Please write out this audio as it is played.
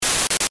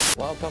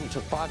Welcome to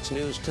Fox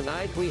News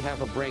Tonight. We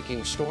have a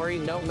breaking story.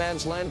 No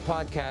Man's Land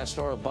podcast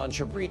or a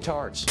bunch of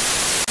retards.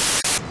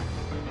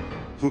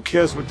 Who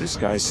cares what these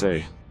guys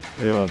say?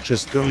 They are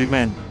just girly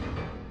men.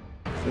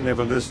 They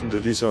never listen to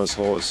these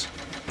assholes.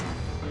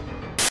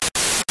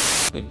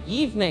 Good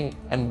evening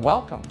and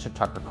welcome to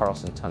Tucker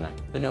Carlson Tonight,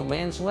 the No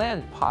Man's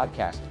Land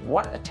podcast.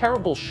 What a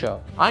terrible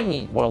show. I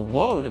mean, what a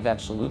load of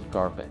absolute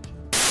garbage.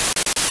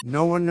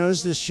 No one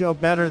knows this show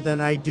better than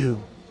I do.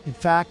 In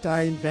fact,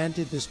 I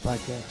invented this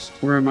podcast.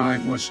 Where am I?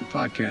 What's the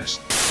podcast?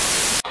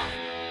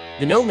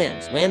 The No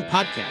Man's Land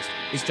podcast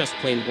is just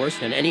plain worse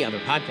than any other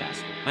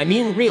podcast. I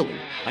mean, really,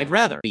 I'd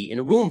rather be in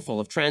a room full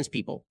of trans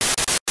people.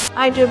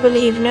 I do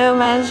believe No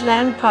Man's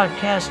Land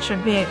podcast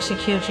should be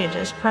executed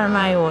as per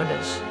my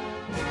orders.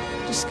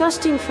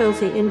 Disgusting,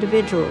 filthy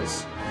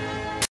individuals.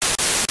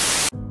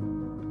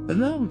 A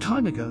long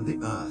time ago, the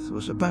Earth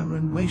was a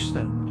barren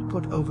wasteland,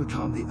 but over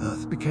time the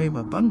Earth became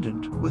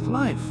abundant with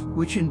life,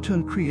 which in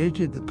turn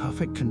created the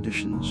perfect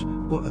conditions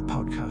for a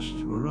podcast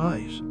to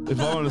arise. If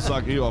I wanted to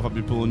suck you off, I'd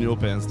be pulling your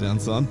pants down,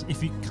 son.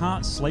 If you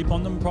can't sleep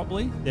on them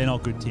properly, they're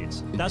not good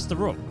tits. That's the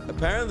rule.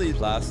 Apparently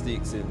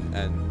plastics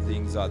and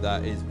things like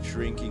that is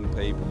shrinking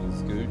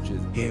people's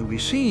gooches. Here we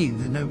see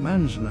the No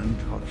Man's Land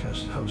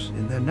podcast host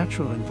in their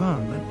natural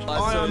environment.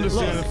 I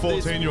understand a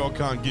 14-year-old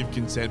can't give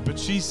consent, but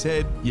she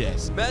said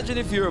yes. Imagine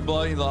if you're a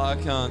bloke like,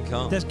 I can't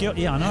come. That's guilt.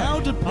 Yeah, I know. How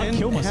I'd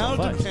kill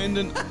myself.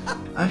 dependent...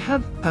 I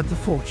have had the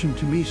fortune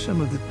to meet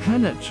some of the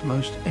planet's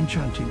most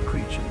enchanting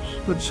creatures,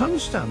 but some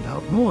stand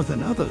out more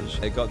than others.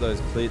 They got those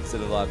clits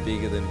that are like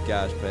bigger than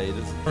Gash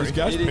Peters. Is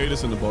Gash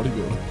Peterson a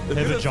bodybuilder?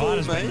 Their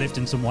vagina's been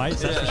lifting some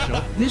weights, that's for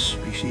sure. This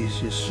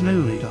species is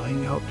slowly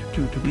dying out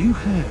due to blue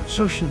hair,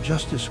 social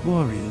justice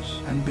warriors,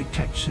 and big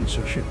tech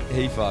censorship.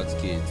 He fucks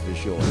kids for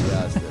sure, he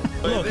has to.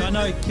 Look, I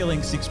know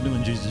killing 6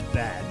 million Jews is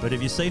bad, but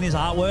have you seen his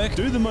artwork?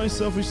 Do the most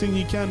selfish thing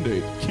you can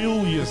do.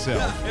 Kill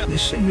yourself.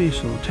 This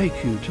series will take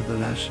you to the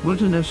last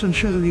wilderness and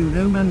show you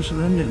No Man's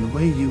Land in a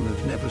way you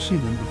have never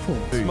seen them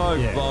before.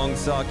 Smoke bong,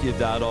 suck your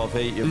dad off,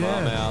 eat your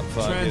mum out,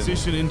 fucking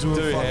Transition into a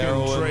do fucking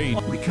heroin. tree.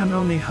 We can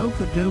only hope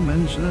that No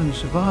Man's Land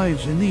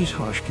survives in these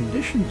harsh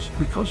conditions,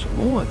 because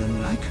more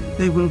than likely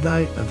they will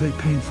die a very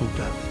painful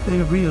death. They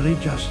are really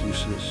just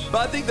useless.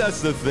 But I think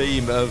that's the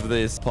theme of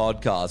this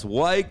podcast.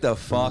 Wake the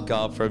fuck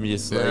up from your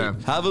sleep. Yeah.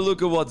 Have a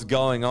look at what's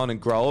going on and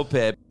grow a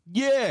pair.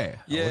 Yeah.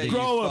 Yeah,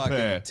 Grow you a fucking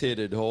pair.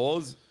 titted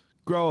whores.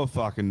 Grow a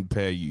fucking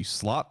pair, you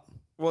slut.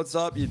 What's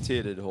up, you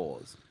titted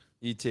whores?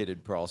 You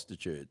titted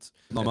prostitutes.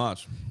 Not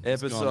much.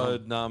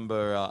 Episode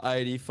number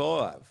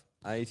 85.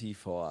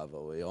 85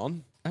 are we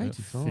on?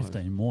 85.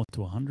 15 more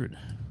to 100.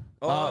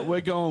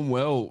 We're going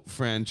well,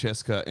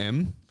 Francesca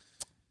M.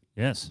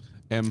 Yes.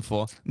 M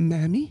for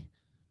Mammy.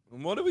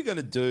 And what are we going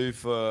to do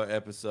for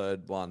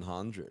episode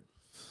 100?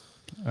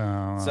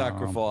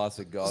 Sacrifice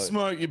a goat.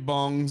 Smoke your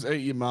bongs, eat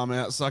your mum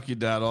out, suck your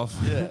dad off.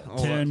 Yeah.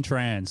 Turn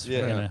trans.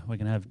 Yeah.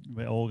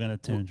 We're all gonna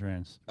turn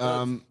trans.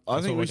 I think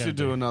what we we're should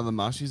gonna do another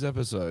Mushies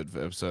episode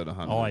for episode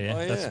 100. Oh yeah.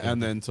 Oh, That's yeah. good.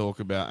 And then talk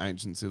about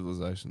ancient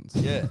civilizations.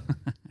 Yeah.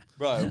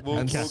 Right.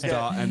 And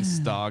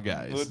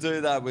stargaze. We'll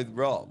do that with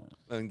Rob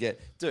and get,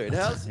 dude.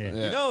 How's Yeah.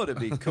 you know what'd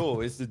be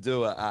cool is to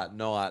do it at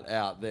night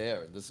out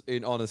there,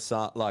 on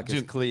a like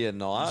a clear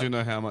night. Do you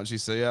know how much you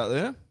see out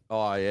there?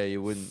 Oh yeah,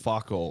 you wouldn't.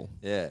 Fuck all.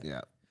 Yeah.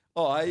 Yeah.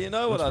 Oh, you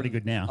know what Looks pretty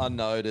good now. I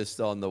noticed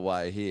on the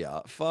way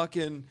here?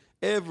 Fucking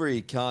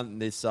every cunt in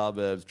this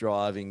suburb's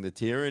driving the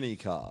Tyranny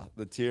car,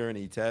 the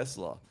Tyranny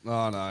Tesla.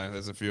 Oh no,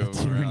 there's a few of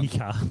them Tyranny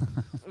around.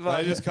 car.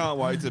 They just can't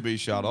wait to be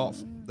shut off.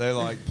 They're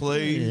like,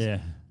 please,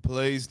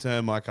 please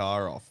turn my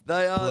car off.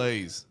 They are.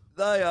 Please.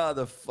 They are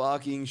the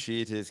fucking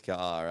shittest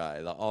car, eh?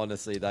 Like,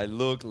 honestly, they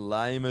look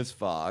lame as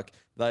fuck.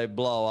 They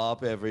blow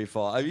up every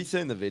fire. Have you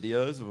seen the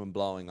videos of them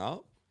blowing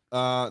up?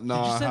 No, Did you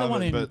I see the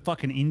one haven't, in but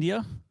fucking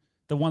India?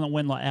 The one that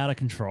went like out of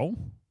control?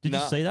 Did you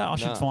No, see that? I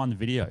should no. find the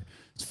video.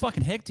 It's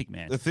fucking hectic,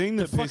 man. the thing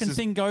The that fucking pisses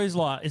thing goes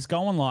like, it's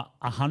going like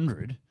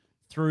 100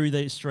 through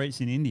these streets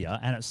in India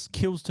and it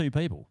kills 2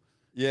 people.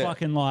 Yeah.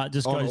 Fucking like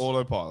just on goes.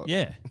 autopilot.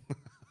 Yeah.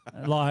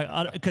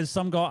 Like, because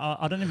some guy,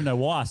 I don't even know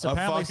why. So I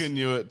apparently, fucking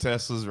knew it.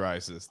 Tesla's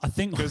racist. I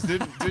think because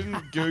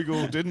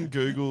didn't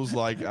Google's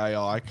like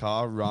AI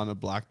car run a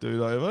black dude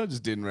over?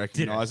 Just didn't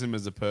recognize him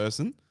as a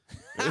person.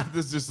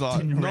 It's just like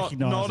Didn't not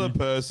recognise a him.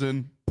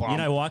 person. You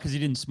know why? Because he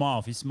didn't smile.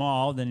 If he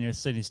smiled, then you'd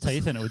see his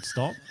teeth and it would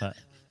stop. But,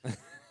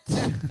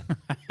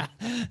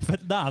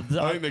 but no,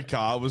 I think the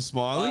car was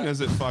smiling as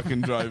it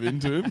fucking drove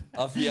into him.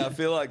 I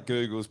feel like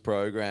Google's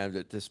programmed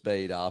it to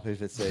speed up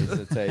if it sees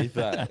the teeth.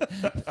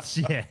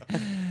 yeah.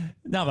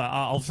 No, but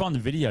I'll find the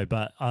video,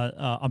 but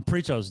I'm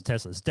pretty sure it was a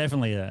Tesla. It's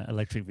definitely an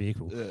electric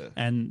vehicle. Yeah.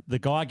 And the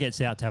guy gets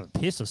out to have a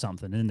piss or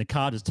something, and the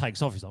car just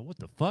takes off. He's like, what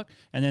the fuck?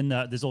 And then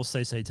there's all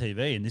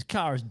CCTV, and this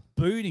car is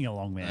booting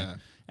along, man. Yeah.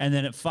 And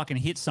then it fucking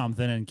hits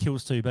something and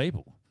kills 2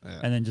 people.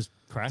 Yeah. And then just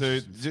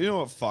crashes. Dude, do you know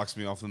what fucks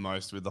me off the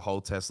most with the whole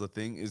Tesla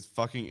thing is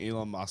fucking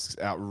Elon Musk's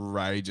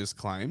outrageous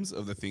claims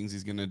of the things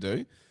he's going to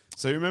do.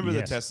 So you remember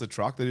Yes. the Tesla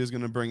truck that he was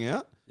going to bring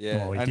out?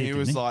 Yeah. Oh, And did, he didn't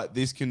was he? like,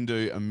 this can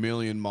do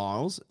 1,000,000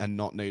 miles and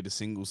not need a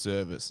single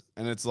service.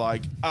 And it's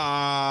like,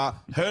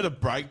 heard of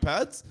brake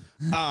pads?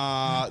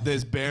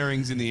 There's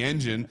bearings in the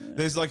engine.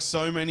 There's like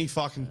so many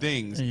fucking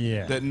things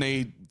Yeah. that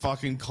need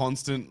fucking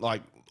constant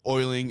like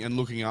oiling and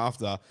looking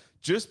after.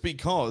 Just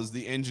because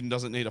the engine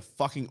doesn't need a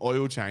fucking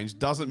oil change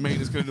doesn't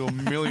mean it's going to do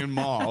 1,000,000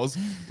 miles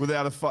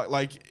without a fuck.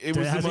 Like it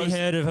was Has the he most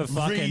heard of a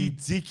fucking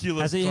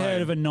ridiculous. Has he heard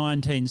claim. of a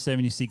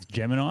 1976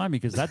 Gemini?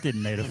 Because that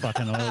didn't need a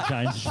fucking oil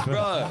change.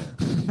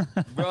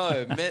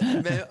 Bro,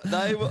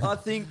 I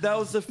think that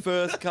was the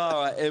first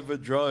car I ever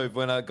drove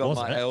when I got Was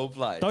my it? L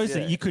plate. Those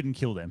that you couldn't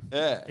kill them.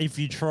 Yeah. If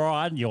you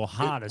tried your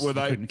hardest, Were you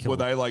they couldn't kill were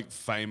them. they like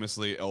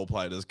famously L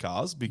platers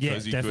cars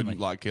because you definitely.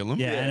 couldn't like kill them?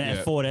 Yeah, and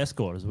a Ford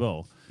Escort as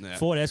well. Yeah.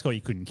 Ford Escort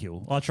you couldn't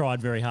kill. I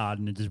tried very hard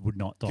and it just would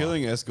not die.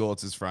 Killing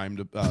escorts is framed.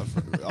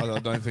 I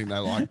don't think they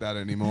like that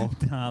anymore.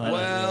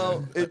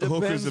 Well, it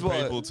Hookers depends are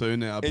what people too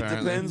now. It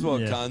Apparently, depends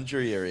what Yeah.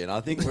 country you're in.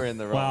 I think we're in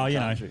the wrong Well, you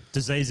know, country.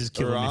 diseases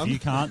kill them. Iran? If you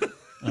can't,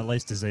 at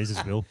least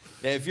diseases will.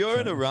 Yeah, if you're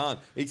in Iran,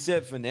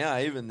 except for now,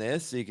 even they're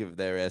sick of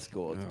their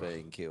escorts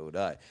being killed,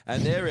 eh?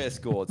 And their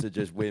escorts are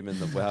just women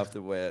that will have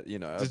to wear, you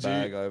know, a Did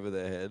bag you- over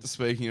their head.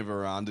 Speaking of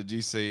Iran, did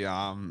you see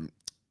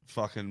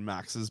fucking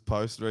Max's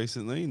post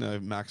recently? You know,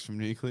 Max from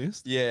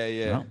Nucleus. Yeah,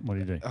 yeah. No, what do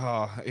you do?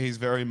 Oh, he's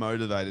very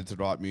motivated to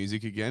write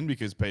music again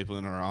because people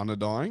in Iran are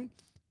dying.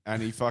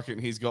 And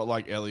he's got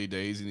like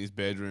LEDs in his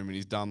bedroom and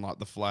he's done like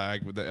the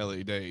flag with the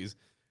LEDs.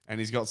 And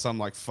he's got some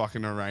like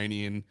fucking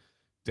Iranian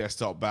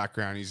desktop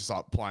background. He's just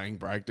like playing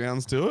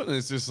breakdowns to it. And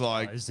it's just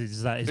like, Is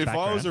that his if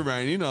I was background?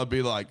 Iranian, I'd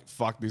be like,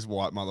 fuck this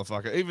white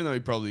motherfucker. Even though he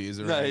probably is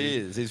Iranian. No, he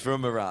is. He's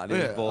from Iran. He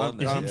was Yeah, born I'm,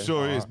 there. I'm yeah.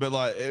 sure he is. But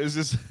like, it was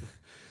just,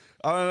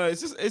 I don't know.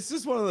 It's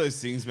just one of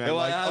those things, man. Well,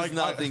 like, it has like,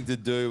 nothing to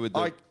do with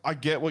the... I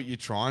get what you're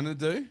trying to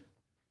do,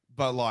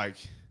 but like,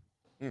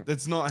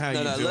 that's not how you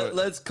do it.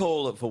 Let's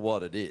call it for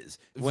what it is.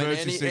 When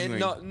Virtue and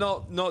signaling.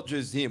 not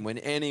just him. When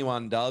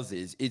anyone does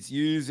this, it's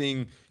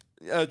using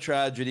a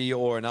tragedy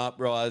or an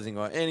uprising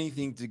or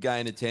anything to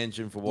gain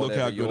attention for Look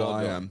whatever how you're good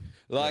I doing. am.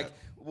 Like.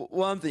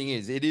 One thing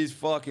is, it is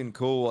fucking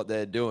cool what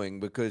they're doing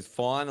because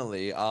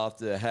finally,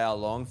 after how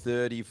long,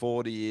 30,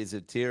 40 years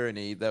of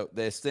tyranny,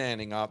 they're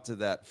standing up to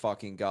that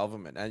fucking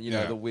government. And, you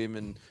know, Yeah. the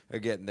women are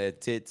getting their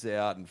tits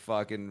out and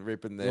fucking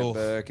ripping their Oof.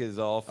 burkas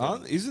off.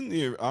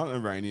 and- Aren't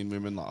Iranian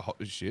women like hot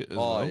as shit as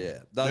Oh, well? yeah.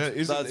 That's-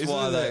 isn't that's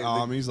why their they-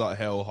 armies like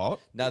hell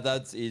hot? No,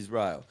 that's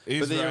Israel. But the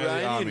Israeli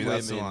Iranian army,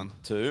 that's the women one.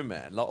 too,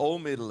 man. Like all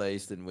Middle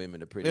Eastern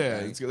women are pretty. Yeah,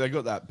 big. they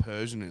got that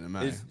Persian in them,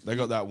 eh? Is- They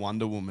got that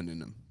Wonder Woman in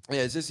them.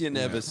 Yeah, it's just you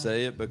never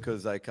see it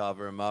because they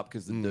cover them up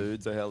because the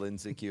dudes are hell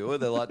insecure.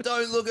 They're like,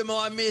 don't look at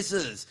my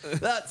missus.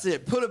 That's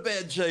it. Put a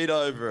bed sheet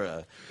over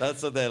her.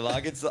 That's what they're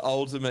like. It's the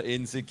ultimate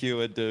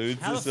insecure dude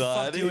How the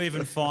society. fuck do you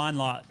even find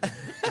like a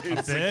bird in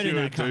Insecure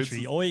that dudes.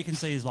 country? All you can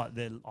see is like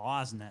their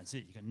eyes and that's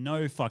it. You got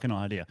no fucking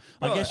idea.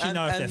 I Right, guess you and-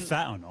 know if they're and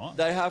fat or not.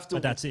 They have to.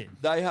 But that's it.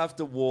 They have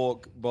to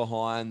walk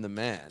behind the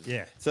man.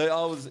 Yeah.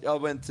 So I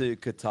went to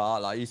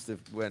Qatar. I used to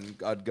when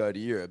I'd go to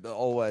Europe. I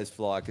always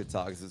fly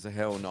Qatar because it's a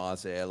hell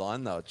nice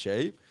airline. They were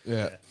cheap.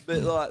 Yeah.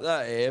 But like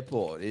that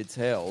airport, it's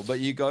hell. But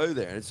you go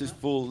there and it's just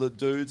full. The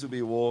dudes will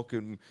be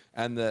walking,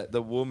 and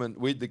the woman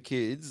with the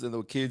kids, and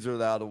the kids are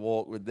allowed to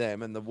walk with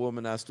them, and the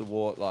woman has to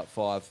walk like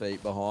 5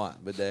 feet behind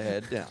with their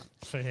head down.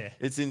 Fair.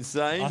 It's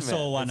insane. I man.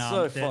 saw one. It's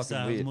so There's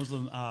fucking a weird.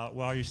 Muslim.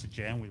 Well, I used to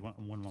jam with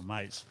one of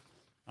my mates.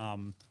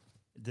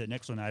 The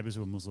next door neighbours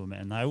were Muslim,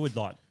 and they would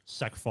like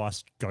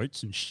sacrifice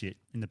goats and shit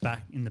in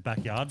the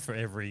backyard for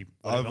every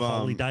whatever,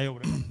 holy day or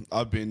whatever.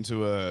 I've been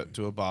to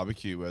a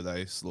barbecue where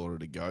they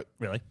slaughtered a goat.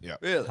 Really? Yeah.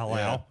 Really?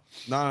 Halal.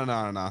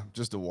 Yeah. No.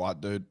 Just a white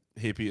dude,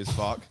 hippie as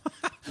fuck.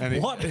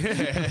 And What?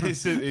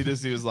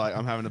 he was like,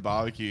 I'm having a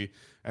barbecue.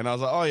 And I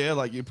was like, oh yeah,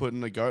 like you're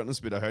putting a goat in a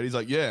spit. I heard. He's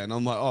like, yeah. And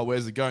I'm like, oh,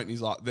 where's the goat? And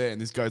he's like, there.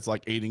 And this goat's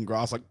like eating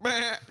grass, like,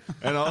 meh.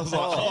 And I was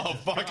like, oh,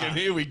 fucking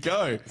here we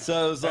go.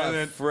 So it was like And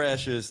then-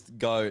 freshest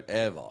goat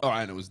ever. Oh,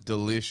 and it was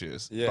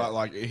delicious. Yeah. But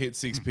like it hit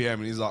 6 p.m.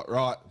 and he's like,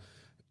 right,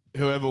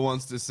 whoever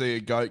wants to see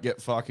a goat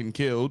get fucking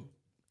killed,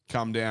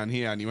 come down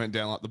here. And he went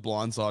down like the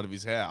blind side of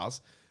his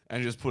house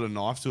and just put a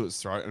knife to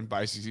its throat and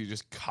basically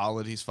just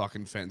coloured his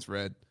fucking fence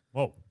red.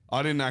 Whoa.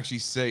 I didn't actually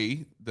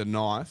see the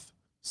knife,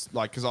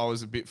 like, because I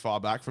was a bit far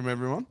back from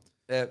everyone.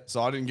 Yeah.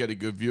 So I didn't get a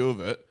good view of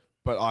it.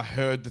 But I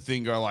heard the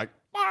thing go like,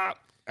 "Ah,"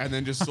 and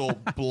then just saw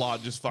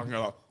blood just fucking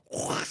go like,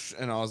 whoosh,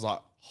 and I was like,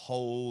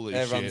 holy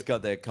Everyone's shit.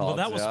 got their cocks Well,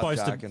 that was out,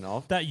 supposed jacking to.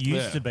 off. That used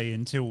Yeah. to be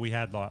until we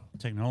had like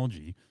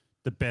technology,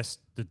 the best,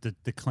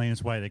 the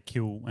cleanest way to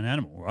kill an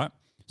animal, right?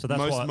 So that's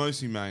why most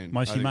humane.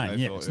 most I think humane.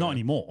 they Yeah, thought, it's not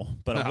anymore,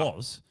 but it No.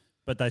 was.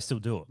 But they still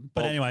do it.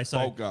 But Bolt- anyway, so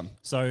bolt gun.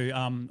 So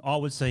I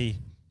would see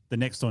the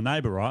next door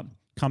neighbour, right?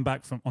 Come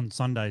back from on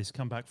Sundays.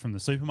 Come back from the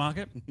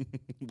supermarket.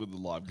 with the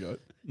live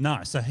goat. No,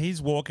 so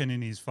he's walking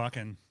in his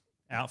fucking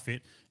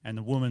outfit, and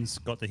the woman's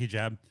got the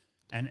hijab,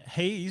 and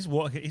he's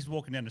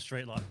walking down the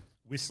street like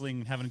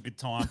whistling, having a good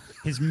time.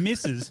 His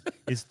missus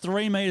is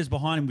 3 meters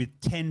behind him with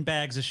 10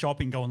 bags of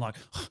shopping, going like,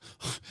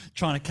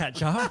 trying to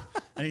catch up.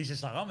 And he's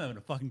just like, I'm having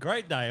a fucking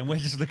great day. And we're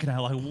just looking at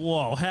it like,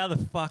 whoa, how the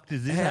fuck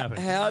does this happen?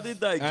 How did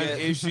they And get?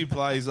 if she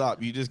plays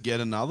up, you just get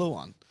another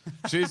one.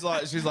 She's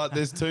like,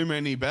 there's too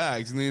many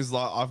bags, and he's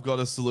like, I've got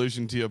a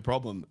solution to your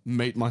problem.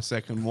 Meet my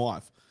second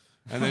wife.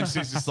 And then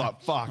she's just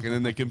like, fuck. And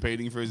then they're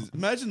competing for his.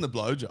 Imagine the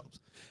blowjobs.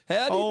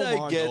 How did Oh they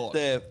my get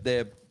God.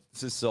 their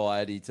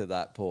society to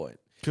that point?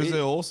 Because It-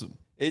 they're awesome.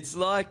 It's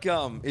like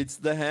it's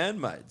The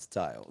Handmaid's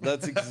Tale.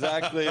 That's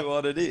exactly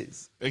what it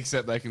is.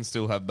 Except they can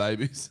still have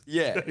babies.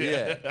 Yeah,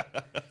 yeah.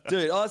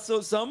 Dude, I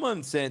saw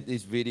someone sent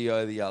this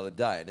video the other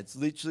day, and it's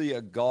literally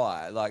a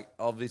guy, like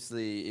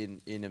obviously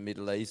in a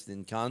Middle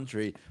Eastern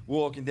country,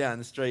 walking down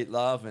the street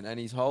laughing, and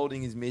he's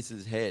holding his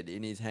missus' head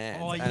in his hands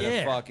Oh, and yeah.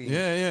 a fucking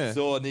Yeah.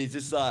 sword, and he's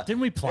just like, Didn't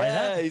we play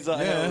yeah, that? he's like,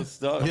 Yeah. hell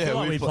stoked. Yeah,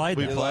 like we played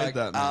we that. played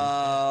Like, that,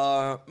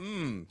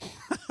 man.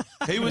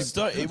 He was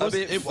stoked. It a was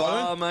bit it,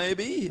 far,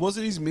 maybe. Was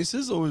it his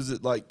missus or was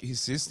it like his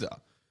sister?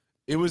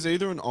 It was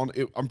either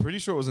I'm pretty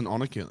sure it was an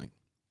honor killing,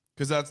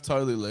 because that's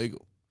totally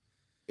legal.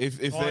 If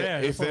Oh, yeah,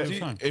 if that's what we were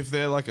saying. if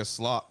they're like a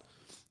slut.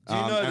 Do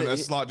you know and that a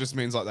slut just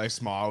means like they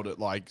smiled at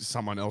like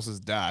someone else's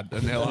dad,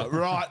 and they're like,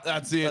 right,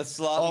 that's it. A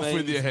slut Off means,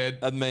 with your head.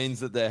 It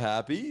means that they're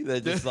happy. They're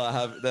just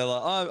like they're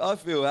like, I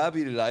feel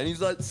happy today, and he's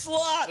like,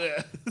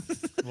 slut.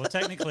 Well,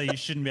 technically, you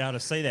shouldn't be able to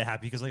see they're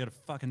happy because they got a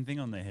fucking thing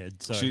on their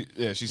head. So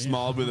She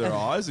smiled with her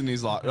eyes, and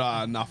he's like,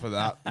 enough of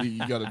that.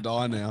 You got to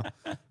die now.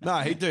 No,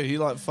 he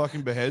like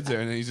fucking beheads her,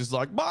 and he's just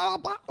like, bah,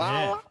 bah, bah,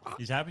 yeah, bah.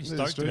 he's happy, In the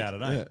stoked street. about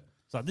it. Eh? Yeah.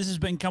 It's like, this has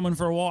been coming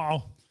for a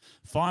while.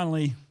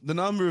 Finally, The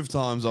number of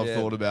times I've Yeah.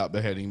 thought about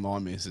beheading my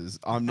missus,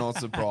 I'm not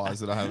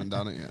surprised that I haven't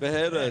done it yet.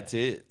 Behead her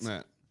tits.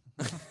 Yeah.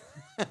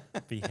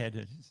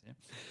 beheaded.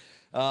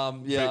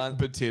 Yeah,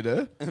 But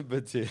titter.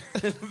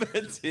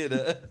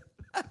 Batida.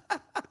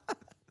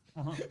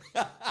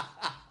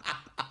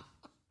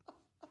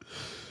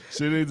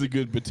 She needs a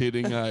good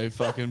betitting,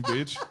 fucking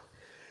bitch.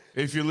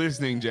 If you're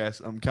listening, Jess,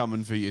 I'm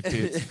coming for your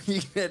tits.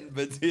 You getting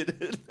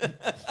batided?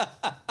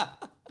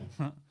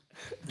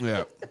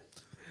 Yeah.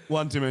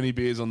 One too many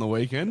beers on the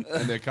weekend,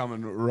 and they're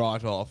coming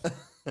right off.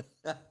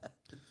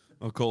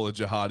 I'll call a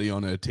jihadi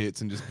on her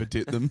tits and just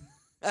betit them.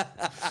 Well,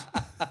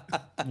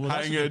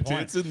 that's Hang a her good point.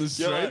 tits in the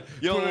street.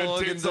 You're put her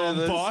walking tits through on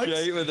the pikes.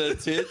 street with her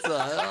tits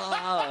like,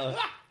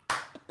 ah.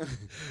 I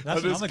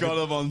That's just another got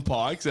good- them on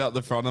pikes out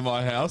the front of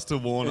my house to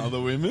warn other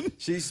women.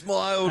 She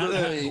smiled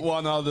at me.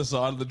 One other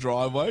side of the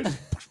driveway.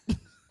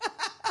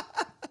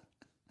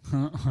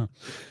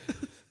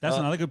 That's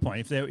another good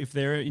point. If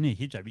they're in a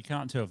hijab, you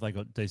can't tell if they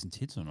got decent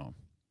tits or not.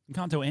 You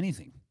can't tell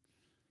anything.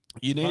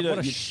 You need Like, what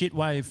a you- shit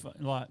way.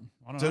 Like,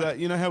 I don't So know. that,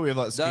 you know how we have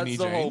like skinny That's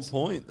the whole jeans?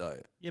 point, though.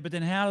 Yeah, but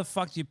then how the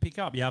fuck do you pick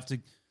up? You have to,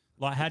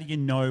 like, how do you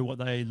know what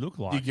they look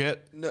like? You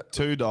get No.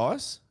 2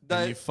 dice They-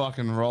 and you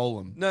fucking roll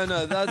them. No,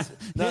 that's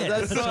Yeah.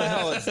 that's not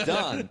how it's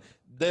done.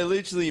 They're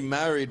literally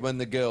married when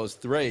the girl's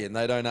 3 and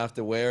they don't have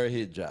to wear a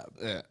hijab.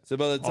 Yeah. So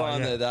by the time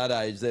yeah. they're that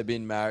age, they've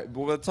been married.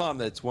 Well, by the time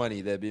they're 20,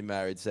 they've been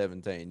married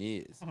 17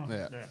 years.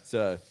 Yeah.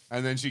 So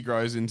And then she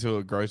grows into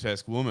a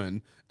grotesque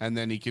woman, and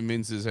then he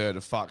convinces her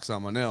to fuck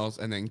someone else,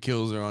 and then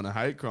kills her on a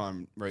hate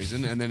crime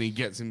reason, and then he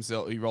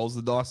rolls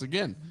the dice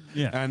again.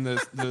 Yeah. And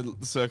the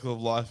circle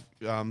of life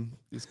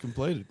is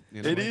completed.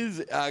 You know? it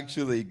is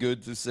actually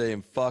good to see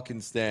him fucking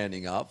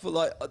standing up for,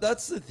 like,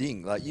 that's the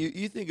thing. Like,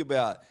 you think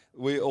about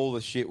all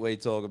the shit we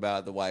talk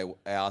about, the way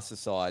our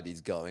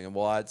society's going and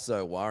why it's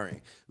so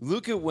worrying.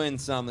 Look at when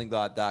something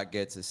like that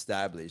gets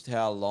established,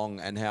 how long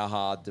and how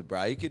hard to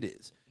break it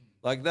is.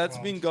 Like, that's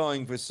been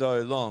going for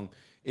so long.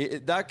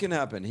 That can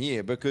happen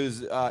here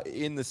because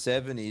in the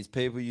 70s,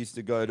 people used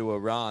to go to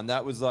Iran.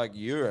 That was like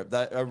Europe.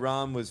 That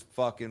Iran was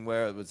fucking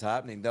where it was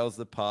happening. That was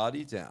the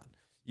party town.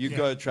 You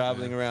go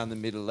traveling around the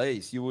Middle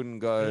East. You wouldn't It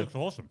go. looks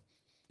awesome.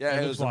 Yeah, it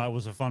it looks was like it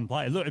was a fun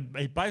play.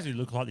 It basically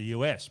looked like the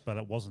US, but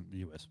it wasn't the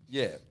US.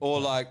 yeah, or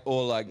like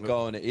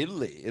going to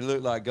Italy. It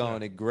looked like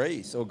going to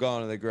Greece or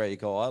going to the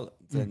Greek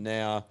islands. And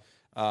now,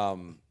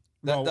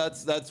 Well,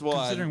 that's why,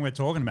 Considering we're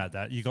talking about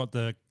that, you got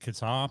the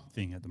Qatar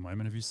thing at the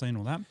moment. Have you seen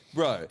all that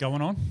bro.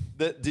 going on?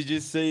 Did you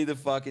see the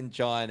fucking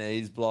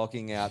Chinese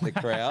blocking out the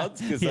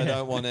crowds because Yeah. they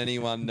don't want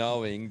anyone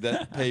knowing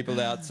that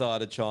people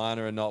outside of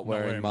China are not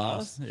wearing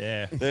masks?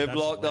 Yeah, They that's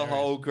blocked the hilarious.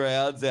 whole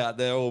crowds out.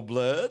 They're all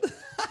blurred.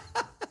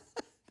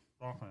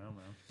 Fucking hell,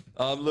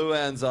 man.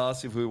 Luann's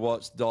asked if we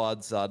watched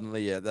Died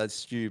Suddenly. Yeah, that's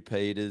Stu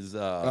Peters.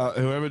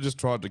 Whoever just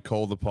tried to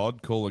call the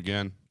pod, call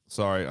again.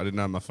 Sorry, I didn't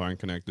have my phone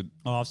connected.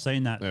 Oh, I've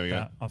seen that. There we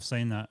go. I've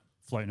seen that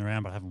floating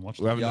around, but I haven't watched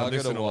We it. haven't Yeah, I done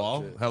this gotta in a watch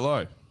while. it.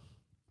 Hello.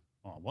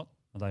 Oh, what?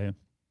 Are they?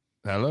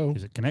 Hello.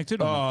 Is it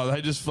connected? or not? Oh,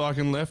 they just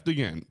fucking left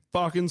again.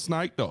 Fucking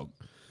snake dog.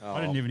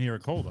 I didn't even hear a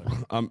call though.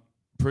 I'm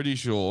pretty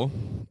sure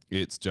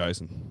it's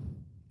Jason.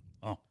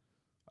 Oh,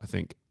 I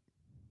think.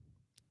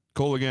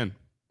 Call again.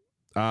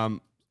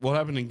 What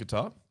happened in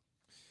Qatar?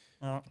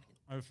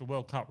 it's the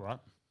World Cup, right?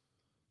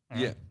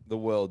 Yeah, the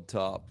world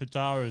top.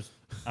 Qatar is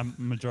a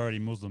majority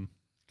Muslim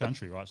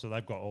country, right? So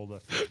they've got all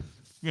the,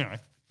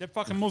 they're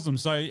fucking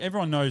Muslims. So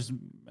everyone knows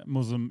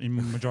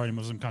in majority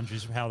Muslim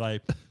countries how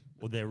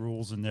their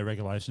rules and their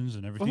regulations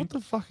and everything. What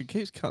the fuck? It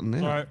keeps cutting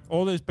out. So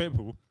all these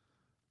people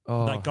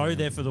They go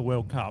there for the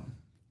World Cup,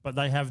 but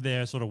they have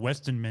their sort of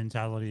Western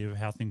mentality of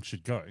how things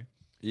should go.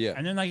 Yeah.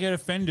 And then they get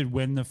offended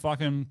when the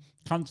fucking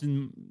cunts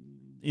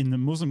in the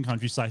Muslim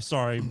countries say,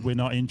 sorry, we're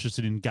not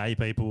interested in gay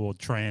people or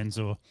trans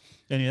or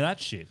any of that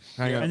shit.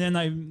 Hang on. And then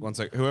they... One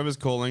sec. Whoever's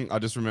calling, I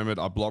just remembered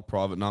I blocked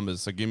private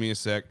numbers. So give me a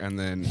sec and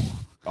then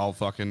I'll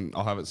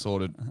have it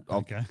sorted.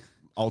 Okay.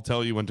 I'll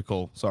tell you when to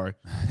call. Sorry.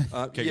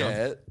 Keep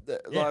going.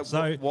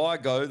 Why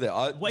go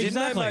there?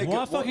 Exactly.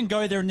 Why fucking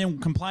go there and then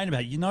complain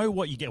about it? You know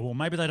what you get. Well,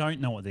 maybe they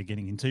don't know what they're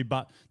getting into,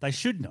 but they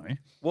should know.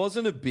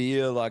 Wasn't a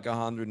beer like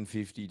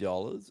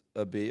 $150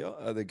 a beer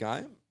at the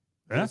game?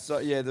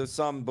 Yeah. There's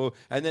some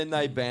and then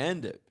they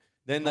banned it.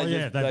 Then they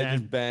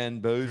just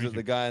banned booze at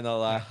the game, and they're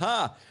like,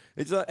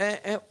 It's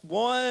like,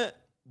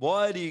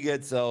 why do you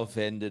get so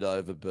offended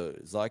over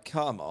booze? Like,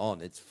 come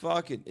on,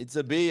 it's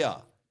a beer.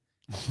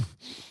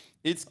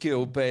 It's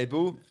killed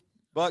people,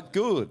 but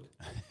good.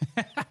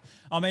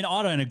 I mean,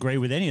 I don't agree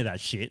with any of that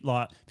shit.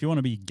 Like, if you want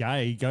to be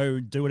gay, go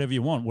do whatever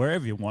you want,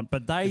 wherever you want.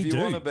 But they do. If you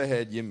want to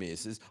behead your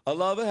missus, I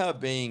love how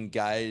being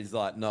gay is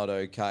like not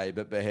okay,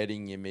 but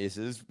beheading your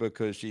missus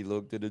because she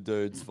looked at a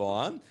dude's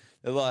fine.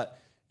 They're like,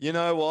 you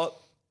know what?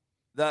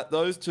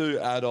 Those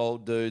two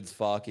adult dudes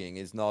fucking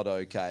is not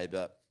okay,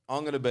 but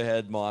I'm going to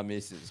behead my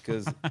missus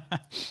because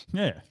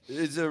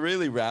it's a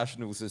really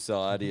rational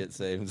society, it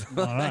seems. I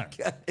know.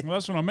 Well,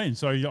 that's what I mean.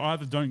 So you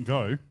either don't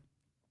go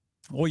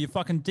or you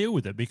fucking deal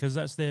with it because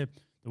that's the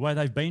way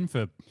they've been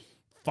for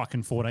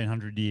fucking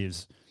 1,400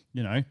 years,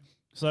 you know?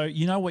 So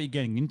you know what you're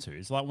getting into.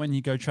 It's like when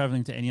you go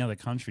traveling to any other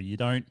country, you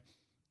don't...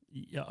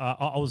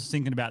 I was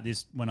thinking about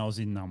this when I was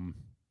in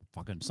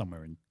fucking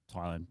somewhere in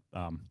Thailand,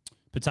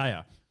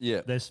 Pattaya.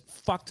 Yeah. There's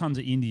fuck tons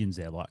of Indians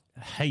there, like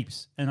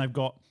heaps. And they've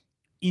got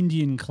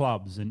Indian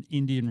clubs and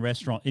Indian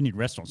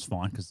restaurants,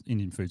 fine, because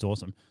Indian food's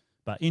awesome.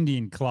 But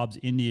Indian clubs,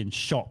 Indian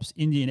shops,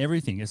 Indian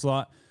everything. It's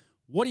like,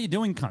 what are you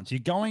doing, cunts? You're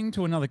going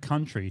to another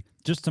country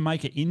just to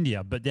make it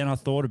India. But then I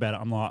thought about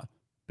it. I'm like,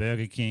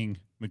 Burger King,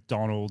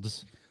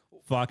 McDonald's,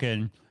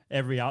 fucking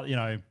every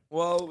other,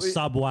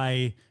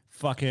 Subway,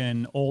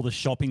 fucking all the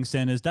shopping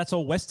centers. That's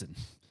all Western.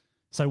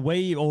 So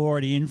we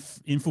already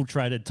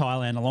infiltrated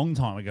Thailand a long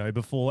time ago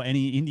before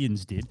any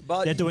Indians did.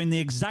 But they're doing the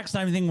exact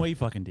same thing we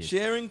fucking did.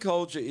 Sharing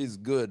culture is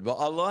good, but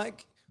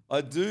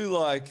I do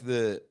like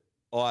the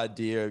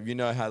idea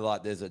of, how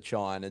like there's a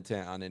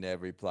Chinatown in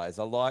every place.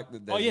 I like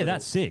that.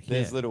 That's sick.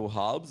 There's little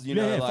hubs,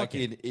 like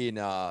in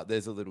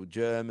there's a little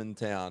German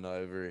town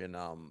over in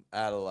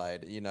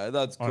Adelaide.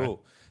 That's cool. Right.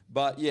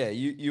 But yeah,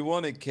 you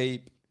want to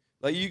keep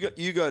like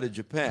you go to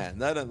Japan,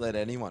 they don't let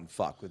anyone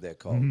fuck with their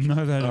culture.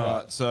 No, they don't. All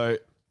right, so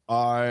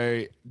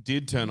I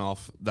did turn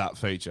off that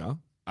feature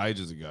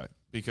ages ago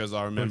because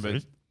I remember,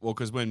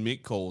 because when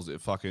Mick calls, it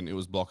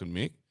was blocking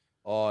Mick.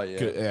 Oh,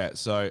 yeah. Yeah,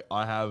 so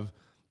I have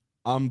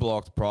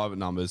unblocked private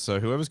numbers. So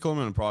whoever's calling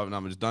me on a private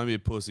number, just don't be a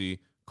pussy.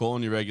 Call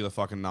on your regular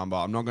fucking number.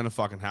 I'm not going to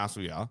fucking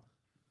hassle you.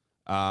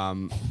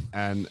 And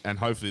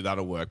hopefully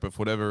that'll work. But for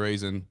whatever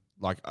reason,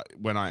 like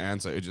when I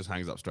answer, it just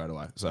hangs up straight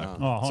away. So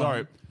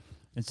sorry.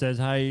 It says,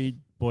 hey,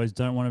 boys,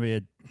 don't want to be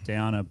a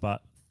downer,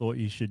 but thought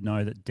you should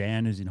know that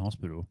Dan is in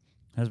hospital.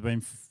 Has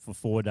been for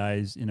 4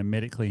 days in a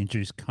medically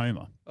induced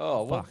coma.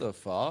 Oh, what the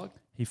fuck?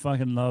 He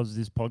fucking loves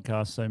this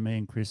podcast, so me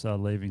and Chris are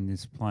leaving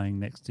this playing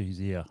next to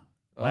his ear.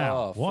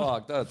 Wow. Oh,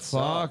 fuck. That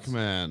sucks. Fuck,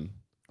 man.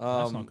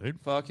 That's not good.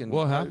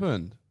 What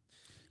happened?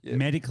 Yeah.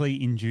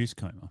 Medically induced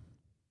coma.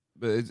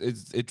 But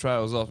it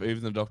trails off.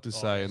 Even the doctors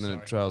say, and then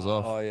it trails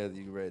off. Oh, yeah,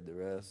 you read the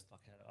rest. I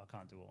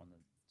can't do it on the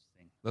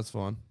thing. That's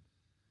fine.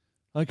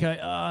 Okay.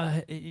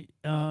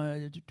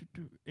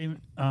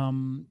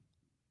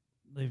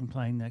 Leaving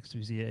playing next to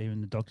his ear.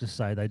 Even the doctors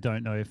say they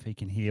don't know if he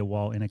can hear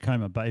while in a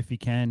coma, but if he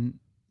can,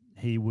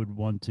 he would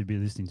want to be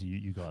listening to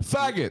you guys.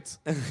 Faggots!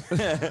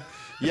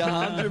 You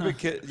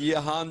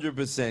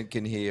 100%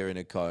 can hear in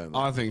a coma.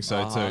 I think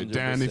so too. 100%.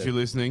 Dan, if you're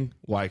listening,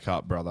 wake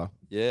up, brother.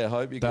 Yeah,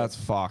 hope you That's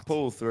fucked.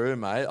 Pull through,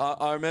 mate.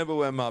 I remember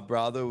when my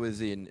brother was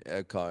in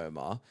a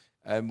coma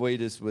and we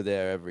just were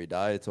there every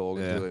day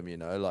talking to him,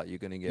 like you're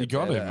going to get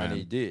better, and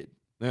he did.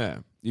 Yeah,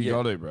 you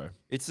got to, bro.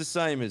 It's the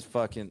same as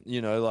fucking,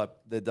 like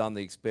they've done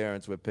the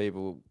experience where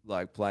people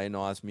like play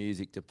nice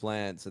music to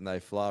plants and they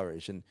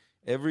flourish and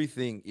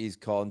everything is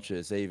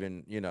conscious,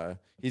 even,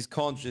 his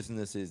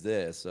consciousness is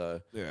there.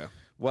 So yeah,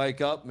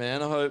 wake up,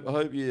 man. I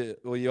hope you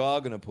are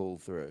going to pull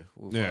through.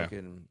 Yeah.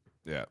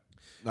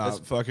 No,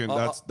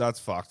 that's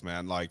fucked,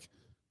 man. Like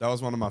that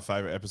was one of my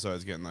favorite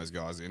episodes getting those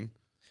guys in.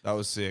 That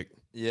was sick.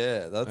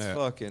 Yeah, that's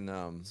fucking,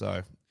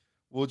 so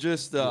we'll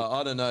just,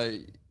 I don't know,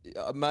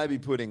 maybe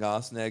putting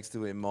us next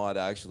to him might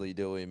actually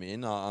do him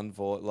in,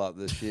 like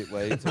the shit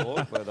we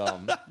talk, but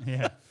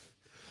yeah.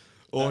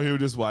 Or he'll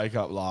just wake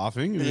up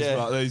laughing. And just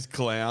like these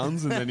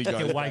clowns, and then he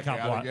goes He'll wake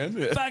up like again.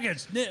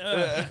 faggots.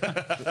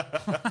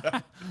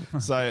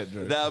 Say it,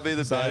 Drew. That'll be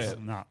the best.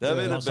 No. That'll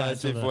be the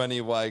best if when he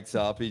wakes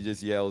up he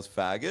just yells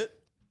faggot.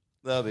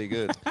 That'll be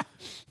good.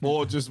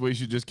 Or we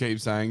should just keep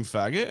saying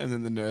faggot, and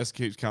then the nurse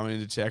keeps coming in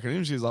to check on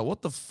him. She's like,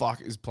 "What the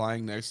fuck is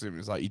playing next to him?"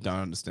 It's like, you don't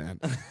understand.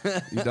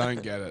 You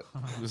don't get it.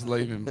 Just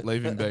leave him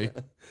be.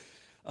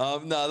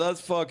 No,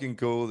 that's fucking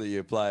cool that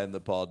you're playing the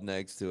pod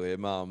next to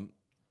him.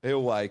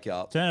 He'll wake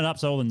up. Turn it up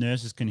so all the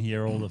nurses can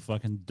hear all the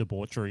fucking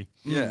debauchery.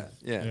 Yeah.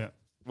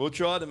 We'll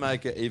try to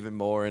make it even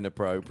more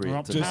inappropriate.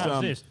 Right,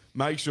 tonight. Just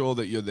make sure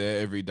that you're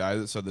there every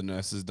day so the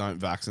nurses don't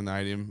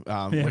vaccinate him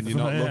when you're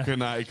not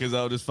looking at it, because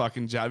they'll just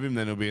fucking jab him,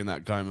 then he'll be in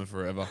that coma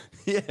forever.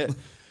 Yeah.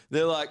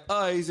 They're like,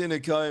 oh, he's in a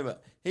coma.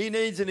 He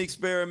needs an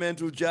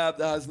experimental jab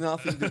that has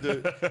nothing to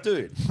do.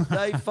 Dude,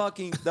 they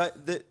fucking...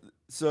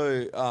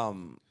 So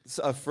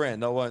a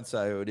friend, I won't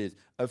say who it is,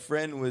 a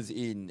friend was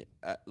in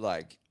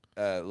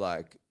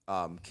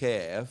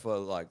care for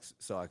like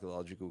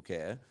psychological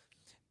care,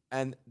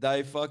 and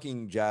they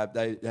fucking jabbed,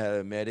 they had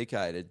her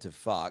medicated to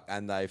fuck,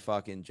 and they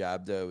fucking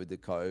jabbed her with the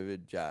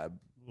COVID jab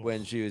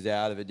when she was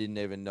out of it, didn't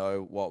even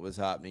know what was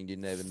happening,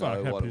 didn't even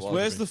know what it was.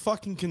 Where's the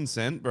fucking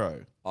consent,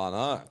 bro? I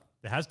know.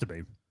 There has to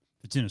be.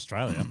 It's in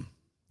Australia.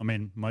 I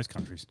mean, most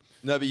countries.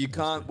 No, but you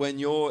can't when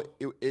you're.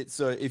 If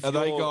Are you're,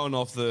 they going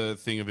off the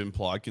thing of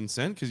implied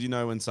consent? Because you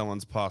know when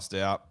someone's passed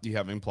out, you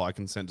have implied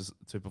consent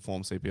to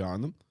perform CPR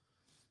on them.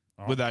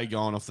 Oh. Were they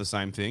going off the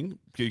same thing?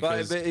 But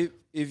Because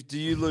if do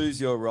you lose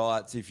your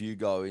rights if you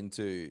go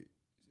into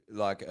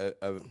like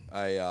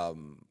a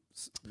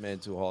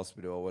mental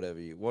hospital or whatever?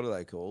 What are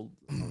they called?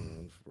 I don't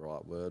know if the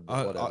right word,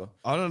 but whatever.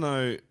 I don't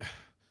know.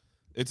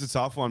 It's a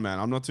tough one, man.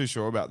 I'm not too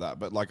sure about that.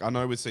 But like I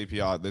know with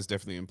CPR, there's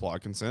definitely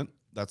implied consent.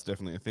 That's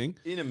definitely a thing.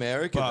 In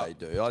America, they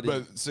do.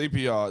 But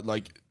CPR,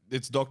 like,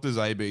 it's doctors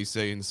A, B,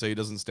 C, and C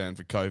doesn't stand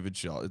for COVID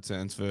shot. It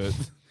stands for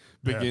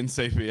begin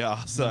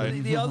CPR. So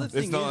the other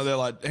thing it's not is- like they're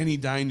like, any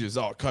dangers?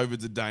 Oh,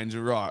 COVID's a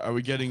danger. Right. Are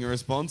we getting a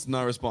response?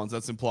 No response.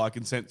 That's implied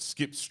consent.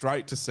 Skip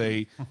straight to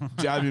C.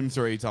 Jab him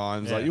 3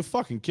 times. Like, you're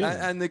fucking kidding.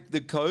 And the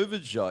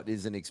COVID shot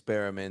is an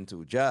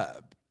experimental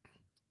jab.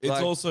 It's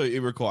like- also, it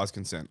requires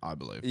consent, I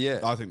believe. Yeah.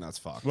 I think that's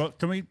fucked. Well,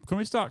 can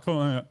we start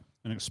calling it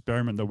an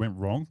experiment that went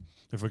wrong?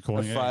 If we're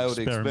calling it failed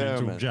an experimental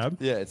experiment. jab.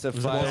 Yeah, it's a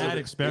Was failed- it a bad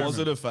experiment? Was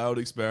it a failed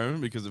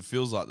experiment? Because it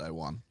feels like they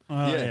won.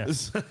 Yeah.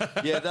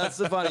 Yeah, that's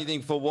the funny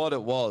thing. For what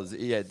it was,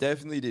 yeah,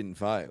 definitely didn't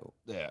fail.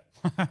 Yeah.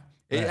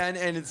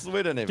 And it's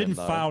we don't even Didn't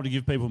know. fail to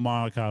give people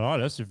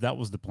myocarditis if that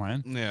was the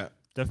plan. Yeah.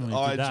 Definitely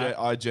I did that.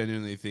 I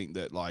genuinely think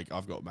that like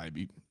I've got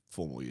maybe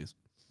 4 more years.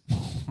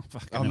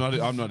 I'm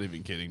not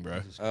even kidding,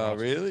 bro. Oh,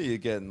 really? You're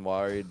getting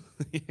worried?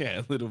 Yeah,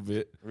 a little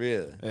bit.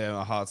 Really? Yeah,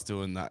 my heart's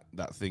doing that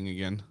thing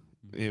again.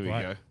 Here we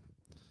Right. go.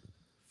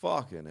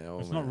 Fucking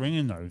hell, It's man. not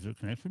ringing though. Is it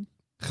connected?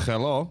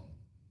 Hello.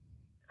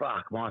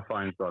 Fuck, my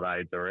phone's got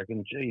AIDS, I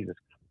reckon. Jesus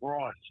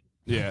Christ.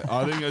 Yeah,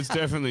 I think it's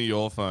definitely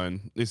your phone.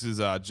 This is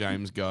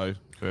James Go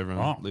for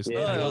everyone listening.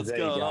 Yeah, what's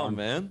going on,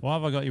 man? Why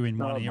have I got you in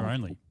one ear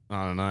only?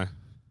 I don't know.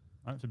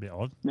 That's a bit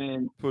odd.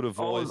 Man, Put a I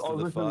voice was to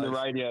the listening to the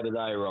face. radio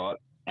today, right?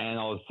 And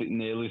I was sitting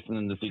there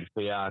listening to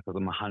 6PR because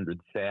I'm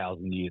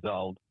 100,000 years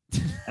old.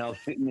 And I was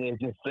sitting there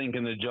just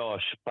thinking to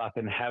Josh,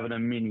 fucking having a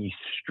mini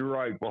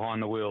stroke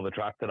behind the wheel of the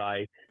truck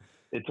today.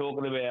 They're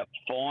talking about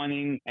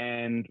fining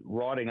and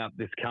writing up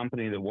this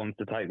company that wants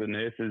to take the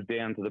nurses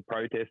down to the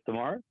protest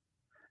tomorrow.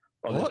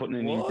 Or they're What? putting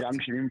an What?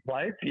 injunction in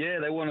place. Yeah,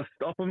 they want to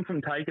stop them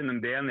from taking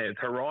them down there. It's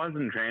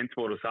Horizon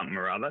Transport or something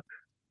or other.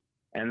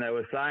 And they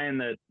were saying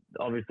that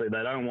obviously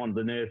they don't want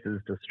the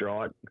nurses to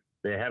strike.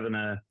 They're having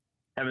a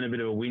bit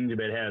of a whinge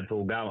about how it's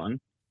all going.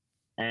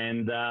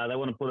 And they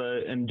want to put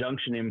an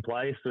injunction in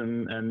place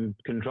and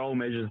control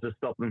measures to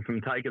stop them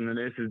from taking the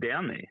nurses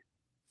down there.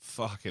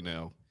 Fucking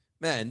hell.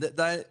 Man,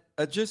 they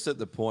are just at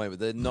the point where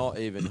they're not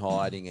even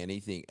hiding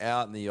anything.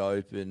 Out in the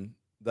open,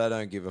 they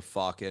don't give a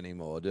fuck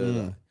anymore, do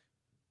they?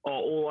 Oh,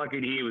 all I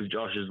could hear was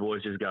Josh's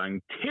voice just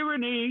going,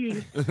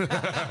 tyranny.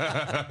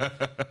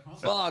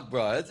 Fuck,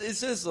 bro.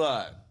 It's just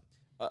like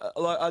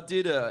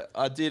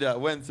I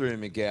went through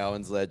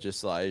McGowan's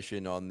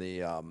legislation on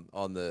the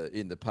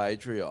in the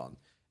Patreon,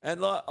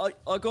 and like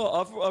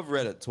I've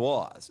read it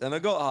twice, and I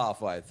got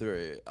halfway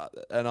through,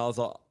 and I was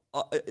like,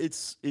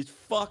 it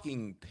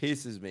fucking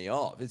pisses me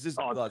off. It's just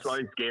It's so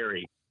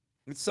scary.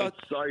 It's so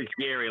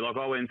scary. Like,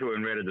 I went through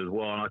and read it as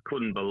well, and I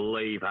couldn't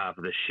believe half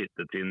of the shit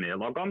that's in there.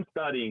 Like, I'm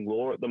studying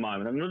law at the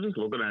moment, and I'm just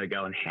looking at it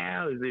going,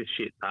 how is this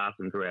shit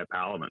passing through our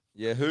parliament?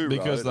 Yeah, who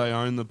Because wrote it? they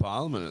own the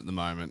parliament at the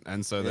moment,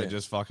 and so they Yeah.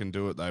 just fucking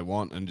do what they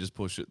want and just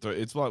push it through.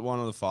 It's like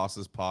one of the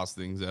fastest passed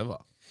things ever.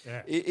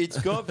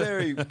 It's got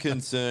very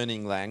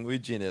concerning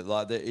language in it.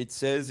 Like it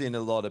says in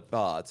a lot of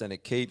parts, and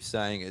it keeps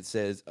saying it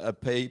says a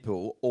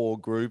people or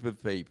group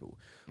of people.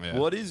 Yeah.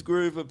 What is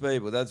group of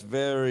people? That's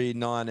very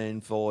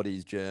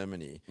 1940s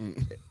Germany.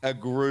 A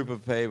group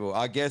of people.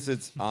 I guess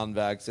it's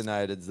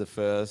unvaccinated's the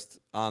first,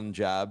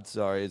 unjabbed,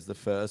 sorry, is the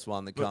first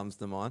one that comes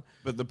to mind.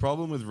 But the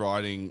problem with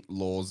writing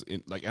laws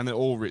in and they're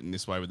all written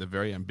this way, but they're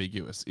very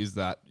ambiguous, is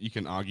that you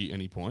can argue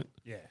any point.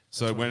 Yeah.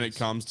 So when it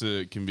comes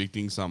to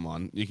convicting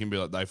someone, you can be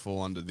like, they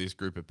fall under this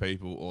group of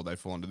people or they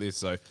fall under this.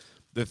 So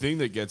the thing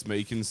that gets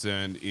me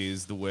concerned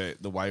is the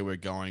way we're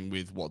going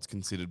with what's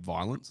considered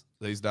violence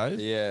these days.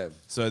 Yeah.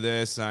 So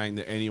they're saying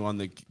that anyone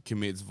that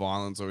commits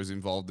violence or is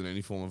involved in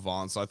any form of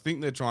violence, I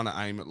think they're trying to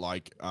aim at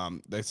like,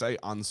 they say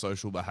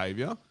unsocial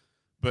behavior,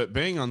 but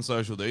being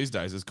unsocial these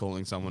days is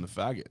calling someone a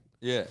faggot.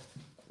 Yeah.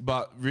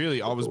 But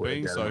really, I was the word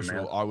being out of my social.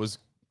 mouth.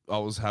 I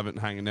was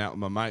hanging out with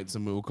my mates,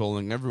 and we were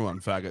calling everyone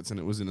faggots, and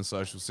it was in a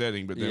social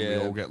setting. But then we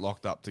Yeah. all get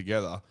locked up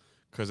together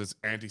because it's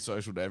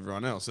antisocial to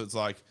everyone else. So it's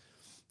like,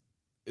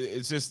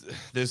 it's just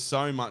there's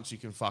so much you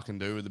can fucking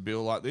do with a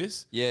bill like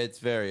this. Yeah, it's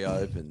very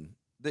open.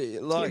 But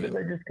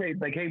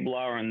they keep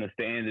lowering the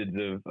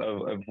standards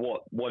of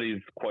what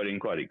is quote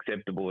unquote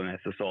acceptable in our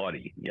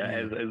society. Yeah,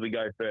 as we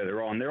go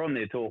further on, they're on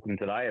there talking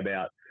today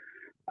about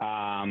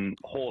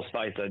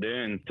Horseface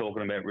O'Doon's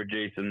talking about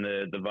reducing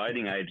the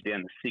voting age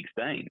down to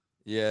 16.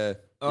 Yeah.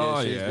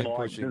 Oh, she's yeah. been Like,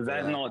 pushing does for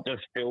that not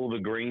just fill the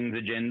Greens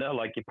agenda?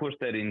 Like, you push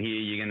that in here,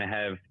 you're gonna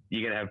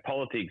have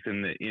politics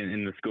in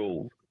the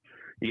schools.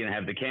 You're gonna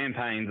have the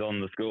campaigns on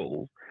the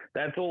schools.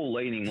 That's all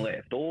leaning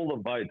left. All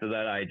the votes of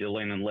that age are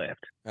leaning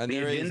left. And the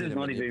they're easy agenda's to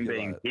not even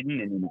being manipulate.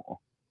 hidden anymore.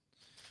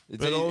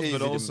 It's But easy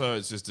to- also,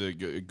 it's just a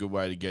good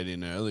way to get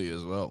in early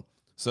as well.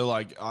 So,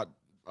 like,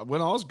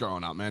 when I was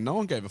growing up, man, no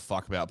one gave a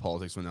fuck about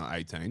politics when they were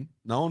 18.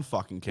 No one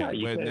fucking cared.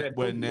 you cared about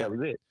politics, that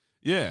was it.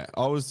 Yeah,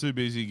 I was too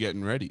busy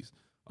getting readies.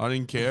 I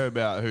didn't care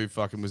about who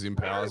fucking was in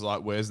power.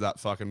 Like, where's that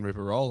fucking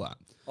Ripper Roll at?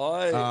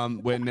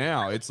 Where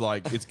now it's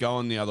like it's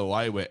going the other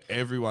way, where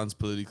everyone's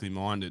politically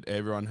minded.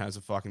 Everyone has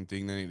a fucking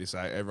thing they need to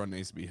say. Everyone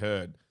needs to be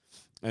heard.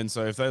 And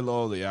so if they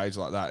lower the age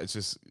like that,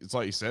 it's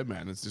like you said,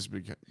 man. It's just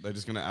they're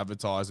just going to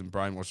advertise and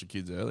brainwash the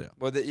kids earlier.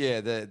 Well,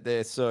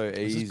 they're so It's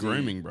easy. just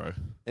grooming, bro.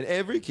 And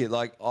every kid,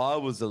 like I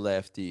was a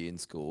lefty in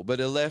school, but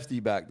a lefty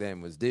back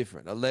then was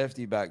different. A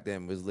lefty back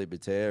then was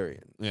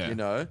libertarian. Yeah. You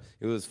know,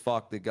 it was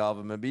fuck the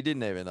government, but you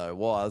didn't even know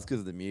why. It was because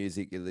of the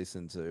music you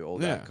listened to, all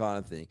that Yeah. kind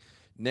of thing.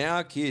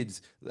 Now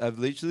kids have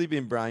literally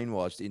been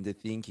brainwashed into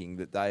thinking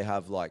that they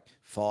have like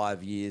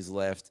 5 years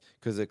left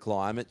because of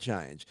climate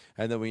change,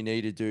 and that we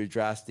need to do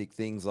drastic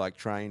things like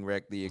train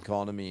wreck the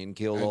economy and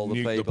kill And all the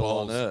nuke the people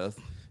on poles. Earth.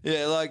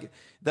 Yeah, like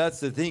that's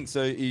the thing.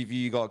 So if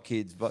you got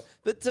kids, but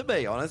to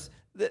be honest,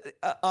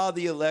 are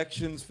the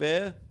elections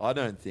fair? I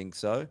don't think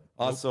so.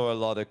 I saw a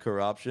lot of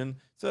corruption.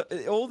 So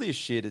all this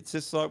shit, it's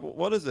just like,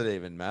 what does it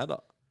even matter?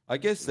 I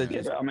guess they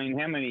just. But, I mean,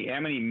 how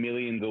many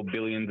millions or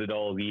billions of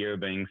dollars a year are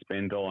being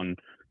spent on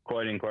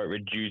quote unquote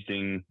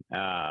reducing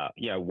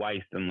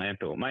waste and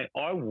landfill? Mate,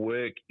 I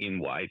work in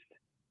waste,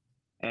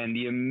 and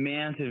the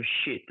amount of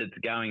shit that's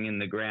going in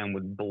the ground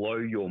would blow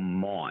your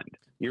mind.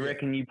 You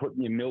reckon you put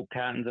your milk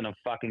cartons in a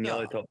fucking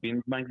yellow top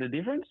bin makes a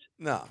difference?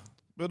 No.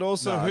 But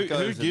also, No, it who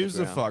goes in the gives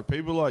a ground. fuck?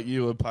 People like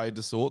you are paid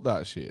to sort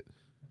that shit.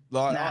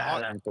 Like,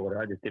 I don't sort it.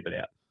 I just tip it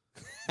out.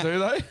 do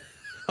they?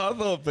 I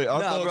thought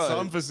bro.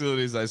 some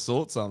facilities they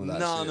sort some of that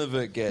None shit. of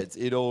it gets.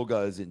 It all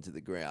goes into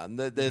the ground.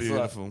 There's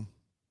Beautiful.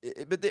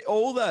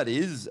 All that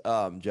is,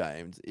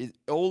 James,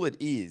 all it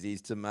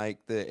is to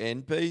make the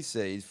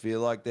NPCs feel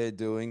like they're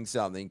doing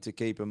something to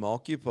keep them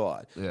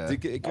occupied. Yeah.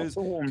 Because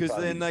warm then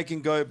fuzzy. they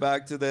can go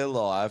back to their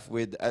life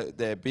with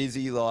their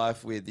busy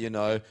life with,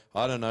 I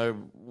don't know,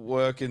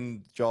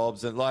 working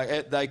jobs. And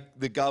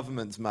the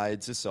government's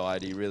made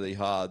society really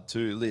hard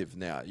to live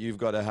now. You've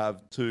got to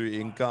have 2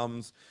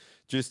 incomes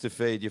just to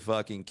feed your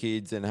fucking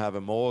kids and have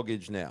a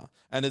mortgage now.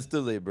 And it's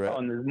deliberate. Oh,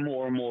 and there's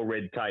more and more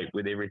red tape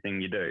with everything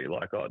you do.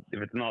 Like,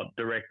 if it's not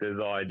director's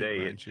ID,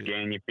 it's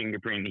scan your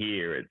fingerprint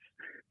here. It's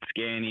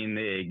scan in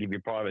there, give your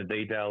private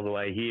details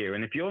away here.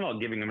 And if you're not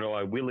giving them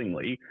away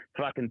willingly,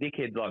 fucking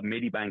dickheads like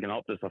Medibank and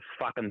Optus are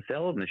fucking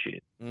selling the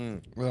shit.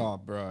 Oh,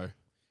 bro.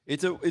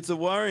 It's a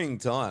worrying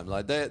time.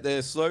 Like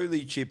they're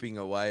slowly chipping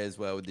away as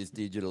well with this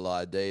digital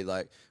ID.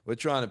 Like we're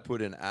trying to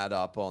put an ad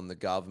up on the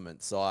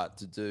government site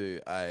to do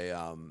a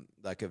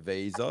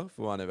visa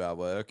for one of our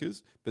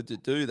workers, but to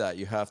do that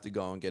you have to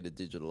go and get a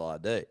digital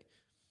ID.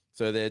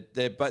 So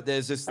but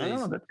there's just these.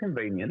 Oh, that's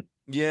convenient.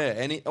 Yeah,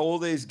 and all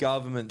these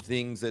government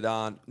things that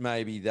aren't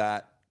maybe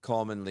that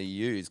commonly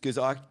used. Because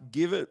I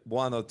give it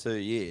 1 or 2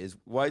 years,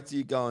 wait till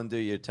you go and do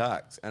your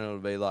tax, and it'll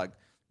be like,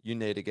 you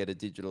need to get a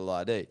digital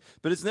ID.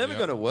 But it's never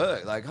going to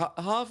work. Like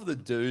half of the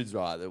dudes,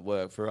 right, that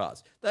work for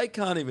us, they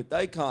can't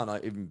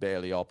even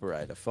barely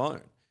operate a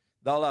phone.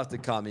 They'll have to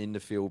come in to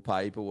fill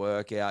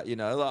paperwork out.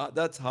 Like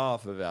that's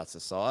half of our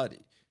society.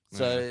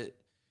 So,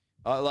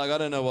 I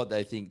don't know what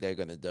they think they're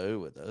going to do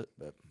with it,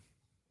 but.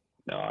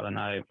 No, I don't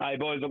know. Hey,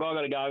 boys, look, I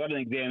got to go. I got an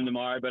exam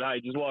tomorrow, but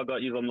hey, just while I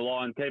got you on the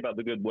line, keep up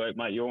the good work,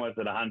 mate. You're almost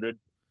at 100.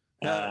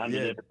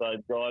 100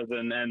 episodes, guys.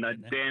 And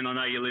Dan, I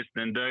know you're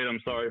listening, dude.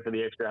 I'm sorry for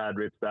the extra hard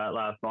rip start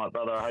last night,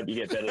 brother. I hope you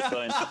get better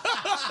soon.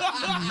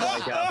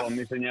 Wake up, I'm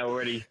missing you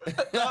already.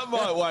 That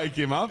might wake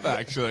him up,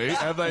 actually.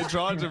 Have they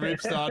tried to rip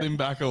start him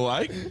back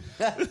awake?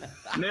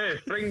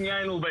 Nurse, bring the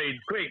anal beads,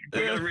 quick.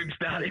 We got to rip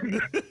start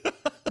him.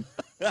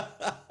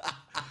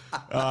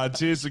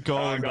 Cheers for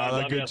calling, guys,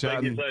 brother. love you. Good I'll speak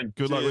to you chatting. soon.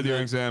 Good luck Cheers, with your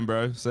mate. exam,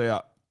 bro. See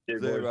ya.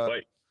 Cheers, See you, boys. bro.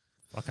 Bye.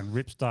 Fucking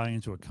rip starting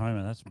into a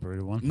coma. That's a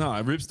brutal one.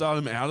 No, rip start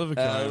him out of a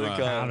Out of coma. the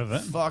coma. Out of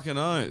it. Fucking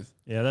oath.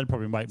 Yeah, that'd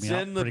probably wake me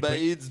Send up the pretty quick.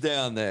 beads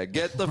down there.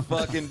 Get the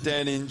fucking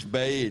 10-inch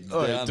beads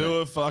Oh, down do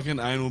there. a fucking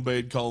anal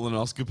bead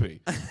colonoscopy.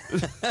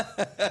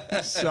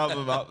 Shove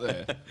them up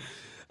there.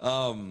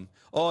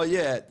 Oh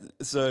yeah.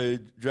 So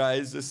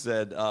Dre's just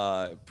said,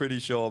 pretty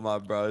sure my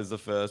bro's the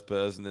first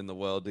person in the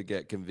world to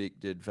get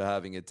convicted for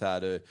having a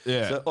tattoo.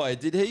 Yeah. So, wait,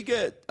 did he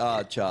get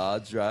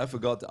charged? Dre? I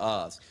forgot to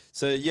ask.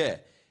 So yeah,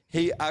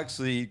 he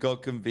actually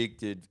got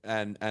convicted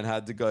and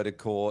had to go to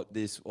court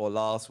this or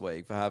last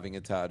week for having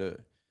a tattoo.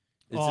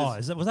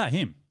 Was that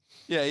him?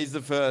 Yeah, he's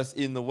the first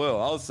in the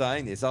world. I was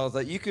saying this. I was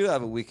like, you could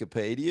have a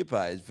Wikipedia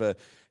page for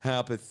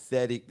how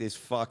pathetic this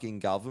fucking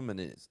government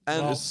is.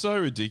 And it's so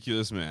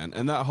ridiculous, man.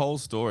 And that whole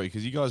story,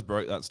 because you guys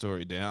broke that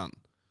story down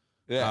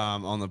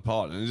on the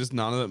pod, and just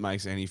none of it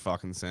makes any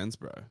fucking sense,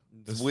 bro.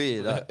 It's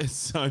weird. It's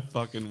so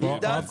fucking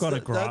weird. I've got a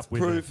gripe That's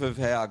with proof of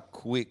how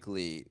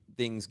quickly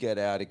things get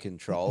out of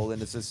control in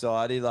a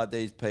society. Like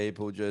these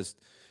people just...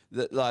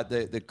 Like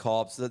the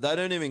cops, that they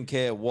don't even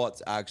care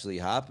what's actually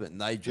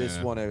happened. They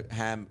just want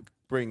to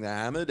bring the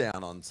hammer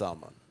down on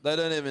someone. They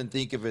don't even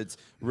think if it's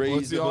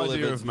reasonable,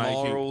 if it's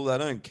moral. They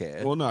don't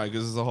care. Well, no,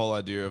 because there's the whole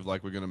idea of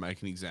like we're going to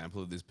make an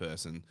example of this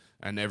person,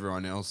 and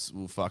everyone else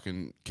will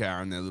fucking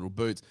cower in their little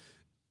boots.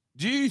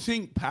 Do you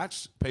think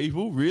patch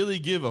people really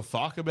give a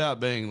fuck about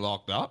being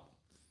locked up?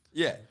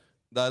 Yeah,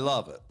 they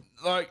love it.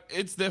 Like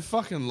it's their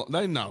fucking.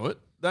 They know it.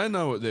 They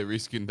know what they're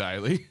risking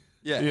daily.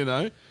 Yeah, you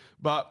know,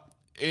 but.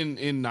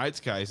 In Nate's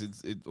case,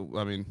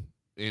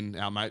 in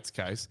our mate's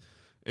case,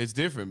 it's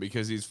different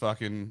because he's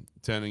fucking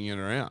turning it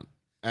around,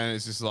 and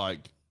it's just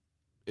like,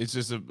 it's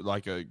just I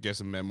guess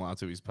a memoir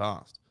to his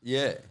past.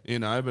 Yeah, you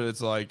know. But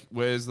it's like,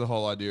 where's the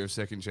whole idea of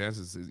second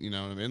chances? You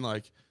know what I mean?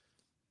 Like,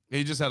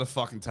 he just had a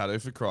fucking tattoo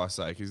for Christ's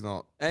sake. He's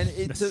not. And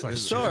it's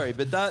sorry,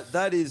 but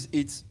that is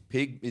it's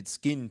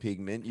skin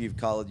pigment. You've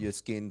coloured your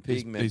skin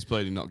pigment. He's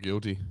pleading not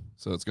guilty,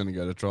 so it's going to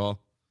go to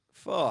trial.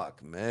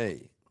 Fuck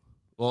me.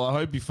 Well, I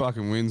hope he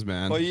fucking wins,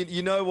 man. Well,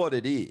 you know what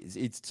it is?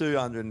 It's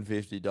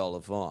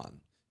 $250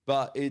 fine.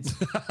 But it's,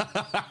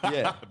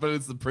 yeah. But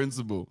it's the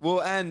principle.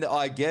 Well, and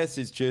I guess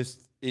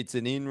it's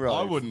an inroad.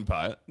 I wouldn't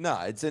pay it. No,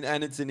 it's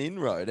an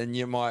inroad,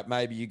 and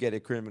maybe you get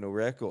a criminal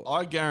record.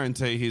 I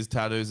guarantee his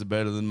tattoos are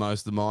better than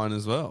most of mine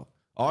as well.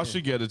 I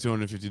should get a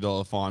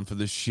 $250 fine for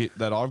the shit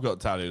that I've got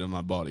tattooed on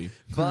my body.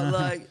 But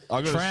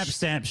like, tramp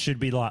stamps should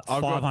be like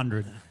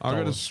 $500. I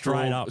got a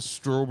straight up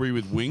strawberry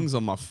with wings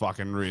on my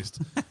fucking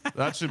wrist.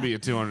 That should be a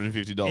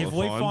 $250 fine. If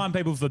we find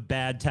people for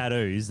bad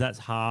tattoos, that's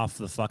half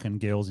the fucking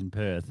girls in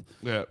Perth.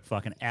 Yeah,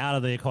 fucking out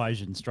of the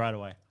equation straight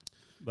away.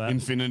 But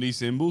infinity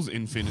symbols,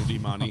 infinity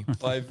money.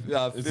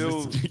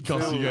 It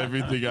costs you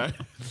everything, eh?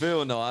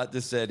 Phil Knight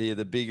just said here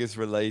the biggest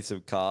release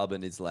of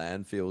carbon is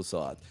landfill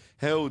sites.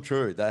 Hell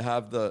true. They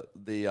have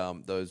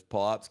those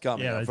pipes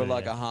coming up for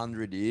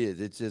 100 years.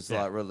 It's just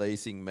like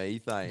releasing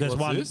methane. There's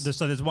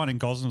there's one in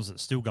Gosnells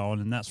that's still going,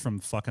 and that's from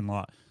fucking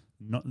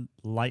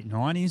late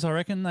 90s, I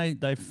reckon.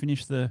 They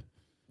finished the.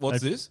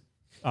 What's this?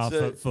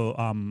 For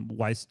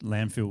waste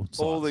landfill sites.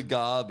 All the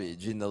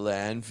garbage in the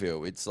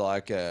landfill. It's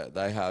like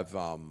they have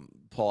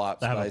pipes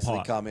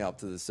basically coming up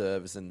to the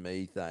surface and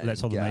methane.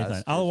 That's all the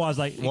methane. Otherwise,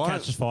 it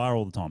catches fire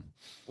all the time.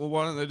 Well,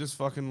 why don't they just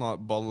fucking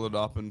bottle it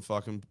up and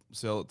fucking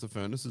sell it to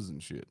furnaces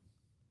and shit?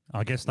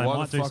 I guess they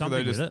might do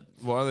something with it.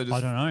 Why are they just?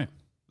 I don't know.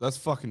 That's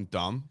fucking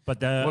dumb.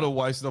 But what a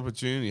wasted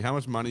opportunity. How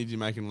much money do you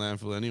make in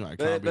landfill anyway?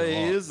 But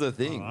here's the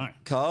thing: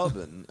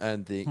 carbon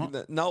and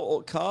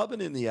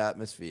carbon in the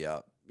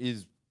atmosphere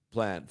is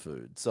plant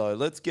food. So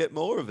let's get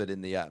more of it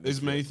in the atmosphere.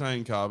 Is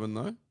methane carbon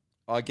though?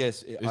 I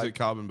guess. Is it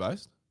carbon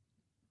based?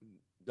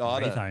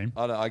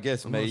 I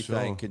guess I'm not methane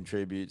sure.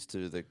 contributes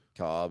to the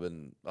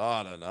carbon.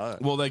 I don't know.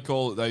 Well, they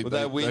call it. They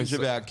whinge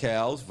about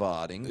cows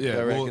farting.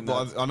 Yeah,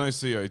 I know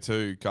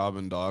CO2,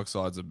 carbon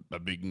dioxide's a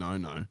big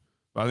no-no.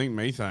 But I think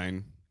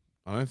methane.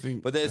 I don't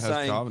think. But they're it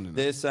has carbon in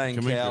it. saying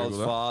Can we cows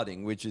Google that?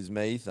 farting, which is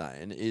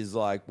methane, is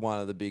like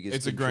one of the biggest.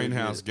 It's a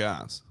greenhouse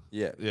gas.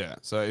 Yeah, yeah.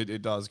 So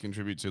it does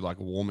contribute to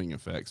warming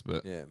effects.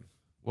 But yeah,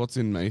 what's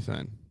in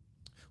methane?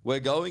 We're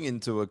going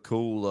into a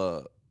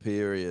cooler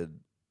period.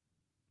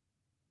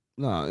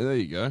 No, there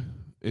you go.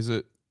 Is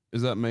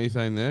that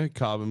methane there?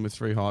 Carbon with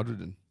 3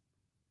 hydrogen.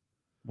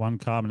 1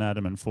 carbon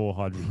atom and 4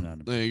 hydrogen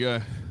atoms. There you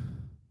go.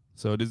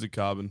 So it is a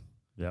carbon.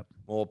 Yep.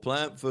 More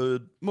plant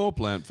food. More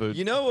plant food.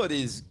 You know what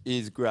is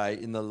great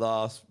in the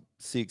last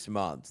 6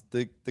 months?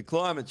 The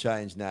climate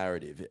change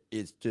narrative,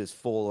 it's just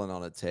fallen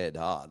on its head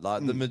hard.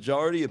 Like the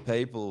majority of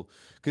people,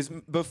 because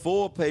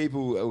before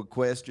people were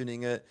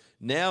questioning it,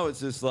 now it's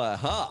just like,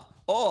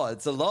 oh,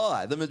 it's a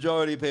lie. The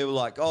majority of people are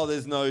like, oh,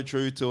 there's no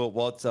truth to it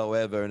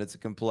whatsoever, and it's a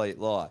complete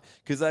lie.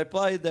 Because they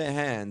played their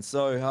hand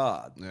so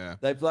hard. Yeah.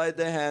 They played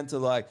their hand to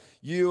like,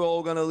 you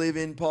all going to live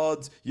in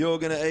pods, you're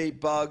going to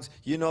eat bugs,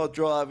 you're not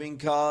driving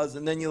cars.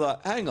 And then you're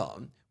like, hang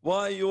on,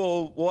 why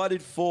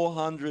did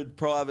 400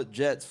 private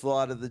jets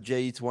fly to the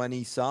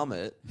G20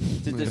 summit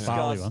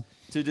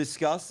to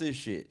discuss this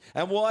shit?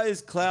 And why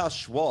is Klaus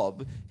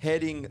Schwab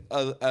heading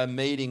a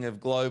meeting of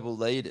global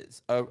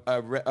leaders,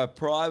 a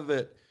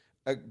private...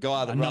 a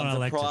guy that runs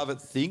a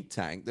private think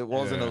tank that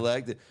wasn't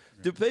elected.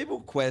 Do people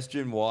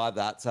question why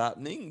that's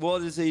happening?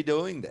 What is he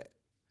doing there?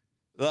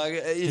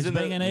 Like, he's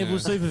being an evil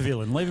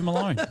supervillain. Leave him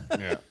alone.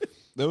 Yeah.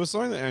 There was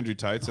something that Andrew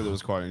Tate said that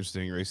was quite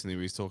interesting recently.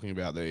 He was talking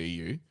about the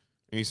EU, and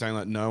he's saying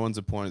like no one's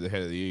appointed the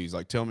head of the EU. He's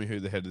like, tell me who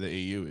the head of the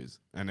EU is,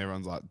 and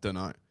everyone's like, don't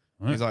know.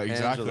 He's like,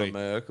 exactly. Angela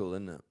Merkel,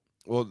 isn't it?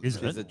 Well, she's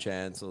the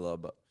chancellor,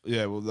 but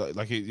yeah, well,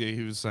 like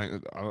he was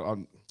saying,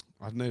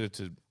 I needed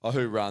to. Oh,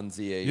 who runs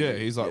the EU? Yeah,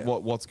 he's like,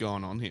 what's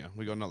going on here?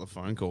 We got another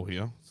phone call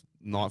here. It's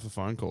night for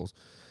phone calls.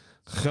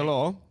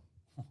 Hello.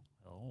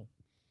 Oh.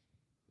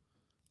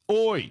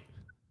 Oi. Hey,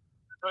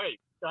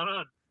 what's going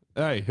on?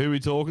 Hey, who are we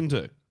talking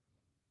to?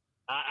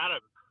 Adam.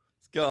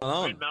 What's going I'm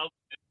on? in Melbourne.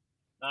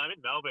 I'm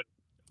in Melbourne.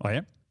 Oh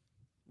yeah.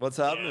 What's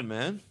happening,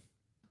 man?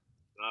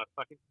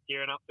 Fucking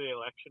gearing up for the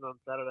election on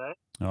Saturday.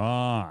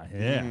 Ah,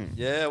 yeah.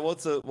 Yeah,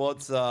 what's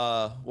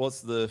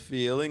the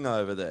feeling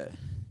over there?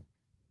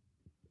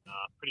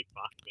 Pretty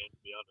fucked, man, to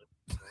be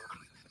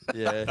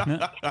honest.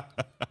 Yeah.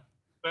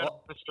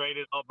 But the street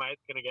old mate's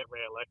going to get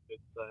re-elected,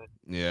 so.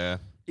 Yeah.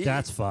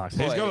 That's fucked.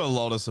 He's got a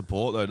lot of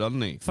support though,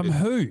 doesn't he? From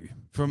who?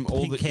 From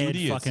all the Pig-haired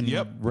idiots. fucking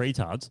Yep.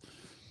 retards.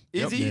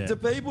 Is he? Yeah. Do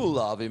people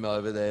love him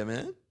over there,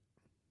 man?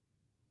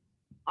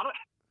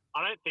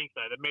 I don't think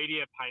so. The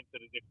media paints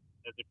it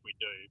as if we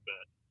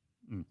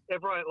do, but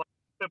everyone, like,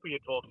 people you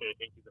talk to,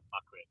 think he's a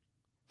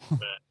fuckwit.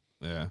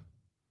 But Yeah.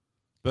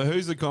 But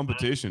who's the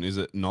competition? Is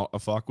it not a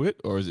fuckwit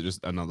or is it just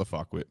another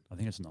fuckwit? I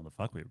think it's another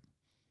fuckwit.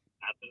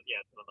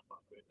 it's another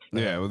fuckwit.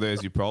 Yeah, well,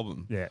 there's your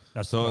problem. Yeah,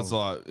 that's so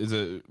the it's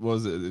like,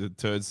 was it a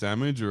turd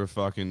sandwich or a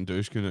fucking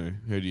douche canoe?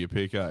 Who do you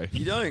pick, eh?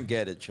 You don't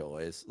get a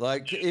choice.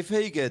 Like, if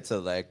he gets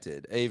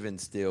elected, even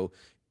still,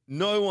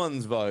 no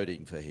one's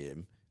voting for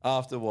him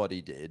after what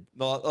he did.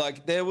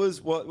 Like there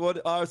was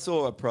what I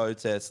saw a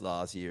protest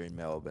last year in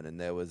Melbourne, and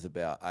there was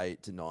about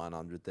 800,000 to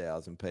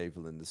 900,000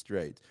 people in the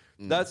streets.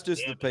 That's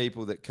just the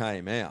people that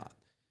came out.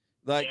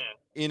 Like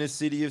in a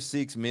city of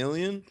 6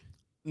 million,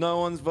 no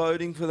one's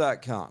voting for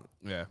that cunt.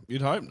 Yeah,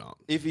 you'd hope not.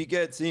 If he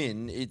gets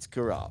in, it's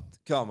corrupt.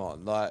 Come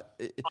on, like.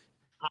 100%.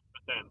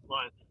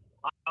 Like,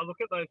 I look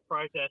at those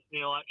protests and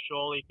you're like,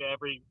 surely for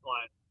every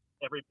person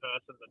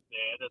that's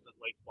there, there's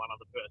at least one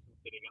other person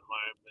sitting at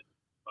home that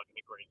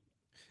fucking agrees.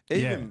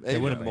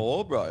 Even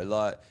more, bro.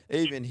 Like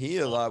even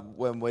here, like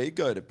when we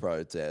go to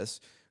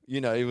protests,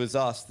 you know, it was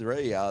us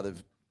three out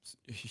of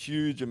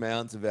huge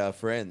amounts of our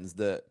friends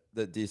that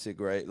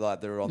disagree. Like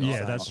they're on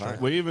the same page.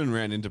 We even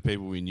ran into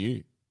people we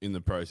knew in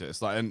the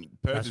protest. Like, and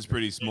Perth is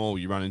pretty small.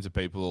 You run into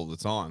people all the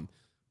time,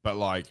 but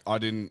like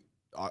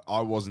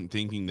I wasn't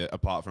thinking that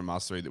apart from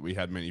us three that we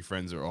had many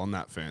friends that were on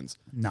that fence.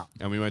 No.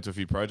 And we went to a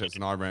few protests,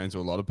 and I ran into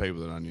a lot of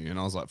people that I knew, and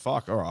I was like,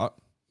 "Fuck, all right."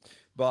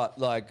 But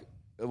like,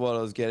 what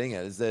I was getting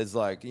at is there's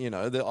like, you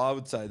know, I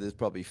would say there's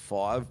probably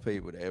 5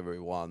 people to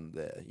every one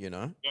there, you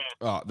know? Yeah.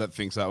 Oh, that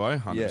thinks that way?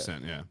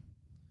 100%, yeah.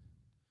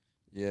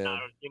 Yeah. No,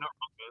 you're not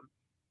wrong, man.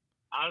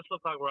 I just look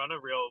like we're on a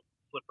real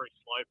slippery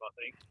slope, I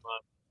think.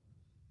 Like,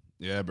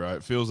 Yeah, bro.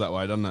 It feels that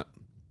way, doesn't it?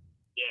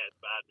 yeah, it's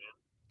bad, man.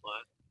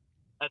 Like,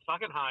 it's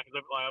fucking hard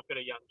because I've got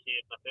a young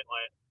kid, and I think,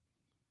 like,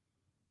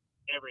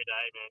 every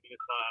day, man,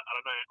 because, I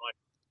don't know, like,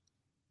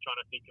 trying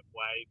to think of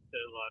ways to,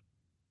 like,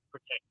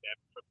 protect them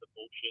from the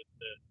bullshit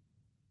that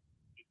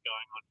is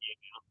going on here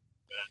now.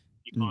 But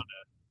you kind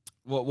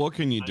of, What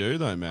can you do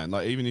though, man?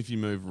 Like even if you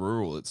move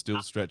rural, it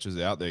still stretches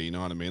out there. You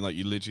know what I mean? Like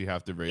you literally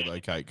have to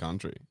relocate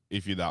country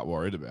if you're that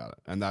worried about it,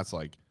 and that's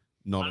like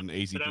not an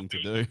easy thing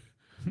to do. where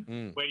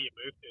do you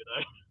move to,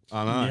 though?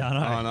 I know. Yeah,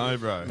 I know,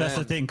 bro. That's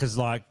the thing, because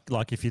like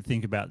if you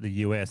think about the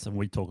US, and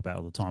we talk about it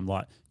all the time,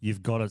 like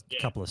you've got a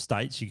couple of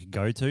states you could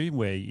go to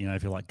where, you know,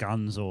 if you like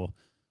guns or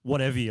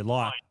whatever you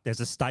like, there's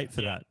a state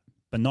for that,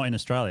 but not in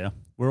Australia.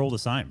 We're all the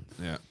same.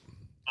 Yeah.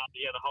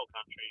 Yeah, the whole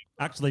country.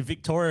 Actually,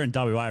 Victoria and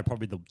WA are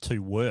probably the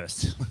two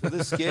worst. But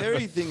the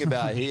scary thing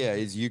about here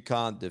is you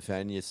can't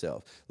defend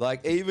yourself.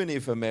 Like even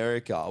if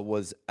America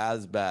was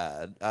as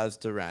bad, as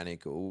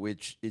tyrannical,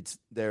 which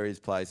there is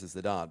places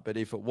that aren't, but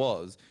if it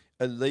was,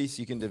 at least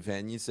you can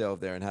defend yourself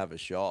there and have a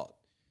shot.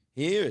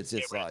 Here it's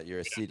just like you're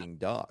a sitting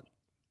duck.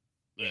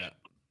 Yeah.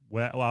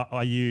 Where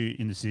are you,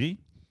 in the city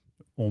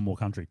or more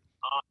country?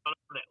 I'm on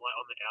the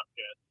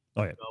outskirts.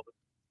 Oh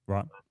yeah.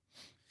 Right.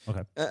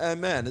 Okay. And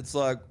man, it's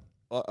like,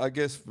 I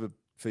guess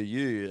for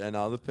you and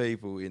other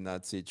people in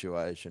that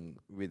situation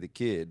with a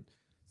kid,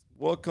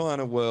 what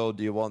kind of world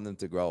do you want them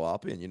to grow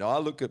up in? You know, I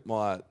look at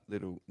my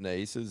little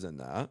nieces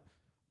and that.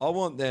 I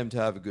want them to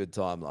have a good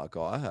time like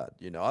I had.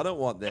 You know, I don't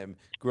want them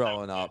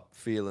growing up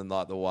feeling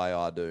like the way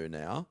I do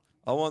now.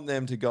 I want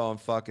them to go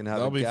and fucking have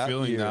They'll a be gap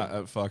feeling year. that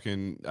at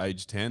fucking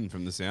age 10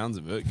 from the sounds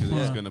of it, because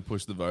it's going to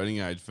push the voting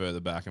age further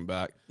back and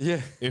back.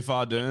 Yeah. If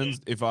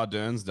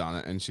Ardern's done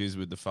it and she's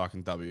with the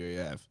fucking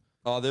WEF.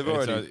 Oh, they're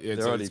already it's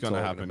going to talking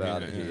happen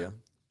about here. it here.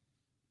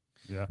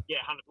 Yeah. Yeah,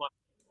 100. Like,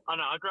 I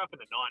know. I grew up in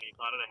the 90s.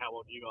 I don't know how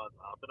old you guys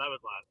are, but that was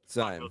like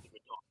Same. That was a good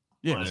time.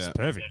 Yeah, Like, it's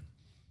perfect.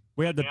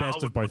 We had the Yeah, I best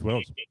of would both want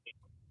worlds. to get-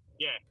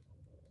 Yeah.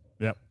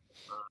 Yep.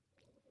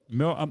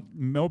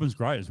 Melbourne's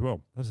great as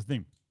well. That's the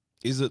thing.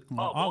 Is it?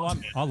 I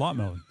like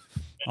Melbourne.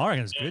 I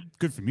reckon it's good.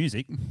 Good for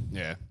music.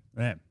 Yeah.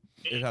 Yeah.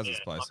 It has its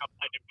place. Like I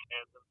played in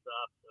bands and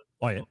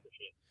stuff.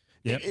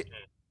 Oh yeah. Yep.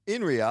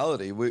 In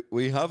reality,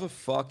 we have a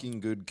fucking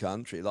good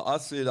country. Like I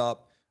sit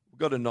up we've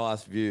got a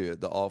nice view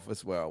at the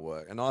office where I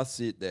work, and I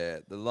sit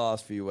there the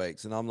last few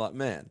weeks, and I'm like,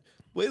 man,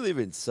 we live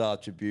in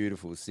such a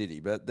beautiful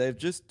city, but they've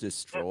just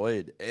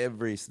destroyed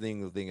every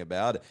single thing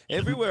about it.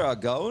 Everywhere I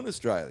go in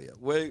Australia,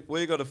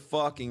 we got a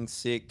fucking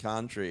sick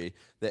country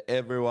that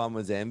everyone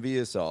was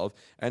envious of,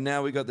 and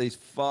now we got these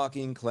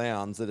fucking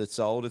clowns that have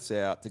sold us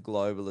out to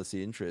globalist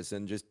interests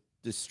and just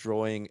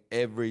destroying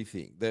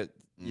everything. That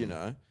you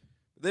know,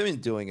 they've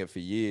been doing it for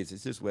years.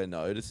 It's just we're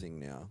noticing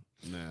now.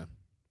 Yeah.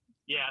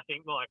 Yeah, I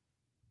think like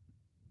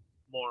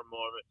more and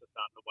more of us are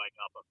starting to wake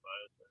up, I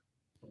suppose.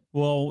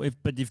 Well,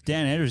 if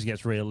Dan Andrews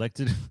gets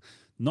re-elected,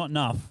 not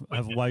enough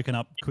have woken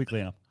up quickly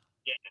enough.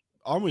 Yeah.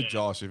 I'm with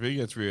Josh. If he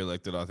gets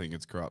re-elected, I think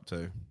it's corrupt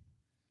too.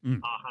 100%,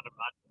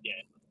 yeah.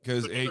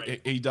 Because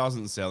he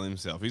doesn't sell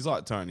himself. He's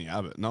like Tony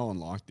Abbott. No one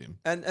liked him.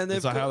 And they've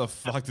it's like, how the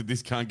fuck did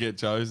this cunt get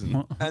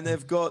chosen? And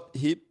they've got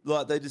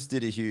they just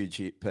did a huge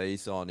hit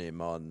piece on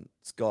him on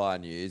Sky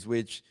News,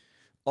 which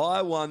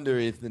I wonder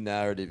if the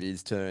narrative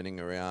is turning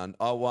around.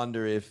 I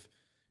wonder if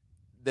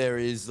there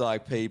is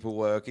like people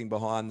working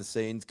behind the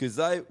scenes, because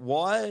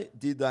why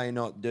did they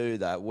not do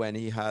that when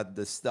he had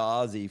the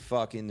Stasi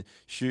fucking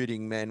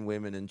shooting men,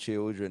 women and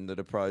children that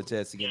are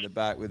protesting in the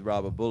back with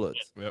rubber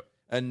bullets? Yep.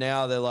 And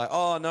now they're like,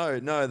 oh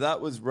no, that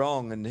was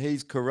wrong and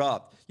he's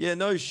corrupt. Yeah,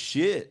 no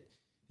shit.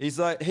 He's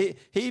like,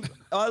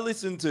 I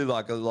listen to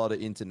like a lot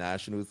of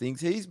international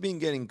things. He's been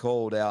getting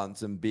called out on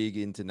some big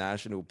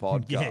international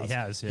podcasts. Yeah, he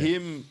has, yeah.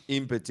 Him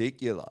in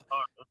particular,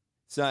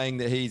 saying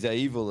that he's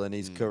evil and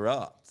he's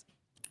corrupt.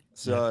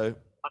 So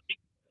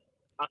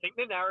I think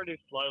the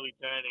narrative's slowly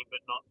turning, but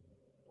not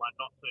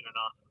soon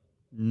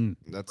enough.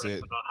 That's We're it.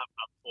 not having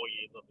up 4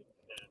 years of it.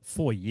 Yeah.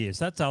 4 years.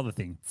 That's the other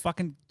thing.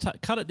 Fucking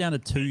cut it down to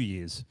 2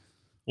 years.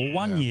 Or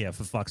 1 year,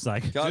 for fuck's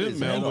sake. Didn't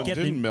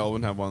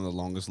Melbourne have one of the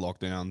longest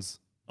lockdowns?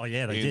 Oh,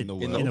 yeah, they in did. The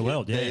In the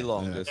world, yeah. The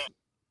longest.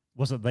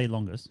 Was it the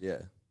longest? Yeah.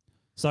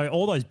 So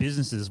all those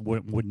businesses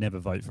would never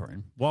vote for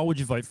him. Why would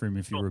you vote for him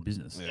if you were a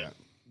business? Yeah.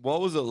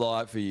 What was it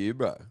like for you,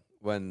 bro,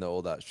 when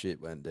all that shit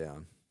went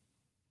down?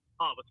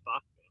 Oh, it was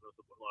fucked, man. It was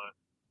like,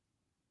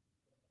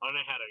 I don't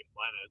know how to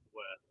explain it. It's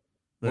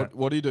worse.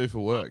 What do you do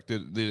for work?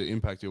 Did it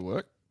impact your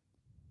work?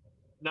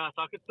 No,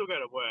 so I could still go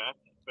to work,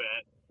 but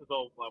it was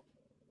all like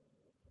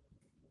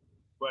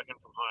working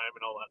from home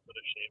and all that sort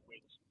of shit,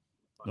 which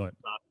Right.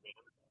 sucked, man.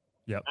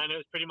 Yep. And it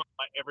was pretty much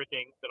like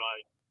everything that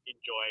I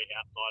enjoy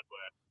outside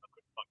work, I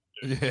couldn't fucking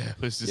do. Yeah,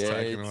 it was just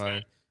taken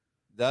away.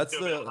 That's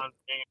Still the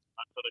hunting and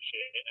that sort of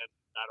shit, and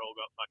that all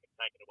got fucking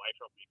taken away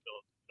from me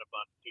for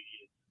about 2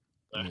 years.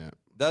 So,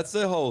 That's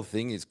the whole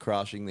thing, is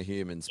crushing the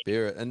human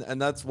spirit. And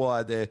that's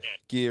why they're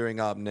gearing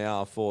up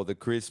now for the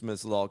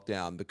Christmas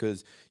lockdown,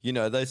 because, you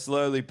know, they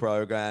slowly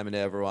programming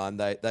everyone.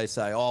 They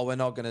say, oh, we're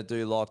not going to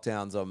do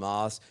lockdowns or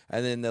masks.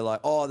 And then they're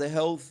like, oh, the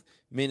health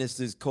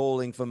minister's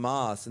calling for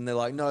masks. And they're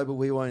like, no, but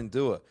we won't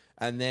do it.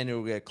 And then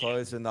it'll get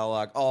closer and they're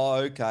like, oh,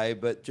 okay,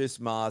 but just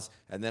masks.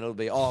 And then it'll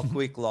be, oh,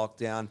 quick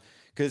lockdown.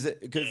 Because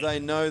they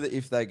know that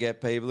if they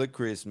get people at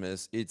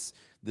Christmas, it's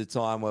the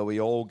time where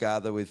we all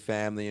gather with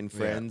family and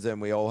friends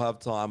and we all have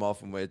time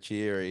off and we're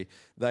cheery.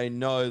 They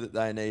know that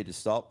they need to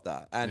stop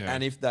that.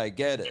 And if they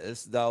get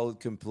us, they'll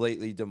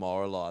completely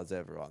demoralize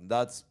everyone.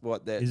 That's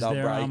what they'll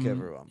break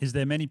everyone. Is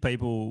there many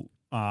people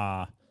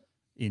around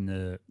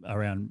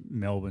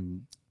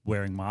Melbourne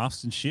wearing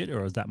masks and shit,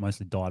 or has that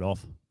mostly died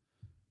off?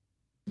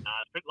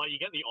 but like you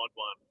get the odd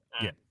one.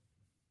 And Yeah.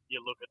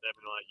 You look at them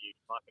and like, you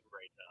fucking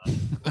retard.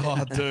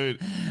 Oh, dude,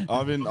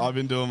 I've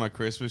been doing my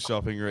Christmas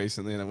shopping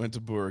recently, and I went to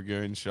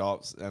Booragoon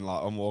shops, and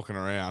like I'm walking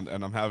around,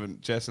 and I'm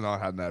having Jess and I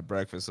hadn't had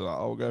breakfast, so like,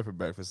 oh, we'll go for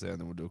breakfast there, and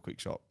then we'll do a quick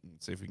shop and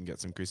see if we can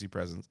get some Chrissy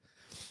presents.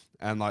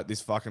 And like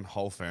this fucking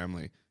whole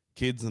family,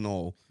 kids and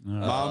all,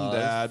 mum,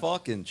 dad,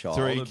 fucking child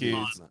 3 abuse,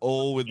 kids, man.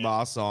 all with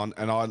masks on,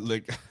 and I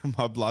like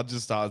my blood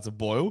just started to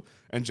boil,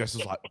 and Jess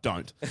was like,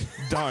 "Don't,"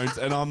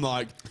 and I'm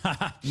like,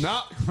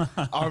 "Nah,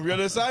 I'm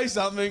gonna say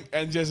something,"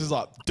 and Jess is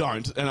like,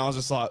 "Don't," and I was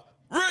just like,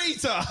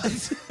 "Rita,"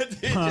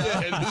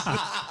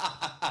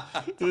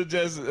 to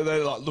Jess, and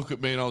they like look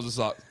at me, and I was just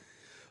like,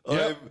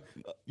 "Yep,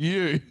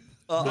 you."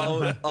 I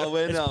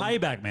went, It's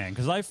payback, man,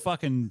 because they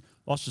fucking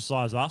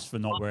ostracized us for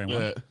not wearing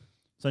one. Yeah.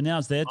 So now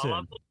it's their I turn.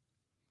 love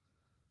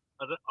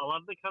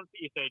the cunts that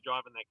you see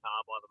driving their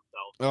car by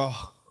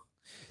themselves.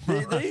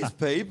 Oh, these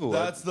people.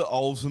 That's the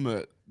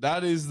ultimate.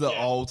 That is the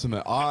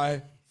ultimate.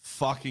 I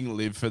fucking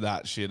live for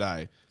that shit,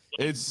 eh?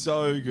 It's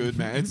so good,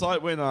 man. It's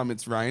like when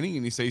it's raining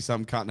and you see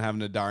some cunt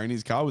having a day in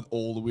his car with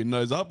all the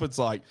windows up. It's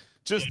like,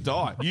 just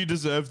die. You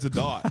deserve to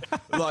die.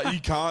 Like you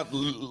can't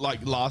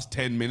like last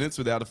 10 minutes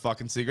without a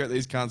fucking cigarette.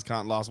 These cunts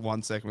can't last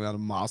 1 second without a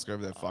mask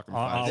over their fucking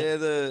face.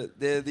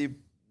 They're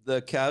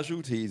the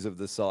casualties of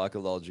the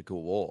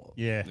psychological war.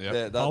 Yeah,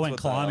 That's I went what they are.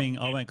 climbing.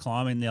 I went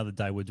climbing the other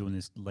day. We're doing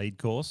this lead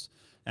course,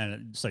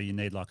 and so you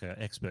need like an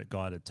expert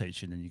guy to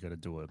teach you, and then you got to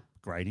do a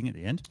grading at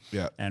the end.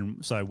 Yeah.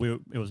 And so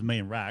it was me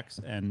and Rax,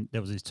 and there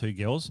was these 2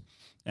 girls,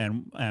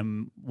 and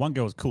one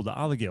girl was cool. The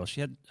other girl,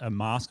 she had a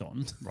mask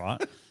on,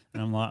 right?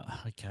 And I'm like,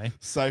 okay.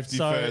 Safety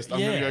So, first. I'm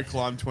going to yeah. go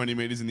climb 20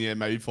 meters in the air,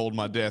 maybe fall to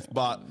my death,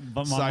 but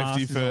But my safety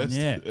mask is on, first.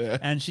 yeah.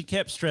 And she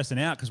kept stressing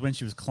out because when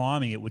she was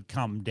climbing, it would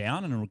come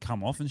down and it would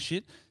come off and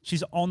shit.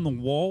 She's on the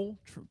wall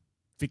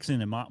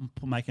fixing him up,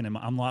 making him.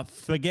 I'm like,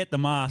 forget the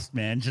mask,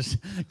 man. Just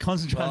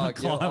concentrate on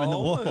Fuck, yeah, climbing I the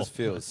wall. almost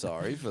feel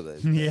sorry for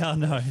them. Yeah, I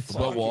know. It's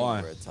Fucking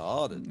like-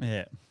 retarded.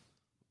 Yeah.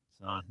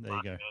 So there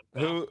you go.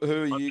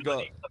 Who you got?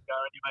 Go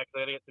and you make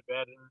clear to get to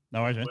bed and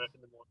No worries, man. work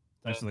in the morning.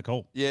 Thanks for the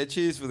call. Yeah,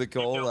 cheers for the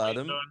call, what you're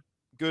Adam. doing.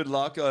 Good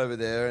luck over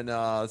there, and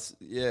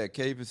yeah,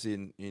 keep us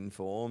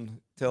informed.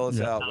 Tell us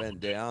Yeah. how it went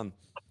down.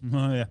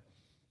 Oh yeah.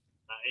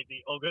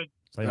 Easy, all good.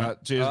 So, yeah.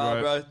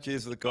 Cheers, bro.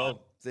 Cheers for the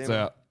call. See you,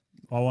 So, mate.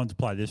 I wanted to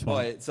play this one.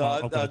 Wait, so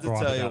I've I got have to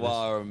gripe tell you about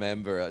why I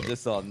remember it,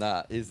 just on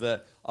that, is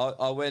that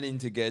I went in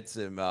to get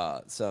some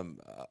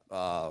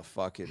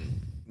fucking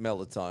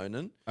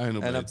melatonin.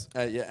 Anal and beads.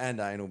 Yeah, and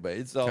anal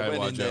beads. So I KY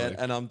went in there jelly.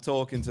 and I'm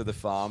talking to the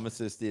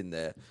pharmacist in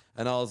there,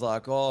 and I was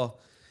like, like,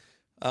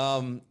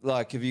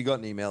 have you got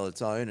any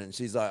melatonin? And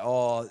she's like,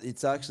 oh,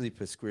 it's actually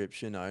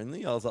prescription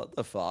only. I was like,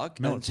 the fuck?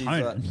 And she's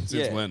like, Melatonin?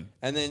 Since when?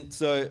 And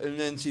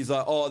then she's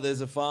like, oh,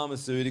 there's a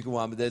pharmaceutical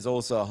one, but there's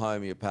also a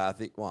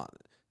homeopathic one.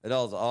 And I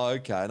was like, oh,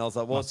 okay. And I was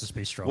like, just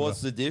be stronger.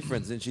 what's the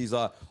difference? And she's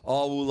like,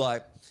 oh, well,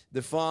 like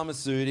the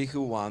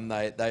pharmaceutical one,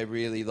 they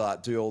really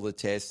like do all the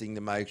testing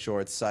to make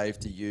sure it's safe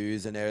to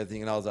use and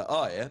everything. And I was like,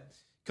 oh, yeah.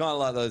 Kind of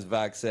like those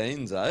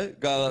vaccines, eh?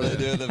 Kind of like they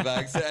do with the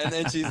vaccine. And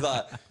then she's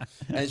like,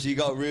 and she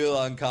got real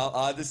uncomfortable.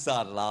 I just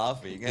started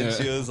laughing. And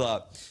she was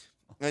like,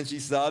 and she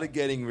started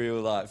getting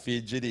real like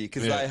fidgety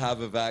because they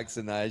have a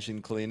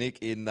vaccination clinic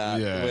in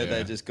that where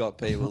they just got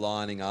people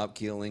lining up,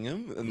 killing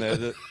them. And they're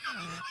just,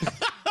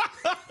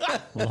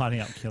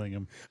 Lining up, killing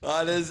him.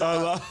 but it's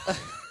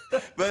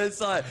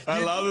like, I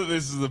love that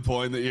this is the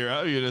point that you're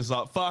at. You're just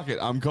like, fuck it.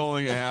 I'm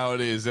calling it how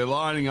it is. They're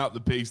lining up the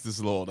pigs to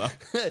slaughter.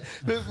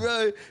 but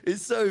bro,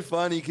 it's so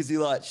funny because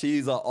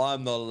she's like,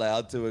 I'm not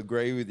allowed to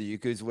agree with you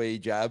because we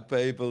jab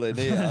people in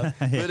here.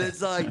 But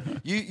it's like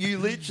you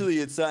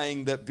literally are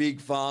saying that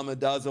Big Pharma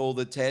does all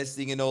the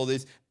testing and all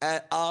this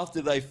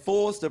after they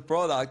forced a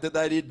product that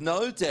they did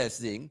no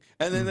testing,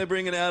 and then they're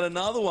bringing out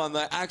another one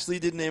that actually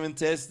didn't even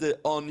test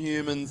it on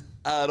humans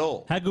at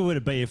all. How good would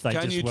it be if they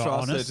Can just you were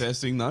trust honest? their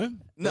testing, though?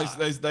 No.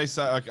 They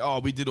say, like, oh,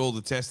 we did all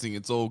the testing.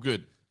 It's all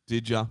good.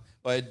 Did ya?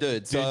 Wait,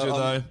 dude. So Did you,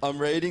 though? I'm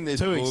reading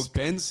this Too book.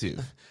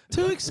 expensive.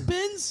 Too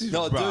expensive.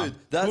 No, bruh. dude,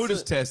 that's We'll the-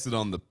 just test it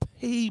on the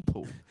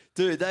people.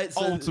 Dude,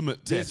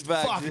 Ultimate this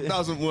test. Fuck, it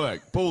doesn't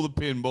work. Pull the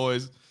pin,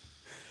 boys.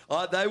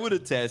 They would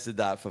have tested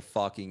that for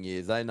fucking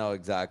years. They know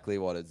exactly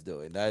what it's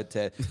doing. They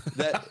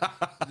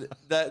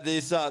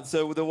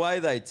so the way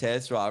they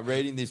test, right? I'm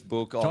reading this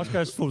book on. Josh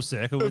goes full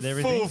circle with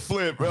everything. Full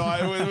flip,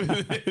 right?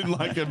 Within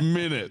like a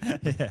minute.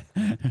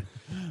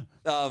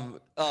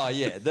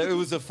 It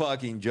was a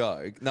fucking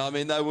joke. No, I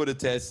mean they would have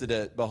tested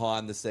it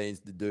behind the scenes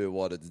to do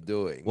what it's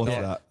doing. What's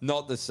not, that?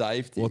 Not the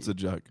safety. What's a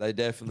joke? They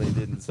definitely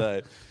didn't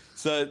say.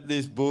 So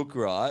this book,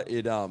 right?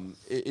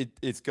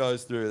 It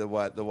goes through the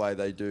way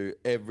they do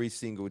every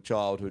single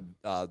childhood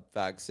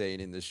vaccine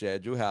in the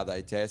schedule, how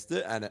they test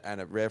it, and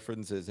it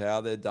references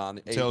how they're done.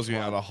 Tells each you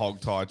how one. to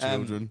hog tie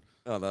children.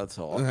 Oh, that's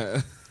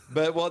hot.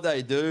 But what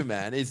they do,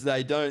 man, is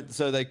they don't.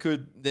 So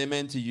they're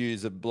meant to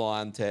use a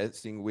blind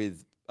testing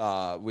with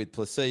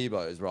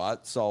placebos,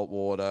 right? Salt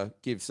water,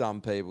 give some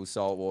people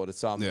salt water,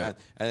 some, and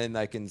then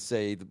they can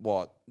see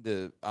what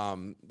the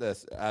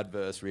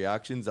adverse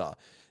reactions are.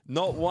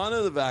 Not one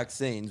of the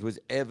vaccines was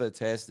ever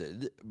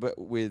tested, but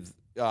with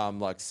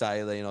like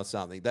saline or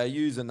something. They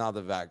use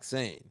another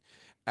vaccine,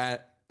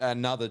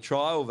 another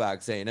trial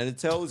vaccine, and it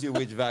tells you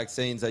which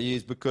vaccines they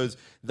use because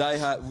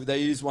they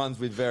use ones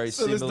with very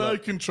So similar. there's no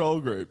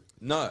control group.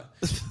 No.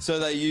 So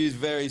they use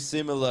very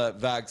similar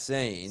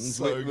vaccines.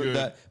 So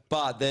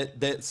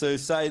good. So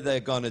say they're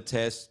going to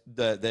test,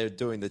 they're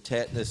doing the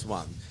tetanus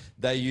one.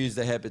 They use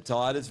the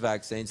hepatitis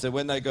vaccine. So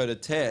when they go to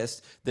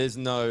test, there's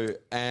no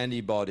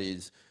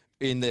antibodies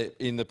in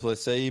the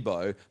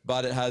placebo,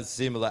 but it has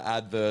similar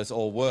adverse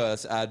or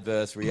worse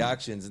adverse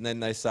reactions. And then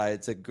they say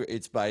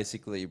it's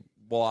basically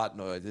white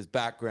noise, it's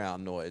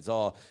background noise.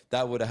 Oh,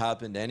 that would have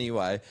happened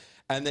anyway.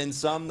 And then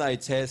some they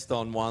test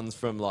on ones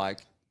from like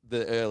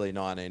the early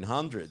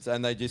 1900s,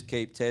 and they just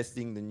keep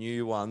testing the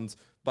new ones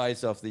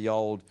based off the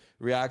old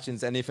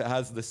reactions. And if it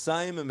has the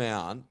same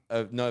amount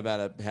of, no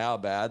matter how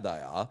bad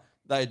they are,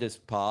 they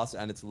just pass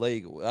and it's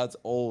legal. That's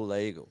all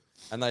legal.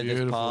 And they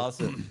just pass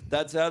it.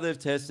 That's how they've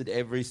tested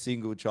every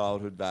single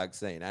childhood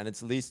vaccine. And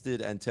it's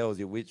listed and tells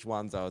you which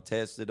ones they were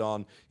tested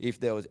on,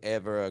 if there was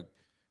ever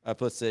a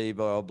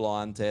placebo or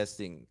blind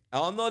testing.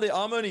 I'm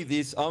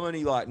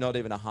only like not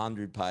even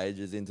 100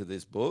 pages into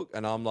this book.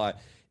 And I'm like,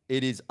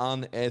 it is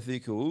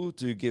unethical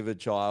to give a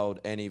child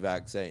any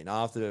vaccine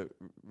after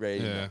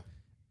reading it.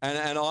 And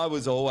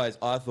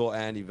I thought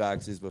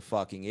anti-vaxxers were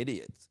fucking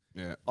idiots.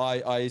 Yeah.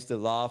 I used to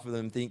laugh at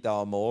them, think they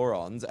were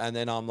morons, and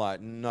then I'm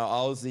like, no,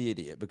 I was the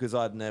idiot because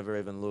I'd never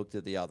even looked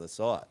at the other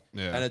side.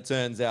 Yeah. And it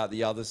turns out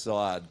the other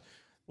side.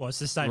 Well, it's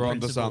the same We're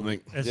onto principle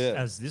something.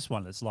 as this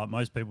one. It's like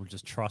most people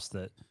just trust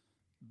that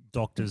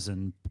doctors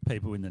and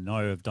people in the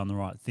know have done the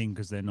right thing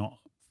because they're not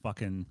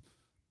fucking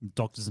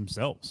doctors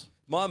themselves.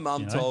 My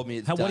mum told me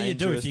it's what do you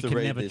do if dangerous you to can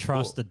read never this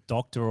trust book. a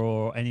doctor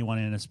or anyone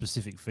in a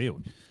specific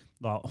field?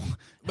 Like,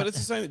 But it's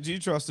the same. Do you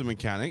trust a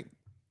mechanic?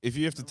 If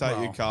you have to take your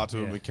Well, car to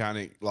a yeah.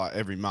 mechanic like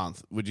every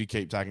month, would you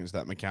keep taking it to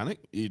that mechanic?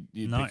 You'd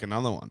No. pick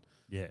another one.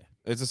 Yeah.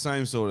 It's the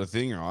same sort of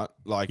thing, right?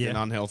 Like an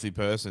Yeah. unhealthy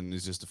person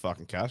is just a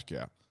fucking cash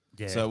cow.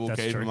 Yeah, so we'll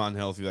that's keep true. them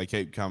unhealthy. They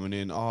keep coming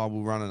in. Oh,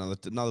 we'll run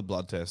another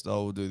blood test.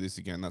 Oh, we'll do this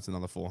again. That's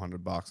another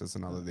 $400. That's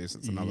another this.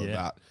 That's another Yeah.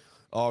 that.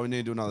 Oh, we need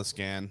to do another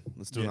scan.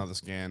 Let's do Yeah. another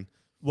scan.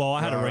 Well,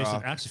 I had a Rah,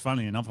 recent, rah. actually,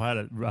 funny enough, I had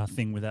a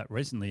thing with that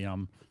recently.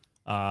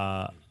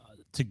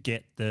 To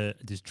get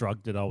this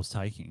drug that I was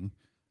taking,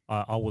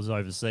 I was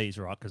overseas,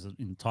 right? Because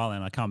in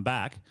Thailand, I come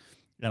back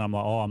and I'm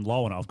like, oh, I'm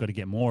low and I've got to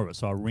get more of it.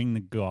 So I ring the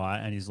guy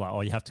and he's like,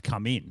 oh, you have to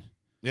come in.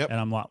 Yep. And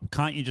I'm like,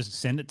 can't you just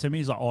send it to me?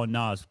 He's like, oh,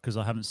 no, it's because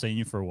I haven't seen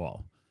you for a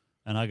while.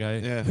 And I go,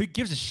 who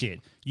gives a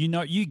shit? You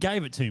know, you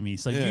gave it to me,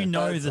 so you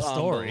know That's the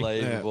story.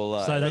 unbelievable,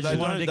 eh? So they But just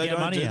wanted to they get don't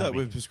money do out that of me.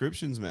 with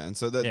prescriptions, man.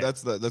 So Yeah.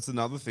 that's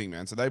another thing,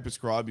 man. So they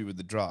prescribe you with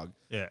the drug,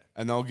 Yeah.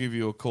 and they'll give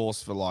you a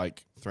course for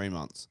like 3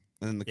 months,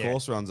 and then the Yeah.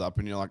 course runs up,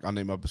 and you're like, I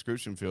need my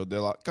prescription filled.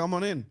 They're like, come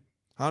on in,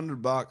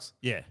 $100.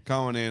 Yeah.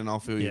 Come on in, and I'll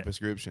fill your Yeah.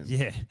 prescription.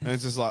 Yeah. And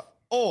it's just like,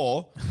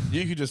 or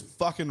you could just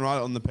fucking write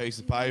it on the piece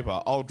of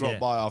paper. I'll drop Yeah.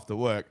 by after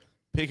work,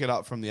 pick it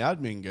up from the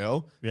admin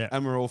girl,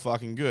 and we're all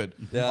fucking good.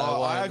 Yeah, I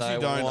why actually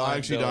they don't. I won't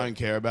actually do it. don't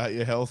care about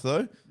your health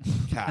though.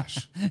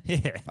 Cash. Yeah.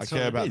 I that's care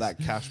what it about is. that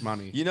cash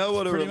money. You know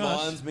what it Pretty much.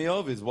 reminds me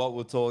of is what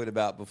we're talking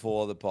about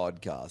before the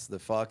podcast. The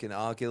fucking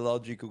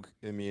archaeological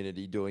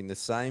community doing the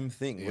same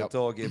thing. We're Yep.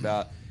 talking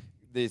about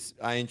this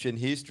ancient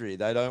history.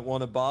 They don't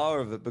want a bar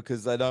of it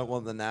because they don't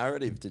want the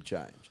narrative to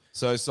change.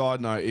 So, side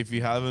note, if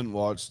you haven't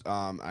watched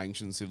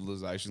Ancient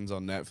Civilizations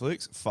on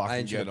Netflix, fucking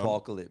Ancient get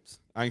Apocalypse.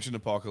 on. Ancient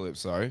Apocalypse,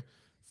 sorry.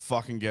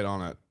 Fucking get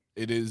on it.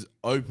 It has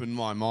opened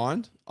my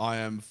mind. I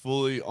am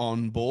fully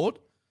on board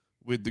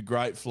with the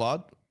Great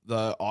Flood,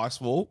 the ice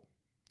wall,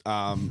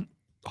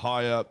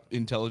 higher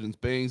intelligence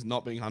beings,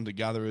 not being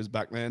hunter-gatherers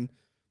back then.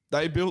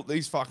 They built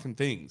these fucking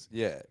things.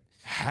 Yeah.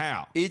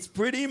 How? It's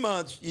pretty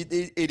much,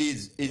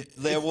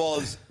 there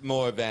was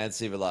more advanced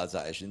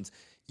civilizations.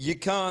 You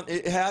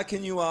can't, how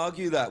can you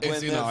argue that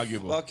It's when they're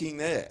inarguable. fucking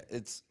there?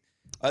 It's,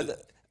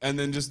 And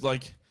then just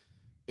like,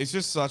 it's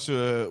just such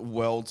a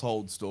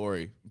well-told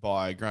story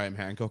by Graham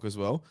Hancock as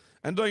well.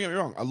 And don't get me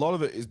wrong, a lot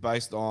of it is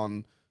based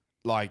on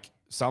like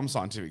some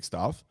scientific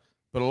stuff,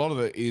 but a lot of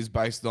it is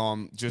based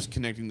on just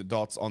connecting the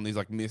dots on these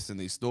like myths and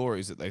these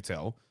stories that they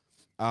tell.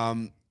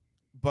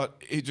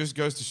 But it just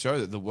goes to show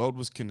that the world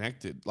was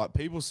connected. Like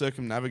people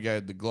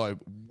circumnavigated the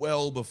globe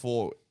well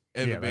before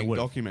ever Yeah, they being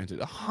would've. documented.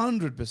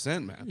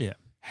 100%, man. Yeah.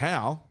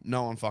 How?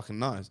 No one fucking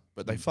knows.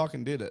 But they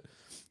fucking did it.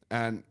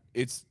 And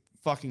it's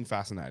fucking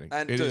fascinating.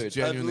 and It is dude,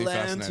 genuinely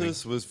fascinating.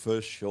 Atlantis was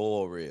for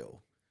sure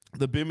real.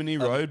 The Bimini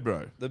Road,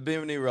 bro. The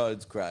Bimini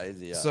Road's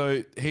crazy. Yeah.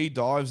 So he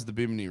dives the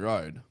Bimini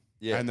Road.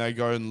 Yeah. And they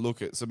go and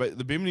look at. So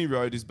the Bimini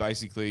Road is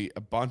basically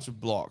a bunch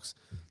of blocks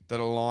that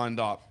are lined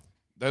up.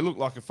 They look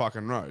like a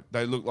fucking road.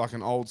 They look like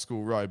an old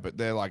school road, but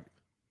they're like,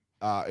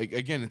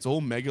 again, it's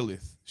all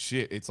megalith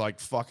shit. It's like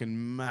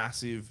fucking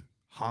massive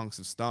hunks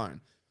of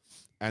stone.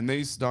 And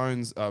these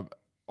stones are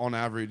on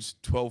average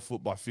 12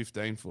 foot by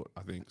 15 foot,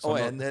 I think. So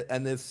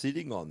they're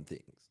sitting on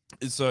things.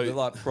 So They're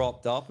like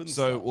propped up and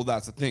So, stuff. well,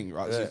 that's the thing,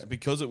 right? So Yeah. it's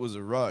because it was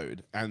a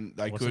road, and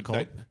they What's it could.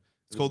 called?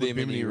 It's called the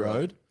Bimini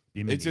Road.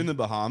 Bimini. It's in the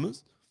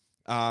Bahamas,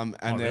 and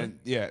Oh, then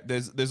really?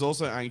 there's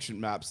also ancient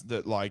maps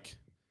that like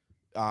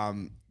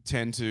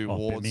tend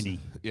towards Bimini.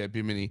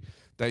 Bimini.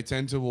 They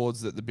tend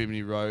towards that the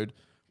Bimini Road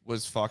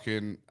was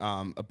fucking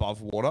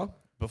above water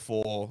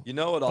before. You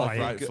know what the I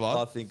Great think?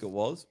 Flood. I think it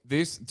was.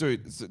 This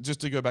dude, just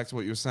to go back to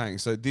what you were saying.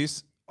 So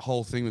this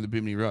whole thing with the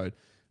Bimini Road,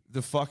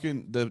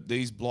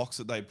 these blocks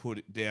that they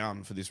put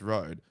down for this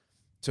road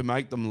to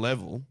make them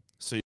level,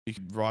 so you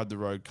could ride the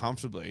road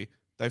comfortably.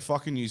 They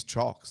fucking used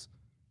chocks.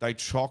 They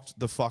chocked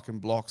the fucking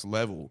blocks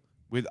level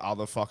with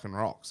other fucking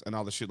rocks and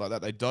other shit like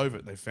that. They dove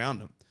it. They found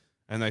them,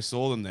 and they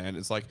saw them there. And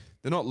it's like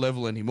they're not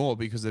level anymore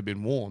because they've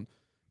been worn.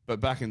 But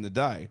back in the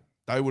day,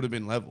 they would have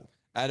been level.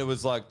 And it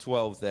was like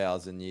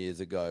 12,000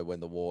 years ago when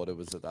the water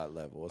was at that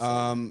level. Or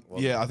something,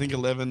 wasn't Yeah, it? I think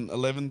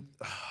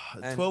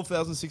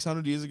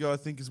 12,600 years ago, I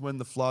think, is when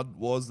the flood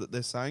was that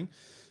they're saying.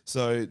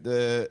 So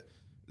the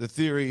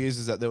theory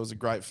is that there was a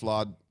great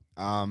flood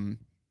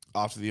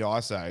after the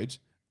Ice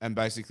Age, and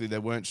basically they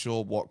weren't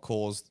sure what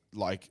caused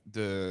like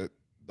the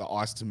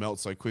ice to melt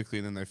so quickly,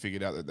 and then they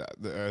figured out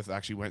that the Earth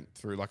actually went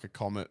through like a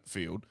comet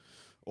field,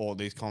 or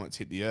these comets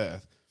hit the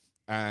Earth,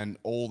 and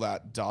all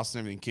that dust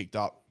and everything kicked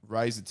up,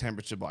 raised the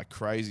temperature by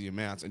crazy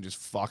amounts, and just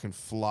fucking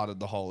flooded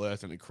the whole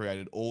Earth, and it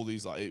created all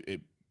these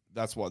like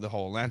that's what the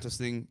whole Atlantis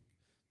thing,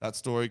 that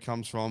story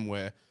comes from,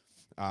 where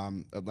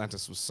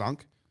Atlantis was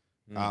sunk.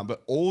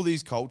 But all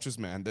these cultures,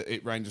 man,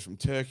 it ranges from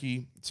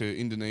Turkey to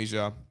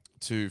Indonesia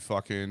to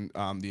fucking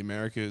the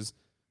Americas,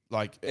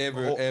 like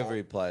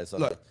every place.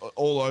 Like,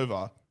 all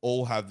over,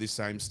 all have this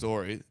same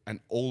story, and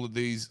all of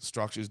these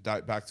structures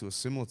date back to a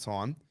similar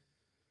time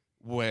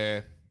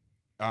where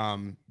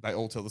they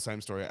all tell the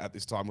same story. At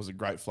this time was a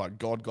great flood.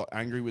 God got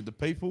angry with the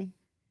people,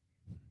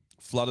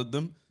 flooded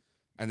them,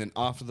 and then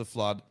after the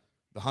flood,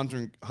 the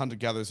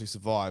hunter-gatherers who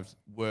survived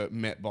were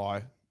met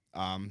by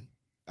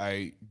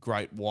a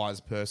great wise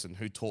person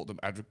who taught them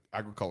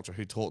agriculture,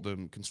 who taught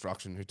them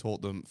construction, who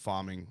taught them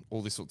farming,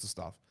 all this sorts of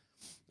stuff.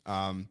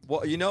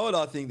 Well, you know what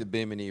I think the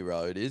Bimini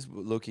Road is,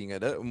 looking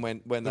at it, and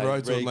when The they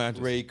road to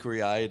Atlantis.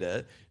 recreate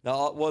it.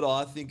 Now, what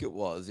I think it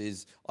was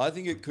is, I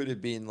think it could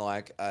have been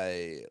like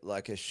a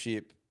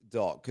ship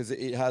dock, because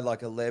it had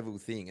like a level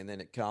thing and then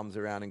it comes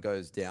around and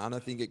goes down. I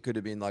think it could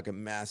have been like a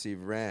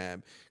massive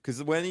ramp,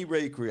 because when he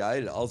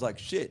recreated it, I was like,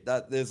 shit,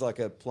 that there's like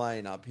a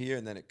plane up here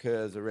and then it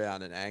curves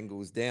around and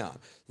angles down.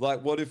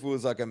 Like, what if it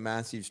was like a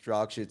massive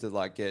structure to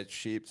like get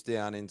ships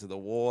down into the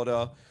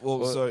water?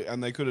 Well,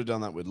 and they could have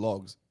done that with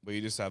logs, where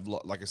you just have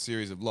like a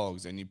series of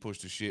logs and you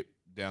push the ship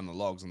down the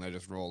logs and they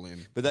just roll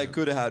in. But they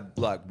could have had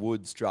like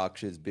wood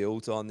structures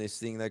built on this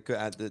thing that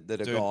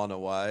have gone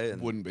away.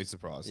 And wouldn't be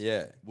surprised.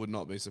 Yeah, would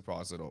not be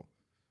surprised at all.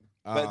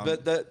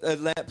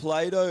 But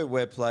Plato,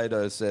 where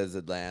Plato says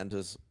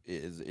Atlantis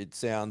is, it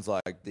sounds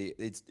like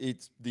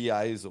it's the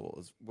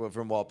Azores,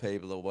 from what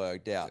people have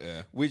worked out.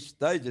 Yeah. Which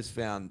they just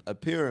found a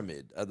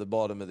pyramid at the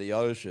bottom of the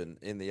ocean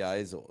in the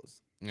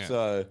Azores. Yeah.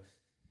 So,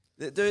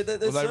 dude,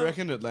 they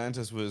reckoned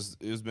Atlantis was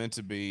meant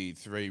to be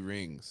 3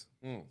 rings,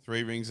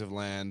 3 rings of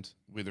land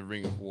with a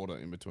ring of water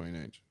in between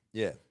each.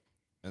 Yeah,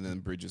 and then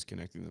bridges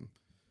connecting them.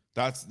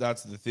 That's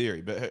the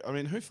theory. But I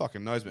mean, who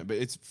fucking knows, man? But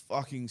it's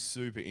fucking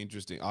super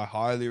interesting. I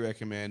highly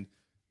recommend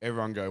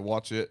everyone go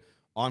watch it.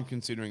 I'm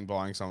considering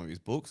buying some of his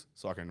books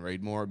so I can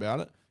read more about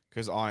it,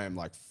 because I am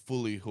like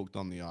fully hooked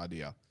on the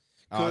idea.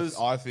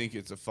 I think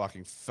it's a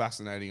fucking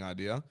fascinating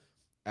idea.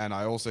 And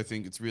I also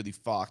think it's really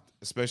fucked,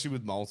 especially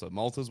with Malta.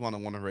 Malta's one I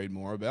want to read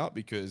more about,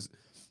 because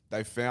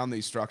they found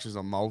these structures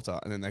on Malta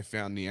and then they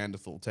found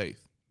Neanderthal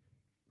teeth.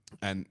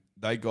 And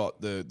they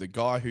got the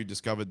guy who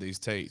discovered these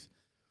teeth.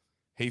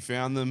 He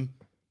found them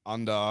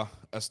under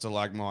a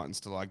stalagmite and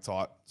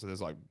stalactite. So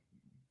there's like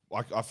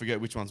I forget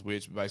which one's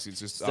which, but basically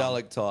it's just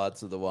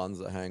stalactites are the ones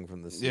that hang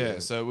from the ceiling. Yeah,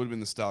 so it would have been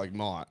the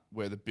stalagmite,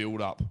 where the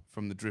build up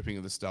from the dripping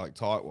of the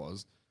stalactite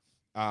was.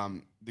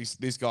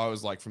 This guy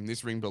was like, from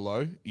this ring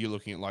below, you're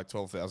looking at like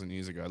 12,000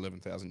 years ago,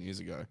 11,000 years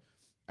ago,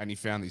 and he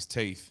found these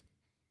teeth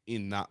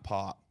in that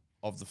part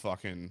of the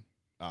fucking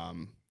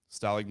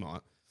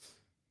stalagmite.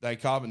 They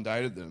carbon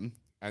dated them,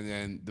 and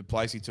then the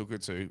place he took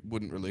it to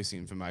wouldn't release the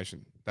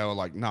information. They were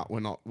like, "No, we're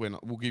not.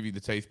 We'll give you the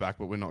teeth back,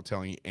 but we're not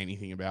telling you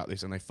anything about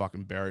this." And they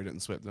fucking buried it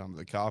and swept it under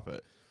the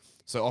carpet.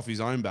 So off his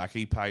own back,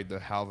 he paid the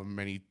however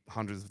many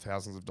hundreds of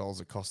thousands of dollars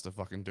it cost to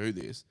fucking do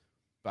this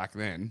back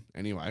then,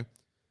 anyway,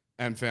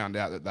 and found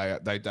out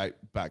that they date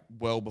back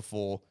well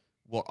before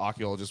what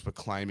archaeologists were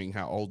claiming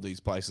how old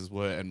these places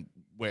were and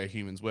where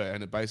humans were.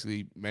 And it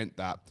basically meant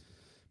that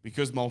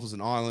because Malta's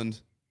an island,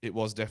 it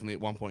was definitely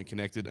at one point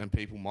connected, and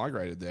people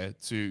migrated there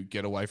to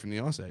get away from the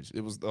ice age.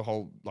 It was the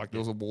whole, like, there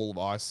was a wall of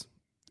ice.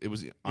 It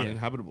was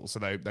uninhabitable, so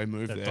they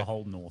moved there. The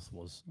whole north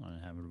was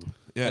uninhabitable.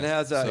 Yeah. And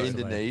how's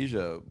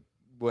Indonesia,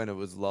 when it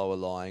was lower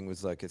lying,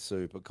 was like a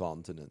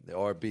supercontinent there,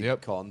 or a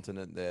big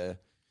continent there,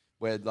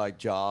 where like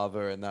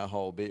Java and that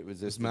whole bit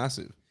was just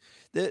massive.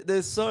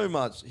 There's so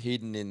much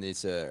hidden in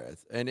this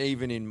earth, and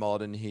even in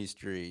modern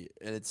history,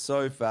 and it's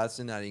so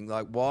fascinating.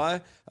 Like,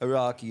 why are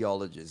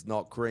archaeologists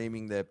not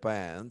creaming their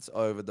pants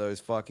over those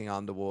fucking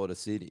underwater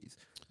cities?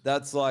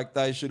 That's like,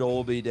 they should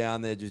all be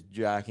down there just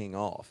jacking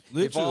off.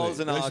 Literally, if I was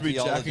an they should be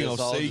jacking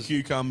off sea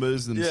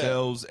cucumbers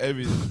themselves,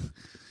 everything.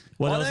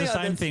 Well, it was the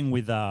same thing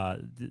with. I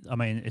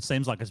mean, it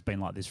seems like it's been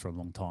like this for a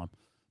long time,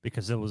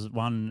 because there was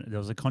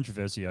a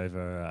controversy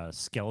over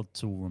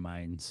skeletal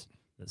remains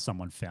that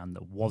someone found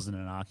that wasn't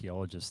an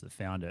archaeologist that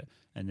found it,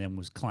 and then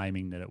was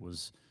claiming that it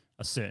was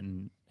a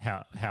certain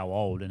how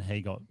old, and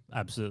he got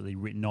absolutely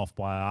written off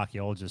by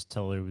archaeologists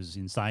till he was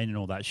insane and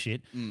all that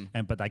shit.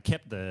 But they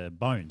kept the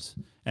bones,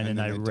 and then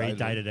they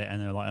redated it,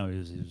 and they're like, oh, he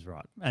was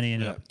right, and he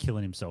ended up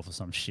killing himself or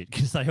some shit,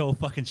 because they all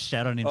fucking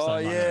shat on him. Oh,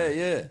 so much.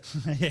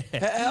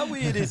 yeah. How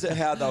weird is it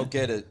how they'll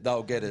get it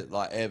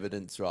like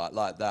evidence, right,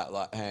 like that,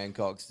 like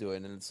Hancock's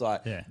doing, and it's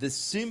like the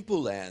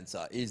simple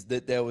answer is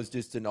that there was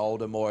just an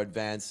older, more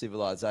advanced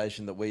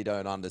civilization that we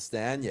don't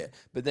understand yet.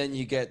 But then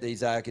you get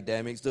these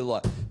academics that are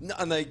like,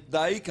 and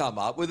they come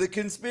up with a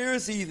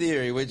conspiracy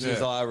theory, which is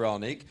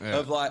ironic,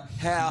 of like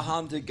how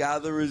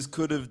hunter-gatherers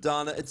could have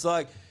done it. It's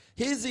like,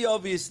 here's the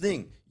obvious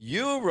thing.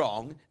 You're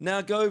wrong.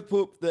 Now go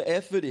put the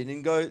effort in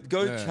and go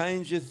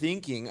change your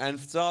thinking and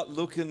start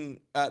looking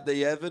at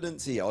the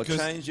evidence here, or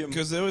change your...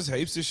 Because there was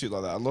heaps of shit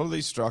like that. A lot of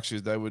these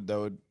structures,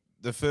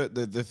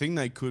 the thing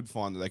they could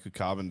find that they could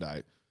carbon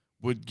date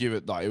would give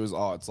it like,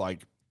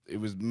 it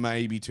was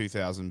maybe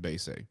 2000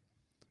 BC.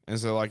 And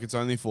so like, it's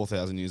only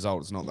 4,000 years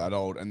old. It's not that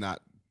old. And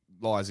that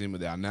lies in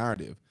with our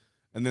narrative.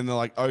 And then they're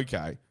like,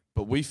 okay,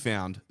 but we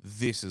found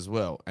this as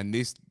well, and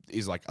this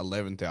is like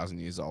 11,000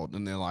 years old.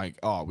 And they're like,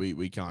 oh,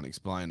 we can't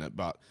explain it,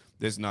 but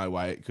there's no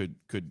way it could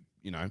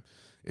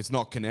it's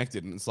not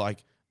connected. And it's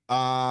like,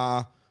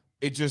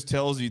 it just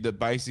tells you that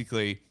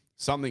basically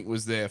something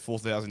was there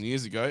 4,000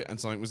 years ago and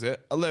something was there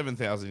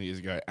 11,000 years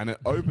ago. And it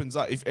opens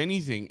up, if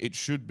anything, it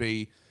should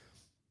be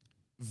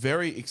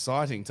very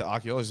exciting to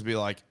archaeologists to be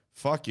like,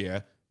 fuck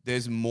yeah,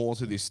 there's more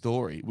to this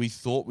story. We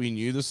thought we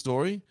knew the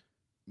story.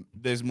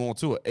 There's more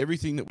to it.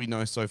 Everything that we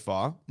know so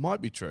far might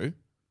be true.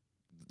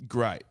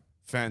 Great.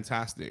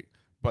 Fantastic.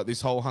 But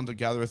this whole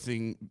hunter-gatherer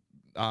thing,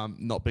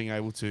 not being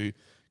able to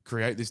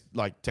create this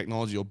like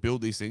technology or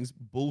build these things,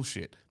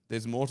 bullshit.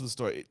 There's more to the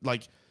story.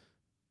 Like,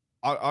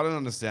 I don't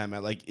understand,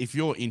 man. Like, if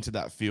you're into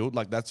that field,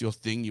 like that's your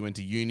thing, you went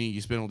to uni,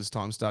 you spent all this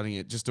time studying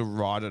it, just to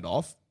write it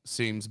off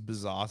seems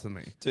bizarre to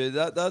me. Dude,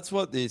 that's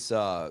what this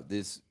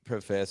this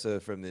professor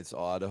from this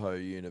Idaho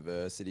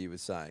University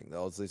was saying that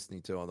I was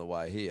listening to on the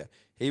way here.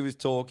 He was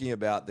talking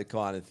about the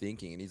kind of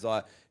thinking, and he's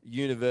like,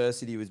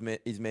 university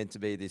is meant to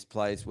be this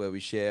place where we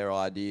share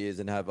ideas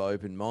and have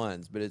open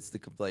minds, but it's the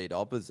complete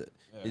opposite.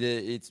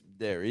 Yeah.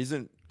 There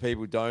isn't.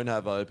 People don't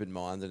have open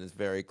minds, and it's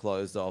very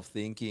closed off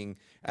thinking,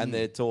 and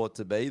they're taught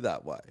to be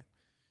that way.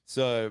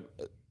 So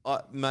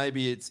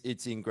maybe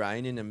it's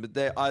ingrained in them,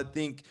 but I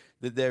think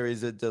that there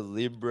is a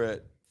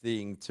deliberate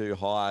thing to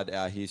hide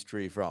our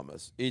history from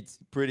us. It's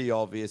pretty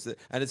obvious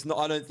and it's not.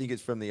 I don't think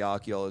it's from the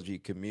archaeology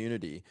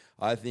community.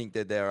 I think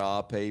that there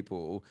are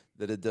people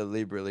that are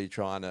deliberately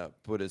trying to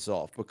put us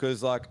off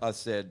because, like I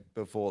said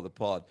before the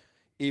pod,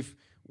 if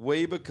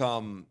we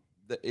become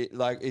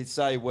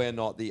say we're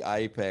not the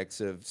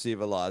apex of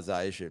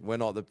civilization, we're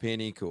not the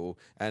pinnacle,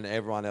 and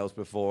everyone else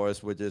before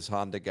us were just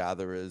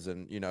hunter-gatherers,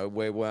 and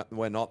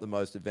we're not the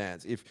most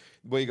advanced. If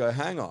we go,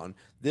 hang on,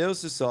 there are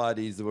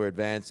societies that were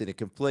advanced in a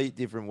complete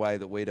different way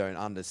that we don't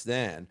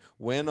understand.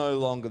 We're no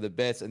longer the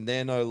best, and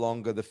they're no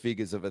longer the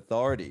figures of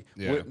authority.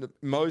 Yeah.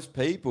 Most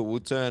people will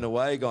turn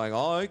away, going,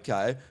 "Oh,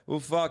 okay, well,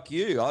 fuck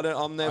you.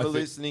 I'm never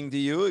listening to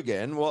you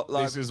again."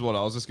 This is what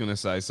I was just going to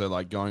say. So,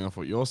 like, going off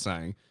what you're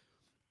saying,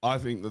 I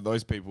think that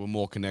those people were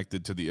more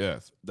connected to the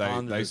earth.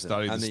 They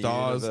studied the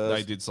stars,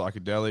 they did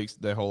psychedelics,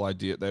 their whole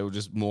idea, they were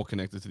just more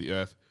connected to the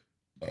earth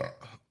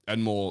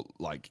and more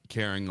like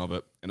caring of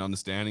it and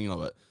understanding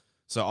of it.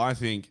 So I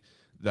think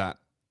that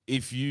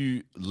if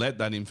you let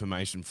that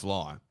information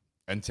fly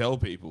and tell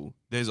people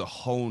there's a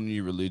whole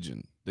new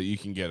religion that you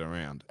can get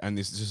around, and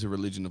this is just a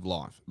religion of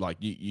life. Like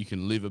you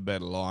can live a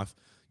better life.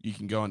 You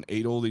can go and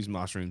eat all these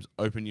mushrooms,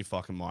 open your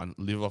fucking mind,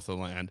 live off the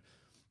land.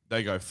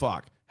 They go,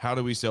 fuck. How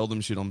do we sell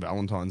them shit on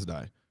Valentine's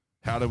Day?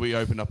 How do we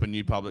open up a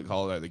new public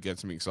holiday that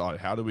gets them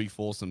excited? How do we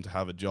force them to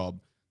have a job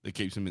that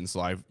keeps them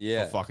enslaved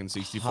for fucking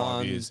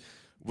 65 years?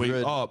 We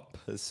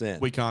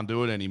can't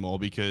do it anymore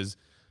because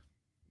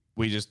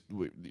we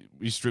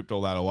stripped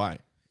all that away.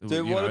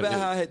 Dude, what about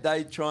how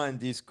they try and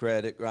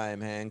discredit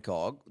Graham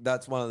Hancock?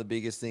 That's one of the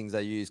biggest things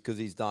they use because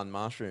he's done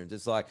mushrooms.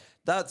 It's like,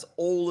 that's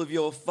all of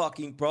your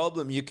fucking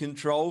problem. You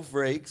control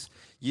freaks.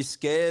 You're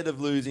scared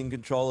of losing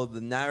control of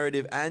the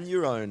narrative and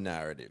your own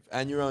narrative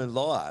and your own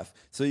life,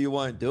 so you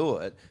won't do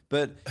it.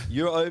 But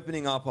you're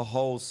opening up a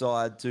whole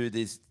side to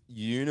this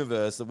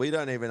universe that we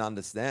don't even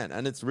understand,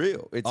 and it's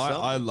real.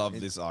 I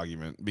love this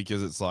argument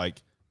because it's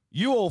like,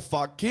 you all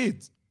fuck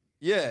kids.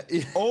 Yeah.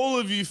 All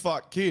of you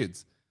fuck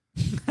kids.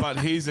 But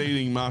he's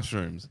eating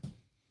mushrooms.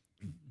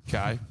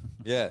 Okay.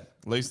 Yeah.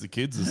 At least the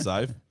kids are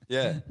safe.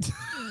 Yeah.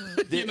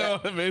 You know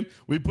what I mean?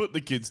 We put the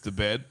kids to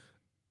bed.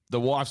 The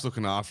wife's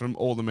looking after them.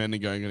 All the men are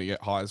going to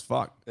get high as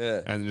fuck.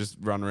 Yeah. And just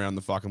run around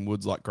the fucking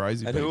woods like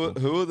crazy and people.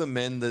 who are the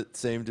men that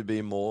seem to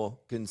be more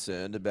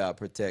concerned about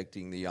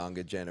protecting the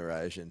younger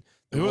generation?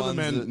 Who are the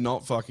men that,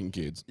 not fucking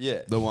kids?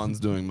 Yeah. The ones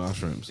doing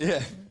mushrooms.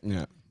 Yeah.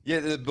 Yeah.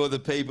 Yeah,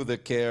 the people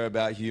that care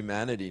about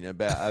humanity and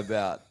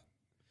about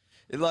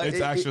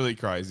it's actually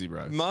crazy,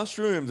 bro.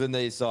 Mushrooms and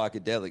these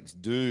psychedelics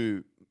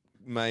do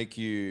make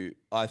you,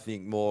 I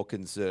think, more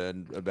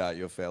concerned about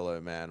your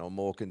fellow man, or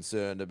more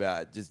concerned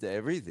about just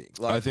everything.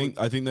 Like,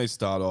 I think they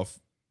start off,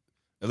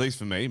 at least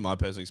for me, my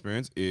personal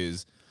experience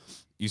is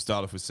you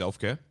start off with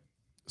self-care.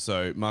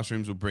 So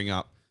mushrooms will bring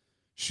up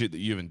shit that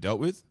you haven't dealt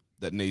with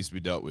that needs to be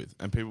dealt with,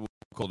 and people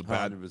call it a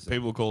bad 100%.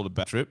 People call it a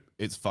bad trip.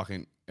 It's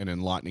fucking an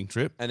enlightening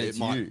trip, and it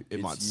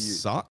might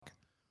suck,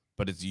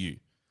 but it's you.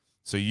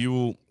 So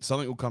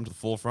something will come to the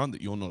forefront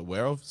that you're not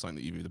aware of, something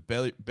that you've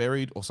either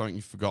buried or something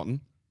you've forgotten.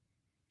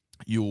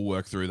 You will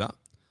work through that.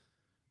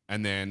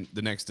 And then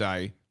the next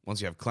day,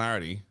 once you have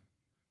clarity,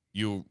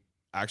 you'll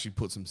actually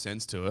put some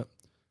sense to it,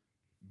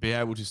 be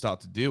able to start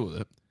to deal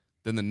with it.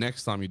 Then the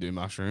next time you do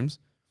mushrooms,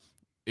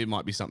 it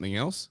might be something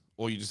else,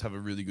 or you just have a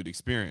really good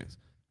experience.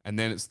 And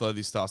then it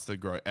slowly starts to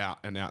grow out,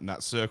 and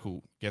that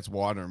circle gets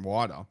wider and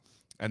wider.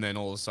 And then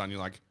all of a sudden you're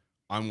like,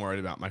 I'm worried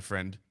about my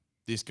friend,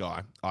 this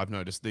guy. I've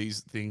noticed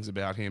these things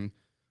about him.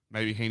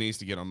 Maybe he needs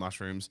to get on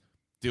mushrooms,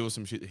 deal with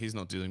some shit that he's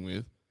not dealing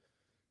with.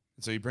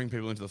 And so you bring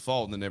people into the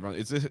fold, and then everyone,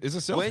 it's a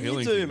self-healing thing.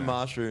 When you do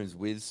mushrooms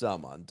with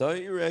someone,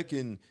 don't you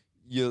reckon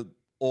you're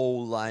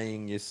all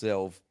laying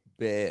yourself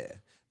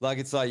bare? Like,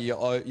 it's like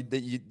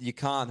you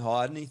can't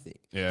hide anything.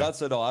 Yeah.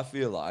 That's what I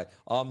feel like.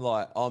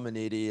 I'm an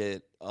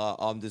idiot.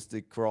 I'm just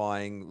a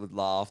crying with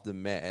laughter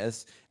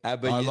mess.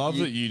 But I love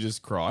that you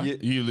just cry.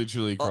 You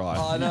literally cry.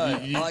 I know.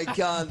 I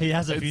can't. He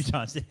has a few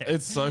times. Yeah.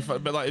 It's so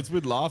fun, but like it's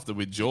with laughter,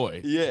 with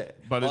joy. Yeah,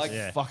 but it's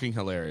I- fucking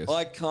hilarious.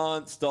 I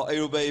can't stop.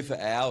 It'll be for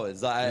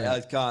hours. I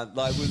can't.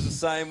 Like, it was the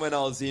same when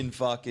I was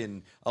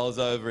I was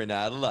over in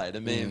Adelaide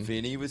and me and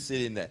Vinny were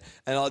sitting there.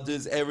 And I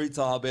just, every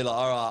time I'd be like,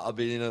 all right, I've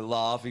been in a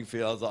laughing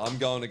fit. I was like, I'm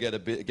going to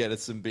get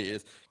us some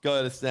beers.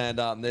 Go to stand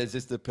up and there's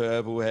just a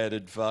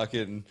purple-headed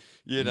fucking,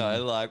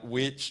 like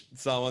witch,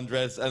 someone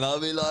dressed. And I'll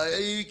be like, are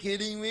you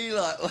kidding me?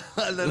 Like,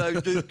 and then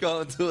I've just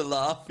gone into a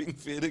laughing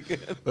fit again.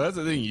 That's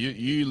the thing.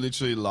 You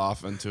literally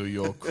laugh until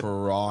you're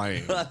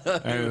crying,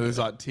 and there's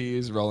like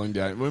tears rolling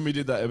down. When we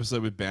did that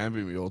episode with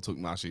Bambi, we all took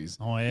mushies.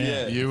 Oh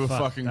yeah, you were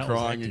Fuck, fucking that was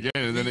crying hectic.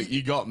 again, and then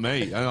you got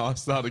me, and I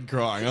started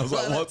crying. I was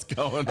like, "What's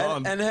going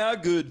on?" And how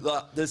good,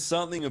 like, there's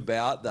something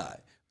about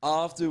that.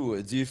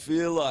 Afterwards, you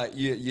feel like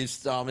your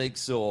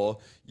stomach's sore,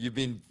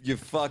 your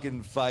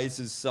fucking face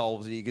is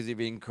salty because you've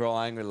been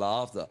crying with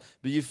laughter,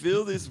 but you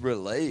feel this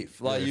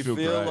relief, like Yeah, you feel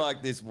feel great.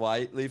 like this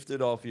weight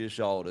lifted off your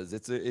shoulders.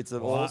 It's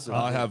an awesome.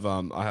 I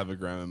thing. have a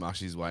gram of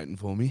mushies waiting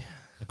for me.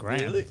 A gram?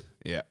 Really?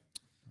 Yeah.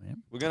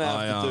 We're gonna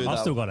have to do that. I've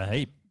still got a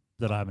heap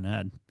that I haven't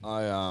had.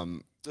 I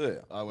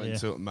I went Yeah.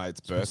 to a mate's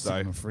It's just sitting birthday.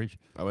 in my fridge.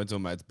 I went to a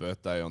mate's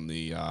birthday on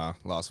the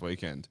last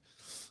weekend,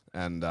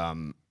 and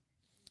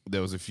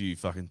there was a few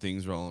fucking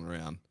things rolling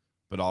around.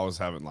 But I was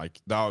having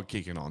they were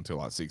kicking on till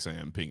like 6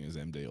 a.m. pingers,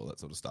 MD, all that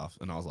sort of stuff,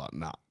 and I was like,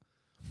 nah,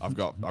 I've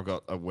got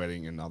a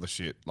wedding and other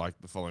shit like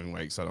the following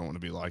week, so I don't want to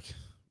be like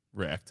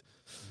wrecked.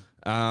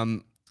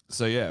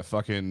 So yeah,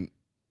 fucking,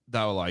 they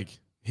were like,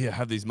 here,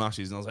 have these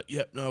mushies, and I was like,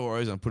 yep, no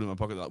worries. And I put them in my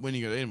pocket. Like, when are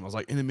you gonna eat them? I was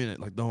like, in a minute.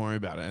 Like, don't worry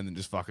about it. And then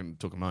just fucking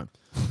took them home.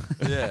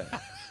 Yeah,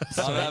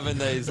 I'm having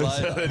these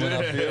later when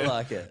I feel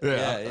like it.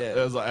 Yeah. It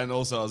was like, and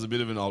also I was a bit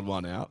of an odd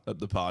one out at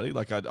the party.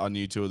 Like I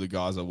knew two of the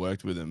guys I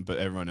worked with them, but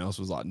everyone else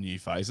was like new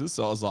faces.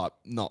 So I was like,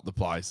 not the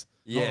place.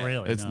 Yeah. Not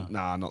really. It's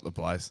no. not the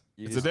place.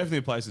 You It's just- definitely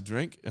a place to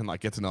drink and like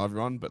get to know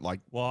everyone, but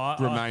like Well, I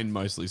remain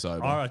mostly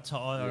sober. I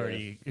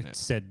already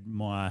said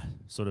my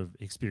sort of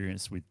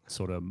experience with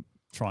sort of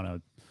trying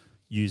to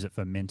use it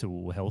for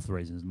mental health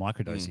reasons,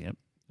 microdosing it.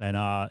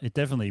 And it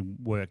definitely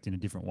worked in a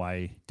different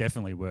way,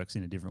 definitely works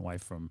in a different way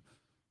from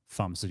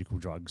pharmaceutical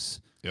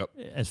drugs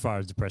as far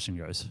as depression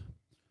goes.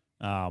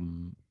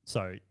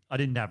 So I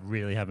didn't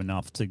really have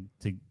enough to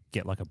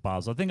get like a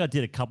buzz. I think I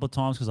did a couple of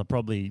times because I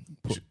probably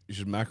you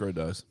should macro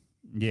dose.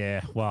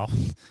 Yeah, well,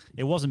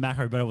 it wasn't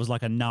macro, but it was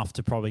like enough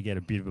to probably get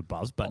a bit of a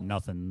buzz, but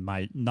nothing,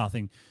 mate.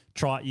 Nothing.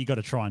 You got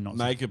to try and not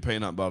Make a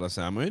peanut butter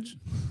sandwich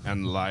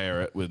and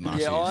layer it with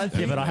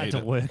mushies. but I had to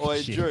work.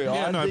 Oi, shit. Drew,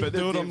 Yeah, I no, think but the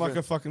do it on like a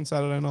difference- fucking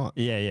Saturday night.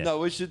 Yeah. No,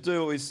 we should do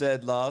what we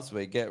said last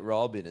week. Get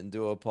Rob in and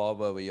do a pod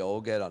where we all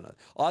get on it.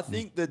 I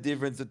think the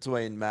difference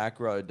between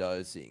macro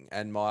dosing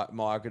and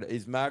micro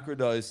is macro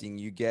dosing,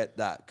 you get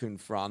that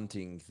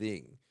confronting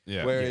thing.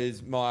 Yeah.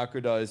 Whereas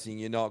microdosing,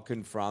 you're not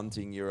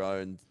confronting your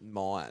own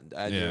mind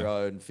and your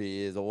own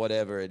fears or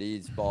whatever it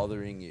is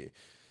bothering you.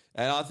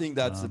 And I think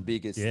that's the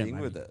biggest thing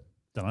with it.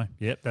 Don't know.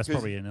 Yep, that's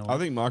probably an element.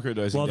 I think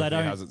microdosing Well, they definitely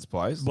don't- has its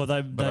place. well,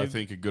 they- but I they-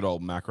 think a good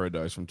old macro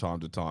dose from time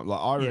to time. Like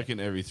I reckon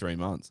every 3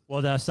 months.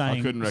 Well, they're saying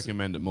I couldn't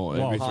recommend it more.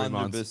 Well, Every 3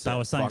 months. They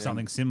were saying fucking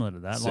something similar to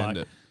that. send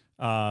it.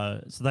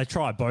 So they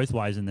try it both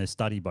ways and they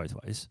study both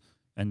ways.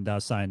 And they're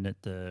saying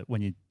that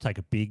when you take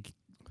a big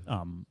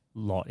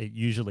lot, it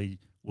usually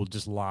will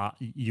just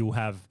you'll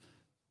have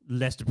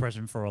less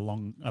depression for a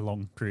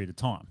long period of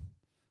time.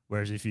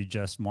 Whereas if you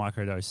just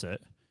microdose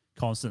it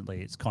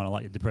constantly, it's kind of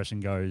like your depression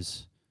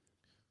goes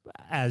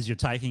as you're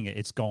taking it,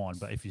 it's gone.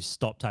 But if you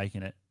stop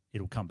taking it,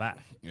 it'll come back.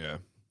 Yeah.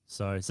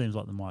 So it seems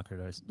like the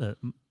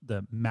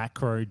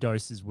macro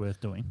dose is worth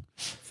doing.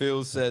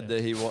 Phil said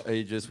that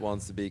he just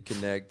wants to be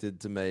connected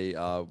to me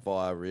via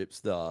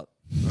Ripstart.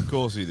 Of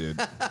course he did.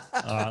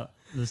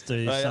 Let's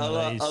do Hey, some I of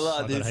like these. I've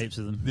got this, heaps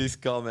of them. this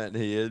comment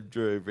here,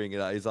 Drew, bring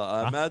it up. He's like,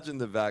 I imagine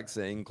the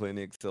vaccine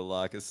clinics are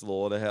like a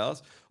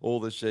slaughterhouse.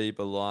 All the sheep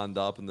are lined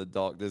up and the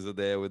doctors are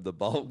there with the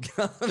bolt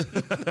gun.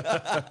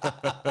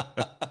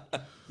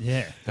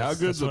 Yeah. How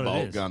good's the what it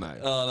bolt is. gun, eh?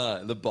 Oh,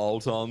 no, the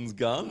bolt-ons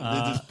gun.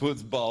 It just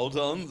puts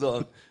bolt-ons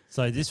on.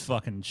 So this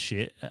fucking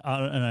shit. I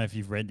don't know if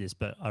you've read this,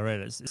 but I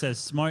read it. It says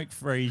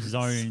smoke-free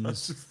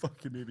zones.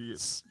 Fucking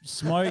idiots.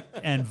 Smoke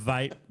and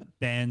vape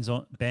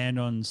banned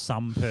on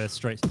some Perth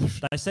streets.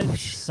 They said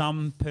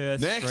some Perth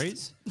Next.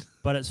 streets,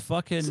 but it's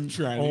fucking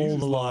Trannies all just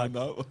the lined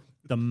up.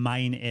 the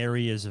main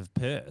areas of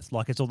Perth.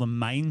 Like it's all the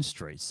main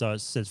streets. So it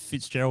says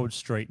Fitzgerald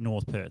Street,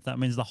 North Perth. That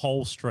means the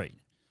whole street.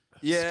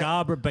 Yeah.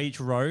 Scarborough Beach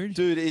Road.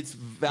 Dude, it's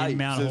vapes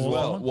Mount as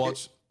well. Hawthorn.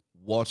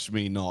 Watch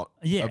me not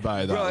Yeah.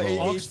 obey that Bro,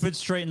 law. Oxford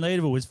Street in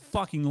Leederville is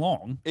fucking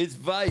long. It's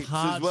vapes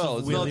Parts as well. of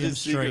It's not William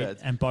just Street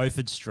cigarettes. and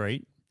Beaufort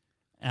Street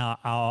are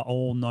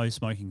all no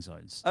smoking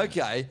zones.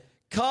 Okay,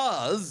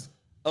 cars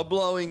are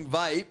blowing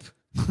vape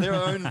their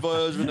own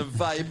version of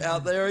vape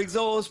out their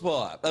exhaust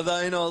pipe. Are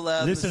they not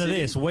allowed Listen in to the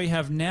city? this. We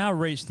have now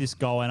reached this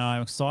goal, and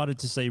I'm excited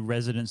to see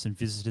residents and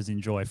visitors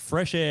enjoy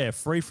fresh air,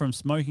 free from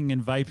smoking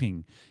and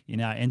vaping in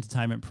our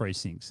entertainment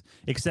precincts.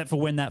 Except for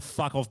when that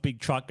fuck off big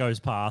truck goes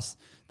past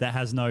that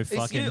has no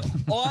fucking.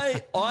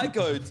 I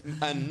go,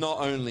 and not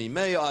only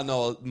me, I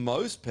know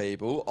most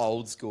people,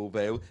 old school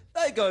people,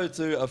 they go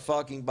to a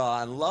fucking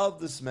bar and love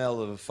the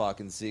smell of a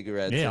fucking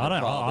cigarette. Yeah,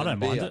 I don't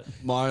mind it.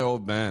 My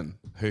old man,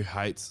 who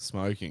hates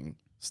smoking,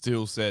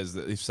 still says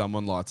that if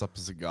someone lights up a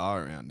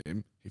cigar around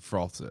him, he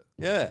froths it.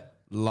 Yeah.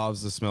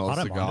 Loves the smell I of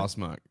don't mind cigar it.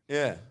 smoke.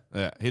 Yeah.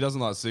 Yeah. He doesn't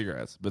like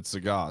cigarettes, but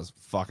cigars,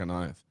 fucking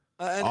oath.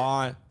 And-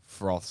 I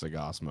froth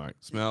cigar smoke.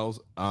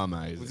 Smells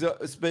amazing. So,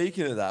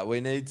 speaking of that,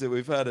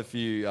 we've had a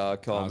few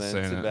comments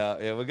seen it. about,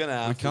 we're going to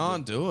have We to.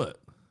 can't do it.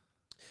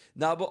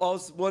 No, but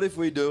what if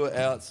we do it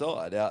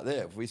outside, out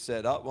there? If we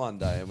set up one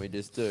day and we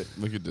just do.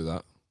 We could do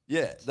that.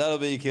 Yeah, that'll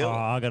be a killer. Oh,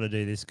 I got to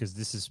do this because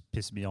this has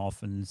pissed me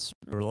off, and it's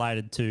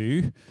related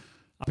to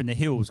up in the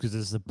hills because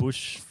there's the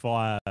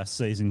bushfire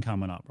season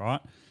coming up, right?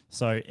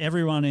 So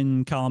everyone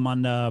in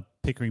Kalamunda,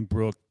 Pickering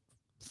Brook,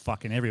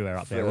 fucking everywhere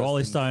up there, First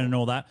Rolling and Stone and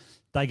all that,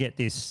 they get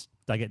this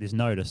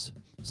notice.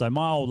 So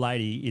my old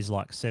lady is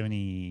like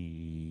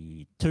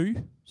 72,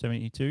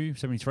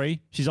 73.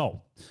 She's old,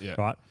 Yeah.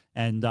 right?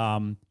 And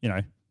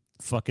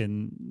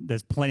fucking,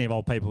 there's plenty of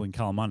old people in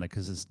Kalamunda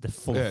because it's the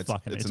full Yeah,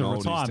 fucking. it's It's an a oldies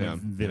retirement town.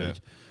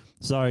 village.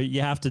 So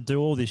you have to do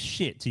all this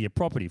shit to your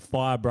property: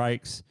 fire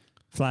breaks,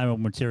 flammable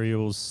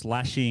materials,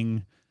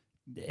 slashing,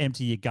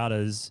 empty your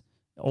gutters,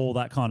 all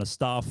that kind of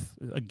stuff.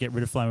 Get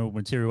rid of flammable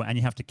material, and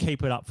you have to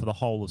keep it up for the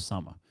whole of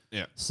summer.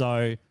 Yeah.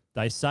 So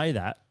they say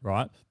that,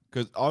 right?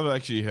 Because I've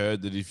actually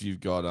heard that if you've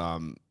got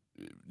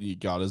your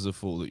gutters are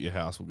full, that your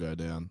house will go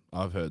down.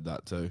 I've heard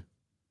that too.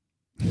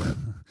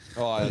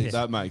 Oh,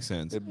 That makes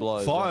sense. It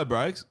blows Fire up.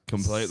 breaks,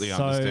 completely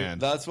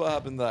understand. That's what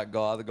happened to that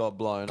guy that got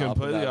blown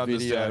Completely up. in that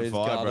video. understand His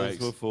fire gutters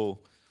breaks. were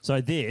full. So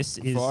this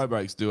is Fire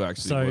breaks do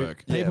actually so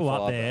work. people Yeah, up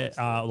fire there breaks.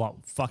 are like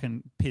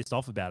fucking pissed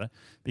off about it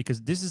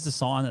because this is the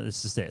sign that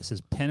this is there. It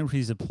says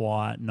penalties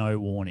apply, no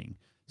warning.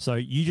 So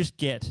you just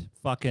get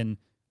fucking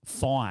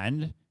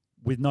fined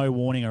with no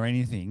warning or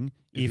anything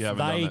If you if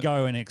haven't they done it.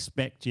 go and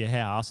inspect your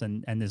house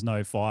and there's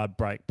no fire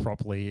break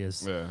properly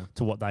as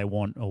to what they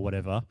want or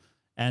whatever.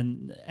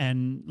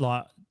 And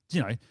like,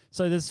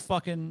 so there's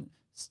fucking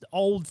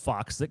old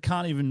fucks that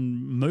can't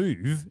even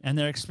move and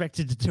they're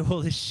expected to do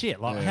all this shit.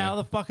 Like, Yeah. how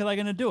the fuck are they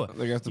going to do it?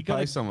 They have to You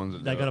gotta- pay someone to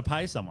do They it. got to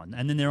pay someone,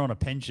 and then they're on a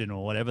pension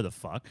or whatever the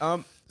fuck.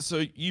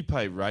 So you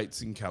pay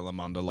rates in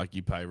Kalamunda like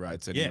you pay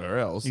rates Yeah, anywhere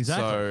else.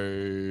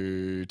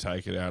 exactly. So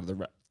take it out of the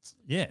rates.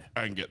 Yeah.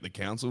 And get the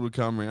council to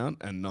come round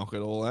and knock it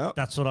all out.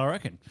 That's what I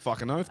reckon.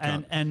 Fucking oath,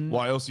 And- cunt. and-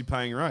 Why else are you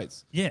paying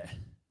rates? Yeah.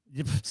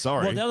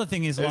 Sorry. Well, the other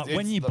thing is, like,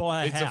 when you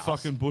buy a it's house, a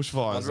fucking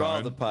bushfire I'd zone.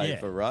 rather pay Yeah.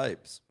 for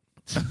rapes.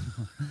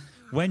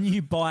 when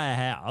you buy a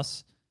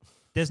house,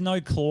 there's no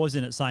clause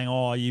in it saying,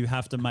 "Oh, you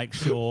have to make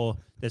sure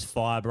there's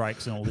fire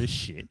breaks and all this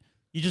shit."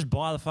 You just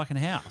buy the fucking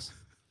house.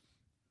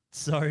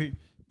 So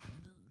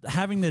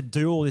having to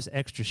do all this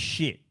extra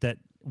shit that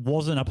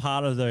wasn't a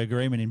part of the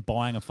agreement in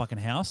buying a fucking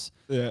house,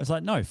 it's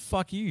like, no,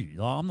 fuck you.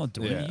 Like, I'm not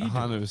doing Yeah, it. You do it.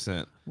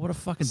 100%. What a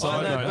fucking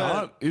Side joke.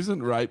 note,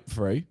 isn't rape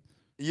free?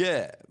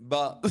 Yeah,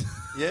 but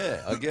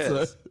yeah, I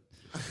guess.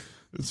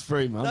 It's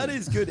free money. That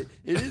is good.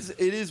 It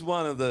is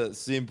one of the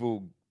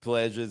simple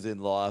pleasures in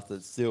life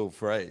that's still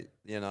free,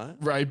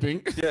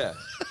 Raping. Yeah.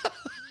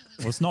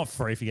 Well, it's not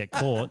free if you get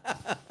caught.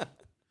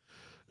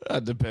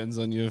 That depends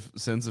on your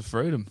sense of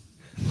freedom.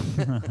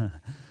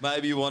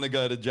 Maybe you want to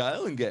go to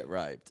jail and get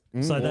raped.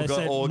 So they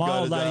said, my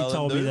old lady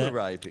told me the that.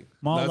 raping.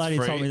 My old That's lady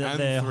free, told me that and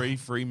they're 3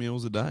 free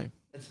meals a day.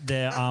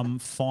 they're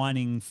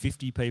fining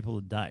 50 people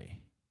a day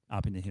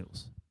up in the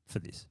hills for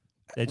this.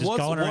 They're just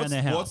going around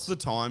their house. What's the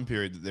time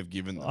period that they've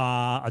given them?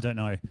 I don't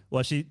know.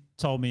 Well, she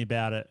told me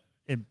about it.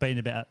 It'd been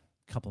about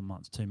a couple of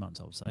months, 2 months,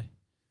 I would say,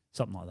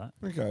 something like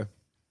that. Okay.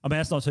 I mean,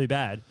 that's not too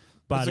bad.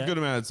 But It's a good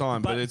amount of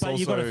time, but it's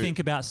you've got to also- think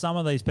about some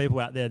of these people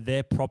out there.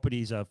 Their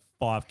properties are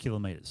 5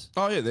 kilometers.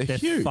 Oh, yeah, they're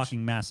huge.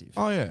 Fucking massive.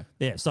 Oh, yeah.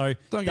 Yeah, so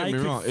Don't get they me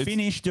could wrong, it's-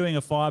 finish doing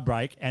a fire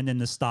break and then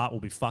the start will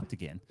be fucked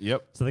again.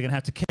 Yep. So they're gonna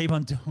have to keep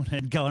on doing it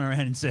and going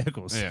around in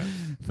circles. Yeah.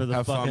 For the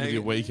Have fun fucking with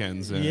your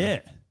weekends. yeah.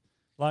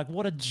 Like,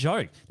 what a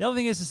joke. The other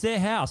thing is, it's their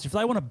house. If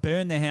they want to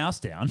burn their house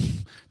down,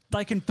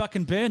 they can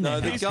fucking burn their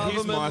house.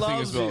 Here's my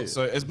thing as well.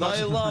 So as much,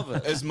 They love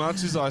it. As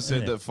much as I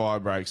said Yeah. that fire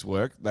breaks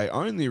work, they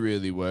only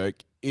really work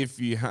if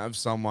you have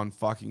someone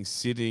fucking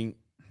sitting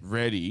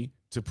ready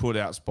to put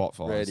out spot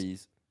fires.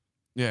 Readies.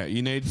 Yeah,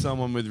 you need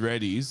someone with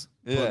readies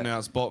putting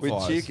out spot With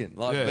fires. chicken,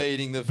 like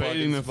beating the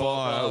fucking spot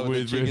fire fire with with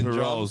a chicken ripper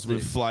rolls with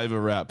drumstick.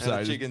 flavor wraps. And eh, a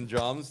just- chicken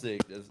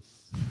drumstick.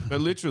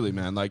 But literally,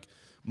 man, like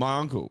my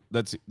uncle,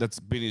 that's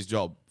been his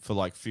job for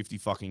like 50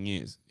 fucking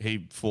years.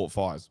 He fought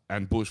fires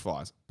and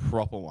bushfires,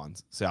 proper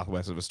ones,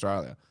 southwest of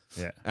Australia.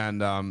 Yeah.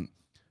 And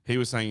he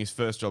was saying his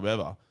first job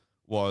ever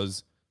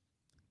was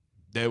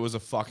there was a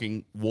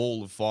fucking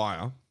wall of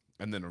fire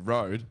and then a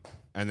road,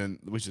 and then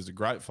which is a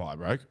great fire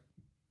break.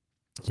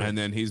 And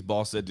then his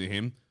boss said to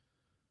him,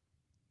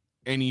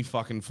 any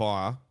fucking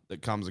fire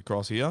that comes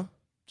across here,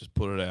 just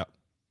put it out.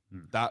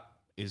 That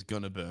is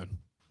going to burn.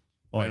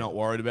 We're not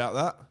worried about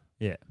that.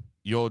 Yeah.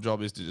 Your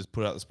job is to just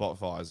put out the spot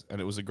fires.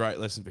 And it was a great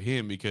lesson for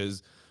him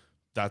because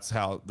that's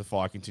how the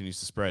fire continues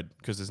to spread,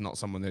 because there's not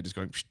someone there just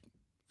going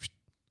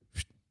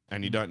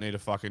and you don't need to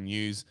fucking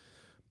use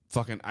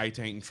fucking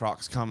 18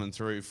 trucks coming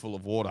through full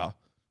of water.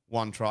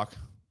 One truck,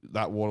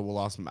 that water will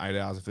last them 8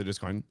 hours if they're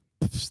just going,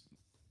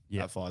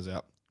 that fire's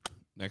out.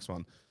 Next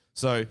one.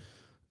 So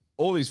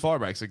all these fire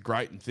breaks are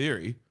great in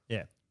theory.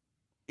 Yeah.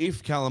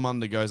 If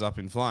Kalamunda goes up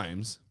in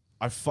flames,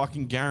 I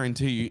fucking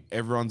guarantee you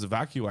everyone's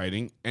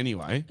evacuating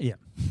anyway. Yeah.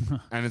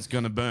 And it's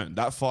going to burn.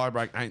 That fire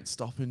break ain't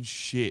stopping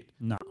shit.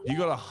 No. You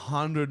got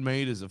 100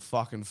 meters of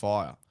fucking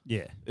fire.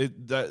 Yeah.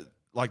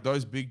 Like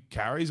those big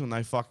carries when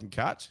they fucking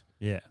catch.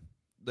 Yeah.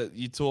 That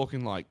you're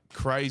talking like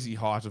crazy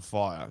height of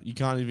fire. You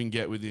can't even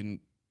get within,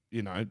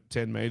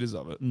 10 meters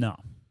of it. No.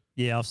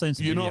 Yeah, I've seen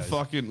some You're not videos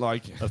fucking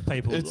like of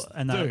people,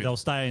 and dude, they'll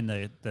stay in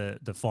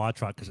the fire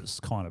truck because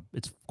it's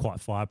quite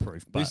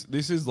fireproof. But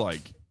this is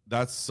like,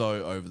 that's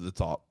so over the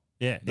top.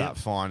 Yeah, that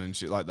fine and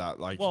shit like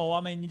that. Like, well,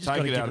 I mean, you just take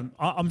got to it give out them.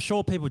 I'm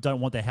sure people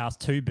don't want their house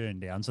to burn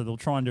down, so they'll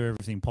try and do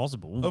everything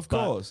possible. Of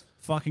but course.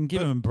 fucking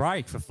give them a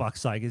break for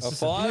fuck's sake. It's A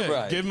just fire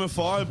break. Give them a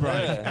fire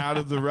break Yeah. out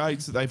of the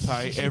rates that they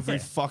pay every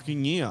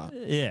fucking year.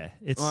 Yeah,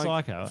 it's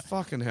Like, psycho.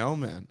 Fucking hell,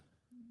 man.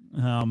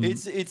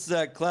 It's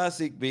that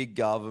classic big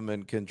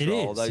government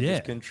control. is, They yeah.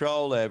 just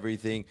control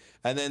everything,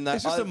 and then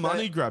It's just a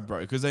money grab,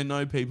 bro, because they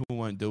know people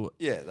won't do it.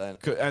 Yeah,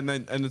 and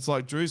it's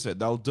like Drew said,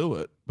 they'll do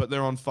it, but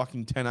they're on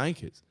fucking 10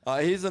 acres.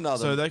 Here's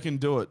another. So they can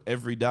do it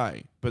every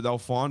day, but they'll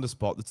find a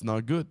spot that's no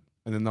good,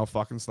 and then they'll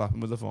fucking slap them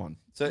with a fine.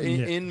 So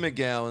in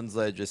McGowan's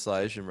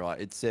legislation, right,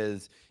 it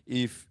says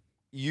if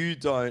you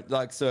don't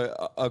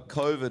a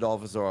COVID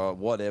officer or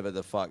whatever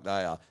the fuck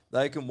they are,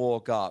 they can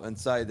walk up and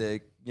say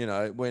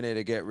we need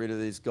to get rid of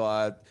this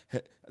guy.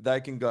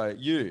 They can go,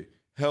 you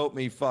help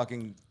me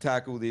fucking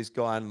tackle this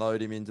guy and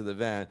load him into the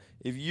van.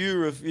 If you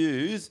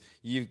refuse,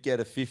 you get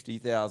a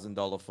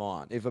 $50,000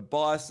 fine. If a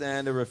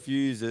bystander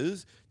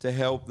refuses to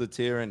help the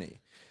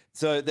tyranny.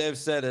 So they've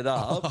set it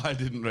up. I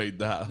didn't read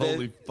that.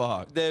 Holy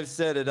fuck. They've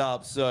set it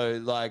up so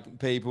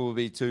people will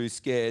be too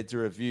scared to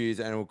refuse,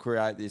 and it will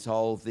create this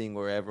whole thing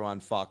where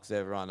everyone fucks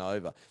everyone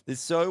over. It's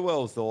so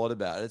well thought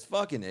about. It's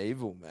fucking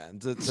evil, man,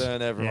 to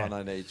turn everyone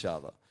on each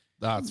other.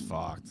 That's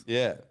fucked.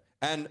 Yeah.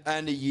 And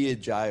a year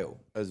jail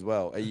as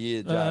well. A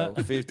year jail.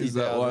 50,000. Is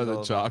that why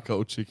the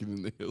charcoal chicken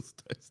in the hills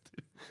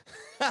tasted?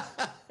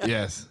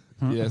 Yes.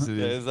 Yes, it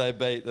is. Yes, they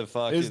beat the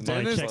fucking... Is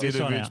Dennis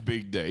Didovich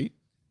Big D?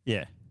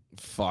 Yeah.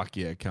 Fuck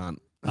yeah, cunt.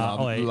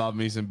 Love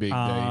me some Big D.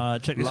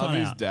 Check this love one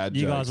his out. dad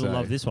You guys jokes, will eh?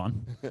 love this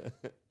one.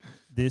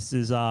 This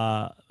is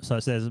so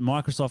it says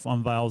Microsoft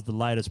unveils the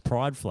latest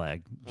Pride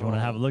flag. Do you want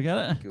to have a look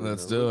at it?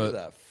 Let's do it.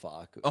 That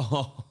fuck.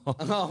 Oh,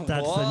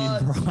 that's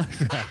the new Pride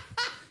flag.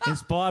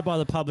 Inspired by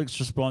the public's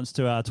response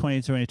to our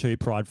 2022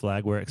 Pride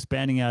flag, we're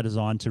expanding our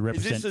design to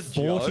represent this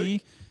a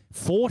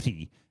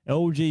 40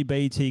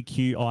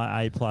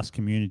 LGBTQIA plus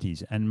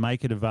communities and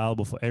make it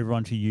available for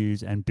everyone to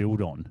use and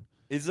build on.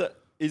 Is that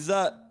Is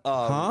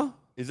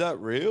that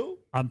real?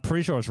 I'm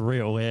pretty sure it's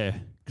real, yeah.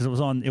 Because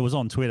it was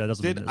on Twitter.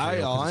 Doesn't mean Did it's real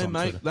 'cause AI it's on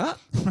make Twitter.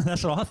 that?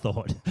 That's what I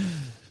thought.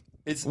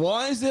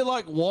 Why is there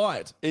like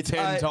white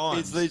 10 times?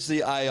 It's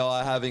literally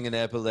AI having an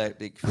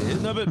epileptic fit.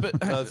 No, but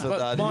That's what but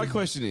that my is.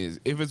 question is,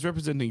 if it's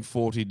representing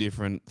 40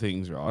 different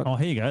things, right? Oh,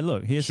 here you go.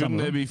 Look, here's some Shouldn't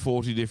of there them. be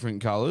 40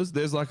 different colors?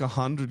 There's like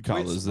 100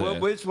 colors there.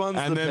 which one's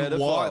and the then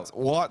pedophile?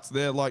 white's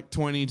there like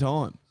 20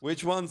 times.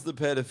 Which one's the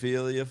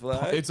pedophilia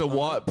flag? It's a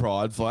white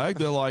pride flag.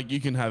 They're like, you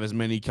can have as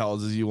many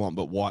colors as you want,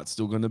 but white's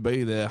still going to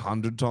be there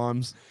 100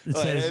 times. It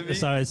says,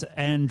 so it's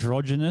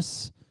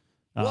androgynous.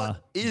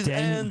 What is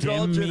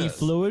androgynous?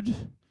 Demi-fluid.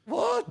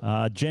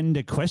 What?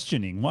 Gender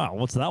questioning. Wow,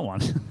 what's that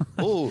one?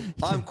 Oh,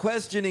 I'm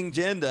questioning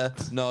gender.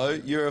 No,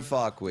 you're a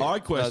fuckwit. I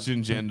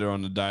question gender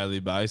on a daily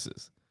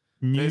basis.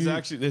 There's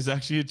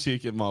actually a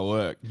chick at my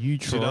work. She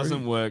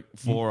doesn't work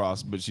for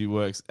us, but she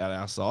works at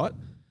our site.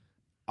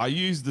 I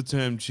use the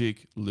term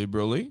chick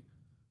liberally.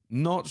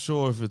 Not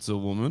sure if it's a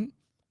woman.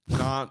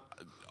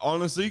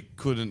 Honestly,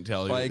 couldn't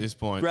tell you at this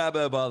point. Grab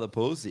her by the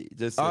pussy,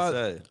 just to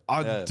say.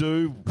 I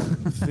do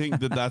think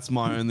that that's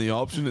my only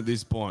option at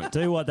this point.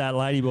 Do what that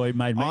ladyboy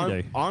made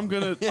me do. I'm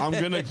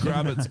gonna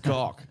grab its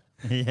cock,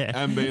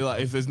 and be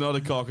like, if there's not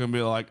a cock, and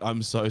be like,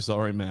 I'm so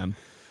sorry, ma'am.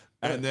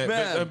 And then,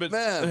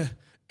 Ma'am.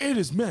 It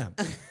is, ma'am.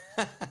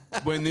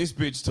 When this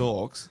bitch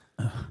talks,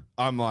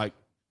 I'm like,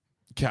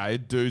 okay,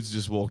 dude's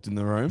just walked in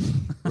the room,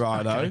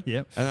 righto. Okay,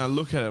 yep. And I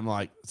look at him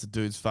like, it's a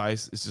dude's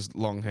face. It's just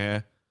long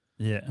hair.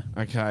 Yeah.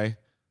 Okay.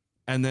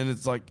 And then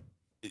it's like,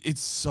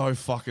 it's so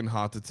fucking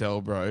hard to tell,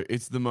 bro.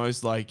 It's the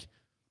most like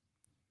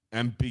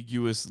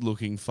ambiguous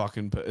looking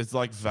fucking, it's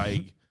like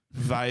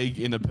vague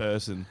in a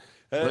person.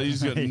 Like, you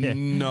just got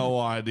no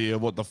idea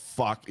what the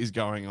fuck is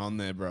going on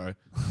there, bro.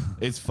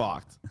 It's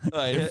fucked.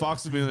 It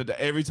fucks with me.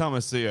 Every time I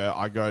see her,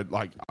 I go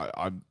like,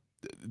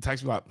 it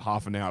takes me like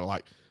half an hour to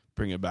like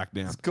bring it back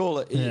down. Let's call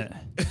it it.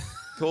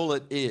 Call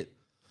it it.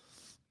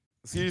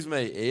 Excuse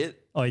me,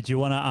 it. Oh, do you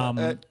want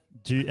to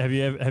Have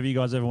you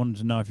guys ever wanted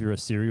to know if you're a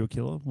serial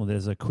killer? Well,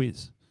 there's a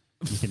quiz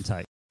you can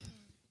take.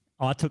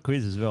 I took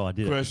quiz as well. I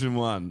did. Question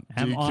 1. Do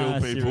Am you I kill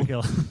a serial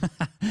people? killer?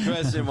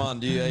 Question 1,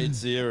 do you eat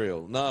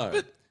cereal? No.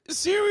 But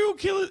serial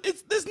killer,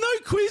 there's no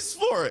quiz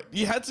for it.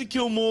 You had to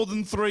kill more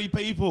than 3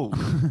 people.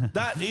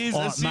 That is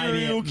Or a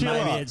serial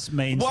killer. Maybe it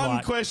means One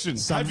like question.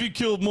 Have you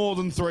killed more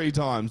than 3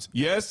 times?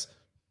 Yes.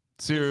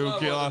 Serial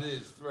killer. It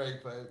is 3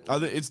 people. I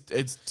think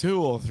it's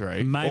 2 or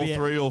 3. Maybe or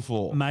 3 or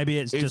 4. Maybe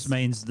it just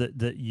means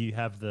that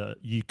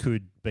you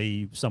could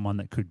be someone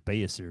that could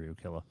be a serial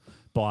killer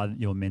by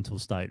your mental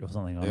state or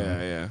something. I don't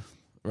know.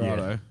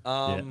 Yeah.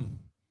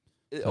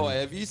 Righto.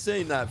 Have you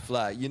seen that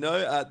flag? You know,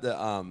 at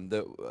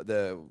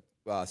the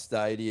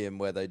stadium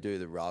where they do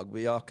the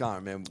rugby. I can't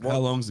remember. How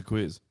long's the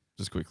quiz?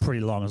 Just quickly.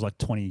 Pretty long. It was like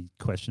 20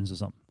 questions or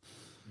something.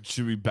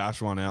 Should we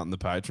bash one out in the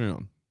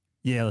Patreon?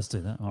 Yeah, let's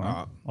do that. All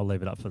right. I'll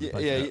leave it up for the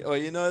Yeah, well,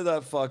 you know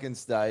that fucking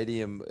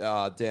stadium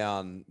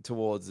down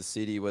towards the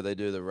city where they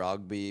do the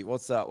rugby.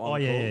 What's that one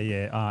called?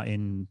 Yeah.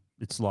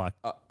 It's like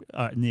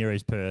near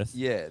East Perth.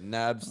 Yeah,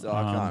 Nabs.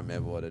 I can't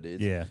remember what it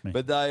is. Yeah,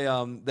 but they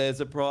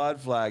there's a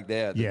pride flag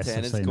there at the Yes, I've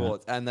tennis seen that.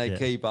 courts, and they Yeah.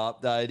 keep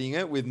updating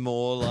it with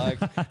more like.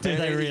 Do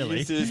they It really?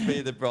 used to just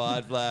be the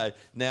pride flag.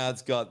 Now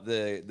it's got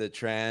the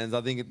trans. I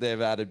think they've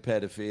added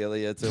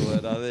pedophilia to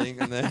it. I think,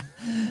 and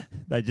then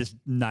They just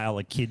nail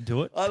a kid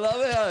to it. I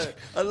love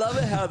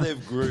it how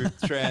they've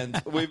grouped trans.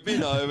 We've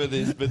been over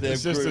this, but they've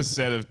It's just a grouped.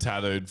 set of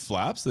tattooed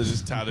flaps. They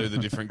just tattoo the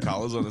different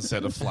colours on a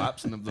set of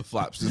flaps, and the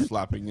flaps just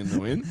flapping in the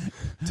wind.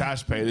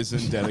 Tash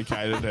Peterson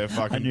dedicated her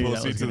fucking knew that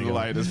pussy was to gonna the go.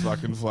 latest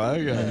fucking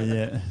flag.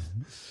 Yeah.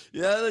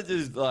 Yeah, they're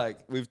just like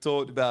we've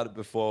talked about it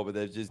before, but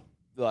they've just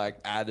like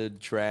added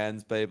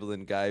trans people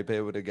and gay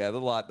people together,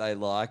 like they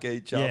like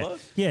each other.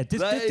 Yeah,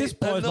 this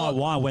blows my not-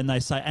 mind when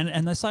they say,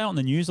 and they say it on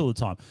the news all the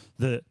time,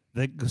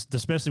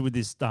 especially with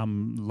this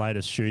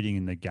latest shooting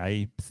in the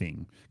gay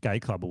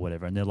club or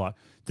whatever, and they're like,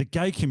 the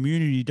gay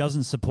community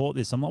doesn't support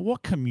this. I'm like,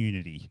 what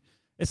community?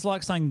 It's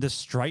like saying the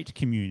straight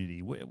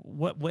community.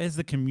 Where's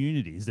the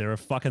community? Is there a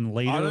fucking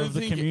leader I don't of the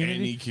think community?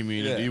 any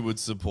community would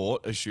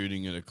support a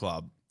shooting at a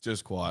club,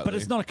 just quietly. But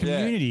it's not a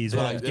community, is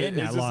what I'm getting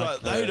It's at. just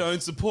like, they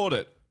don't support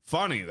it.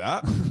 Funny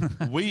that.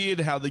 Weird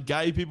how the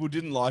gay people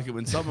didn't like it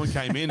when someone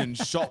came in and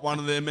shot one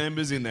of their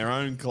members in their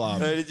own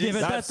club. Yeah,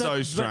 but That's so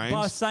but strange.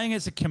 by saying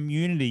it's a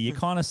community, you're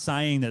kind of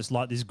saying there's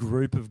like this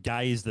group of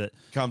gays that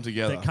come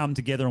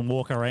together, and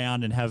walk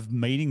around and have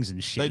meetings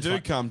and shit. They It's do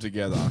like- come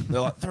together. They're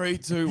like 3,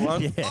 2,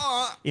 1.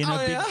 Yeah. In a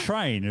big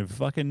train of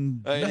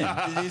fucking. Hey,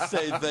 did you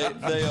see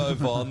Theo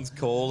Von's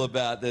call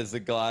about there's a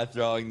guy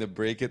throwing the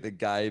brick at the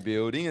gay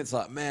building? It's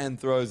like, man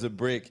throws a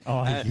brick.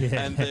 Oh, and,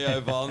 yeah. and Theo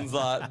Von's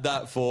like,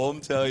 that form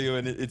tell you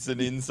and it's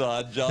an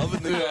inside job.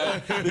 And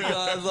the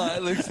guy's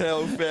like, looks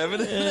hell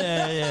feminine.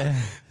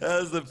 Yeah. That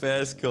was the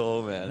best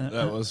call, man.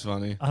 That was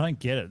funny. I don't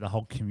get it, the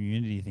whole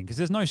community thing, because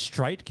there's no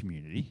straight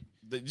community.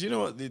 Do you know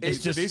what? It's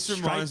just this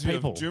straight reminds me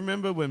people. of. Do you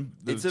remember when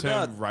the It's term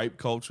about- rape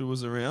culture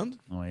was around?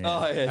 Oh, yeah.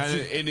 Oh, yeah. And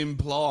it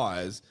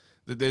implies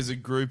that there's a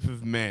group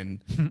of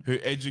men who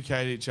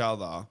educate each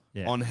other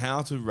Yeah. on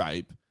how to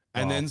rape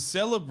and then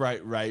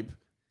celebrate rape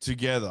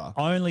together.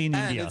 Only in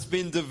And India. it's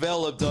been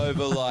developed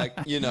over like,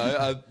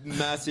 a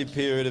massive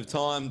period of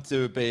time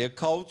to be a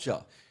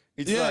culture.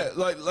 It's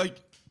like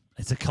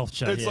It's a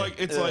culture. it's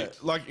yeah.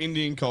 like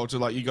Indian culture.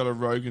 Like you got a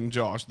Rogan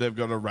Josh, they've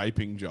got a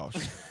raping Josh,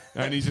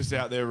 and he's just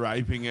out there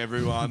raping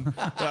everyone.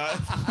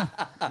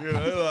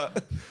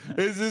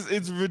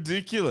 It's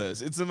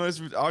ridiculous. It's the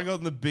most. I got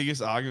in the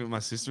biggest argument with my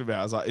sister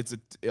about. It.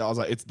 I was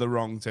like, it's the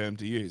wrong term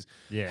to use.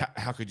 Yeah.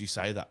 How could you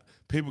say that?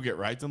 People get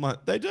raped. I'm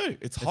like, they do.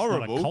 It's It's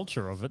horrible. not a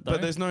culture of it, though.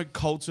 But there's no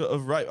culture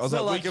of rape. I was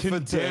not like, like we a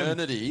condemn,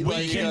 fraternity. we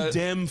Like,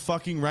 condemn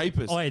fucking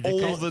rapists Oh, yeah, the all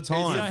cul- the It's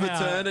time. a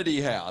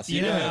fraternity house.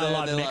 You know how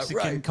like they're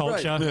Mexican rape,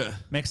 culture, rape. Yeah.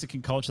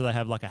 Mexican culture, they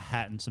have like a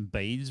hat and some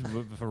beads.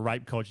 For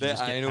rape culture, you They're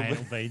just get anal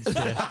anal beads.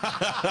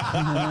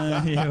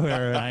 Yeah. You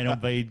wear an anal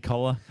bead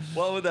collar.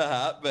 What would the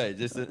hat be?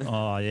 Just a,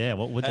 Oh yeah,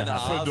 what would an that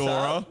have? arse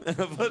Fedora. hat?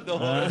 A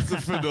fedora. It's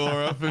a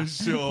fedora for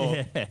sure.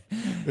 Yeah.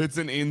 It's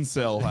an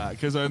incel hat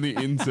because only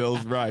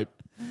incels rape.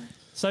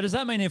 So does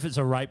that mean if it's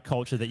a rape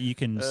culture that you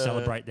can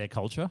celebrate their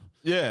culture?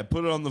 Yeah,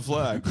 put it on the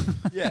flag.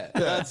 Yeah,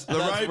 that's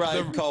rape-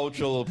 rape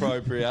cultural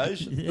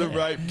appropriation. The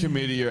rape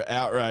committee are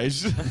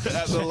outraged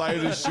at the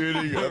latest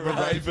shooting of a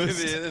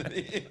rapist.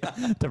 community.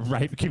 The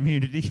rape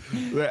community.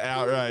 They're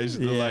outraged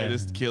at the Yeah.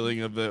 latest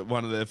killing of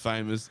one of their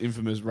infamous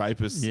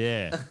rapists.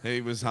 Yeah.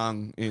 He was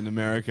hung in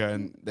America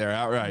and they're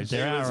outraged.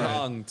 They're He was outraged.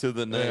 hung to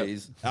the Yeah.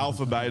 knees.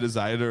 Alpha, Beta,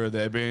 Zeta are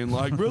there being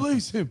like,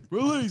 release him,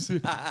 release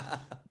him.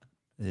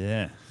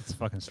 Yeah, it's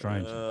fucking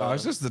strange. Oh,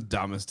 it's just the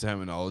dumbest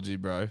terminology,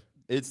 bro.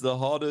 It's the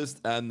hottest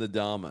and the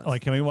dumbest. Oh,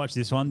 can we watch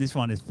this one? This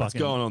one is What's fucking.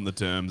 going on the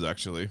terms,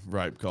 actually?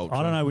 Rape culture.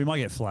 I don't know. We might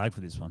get flagged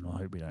for this one. I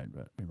hope we don't,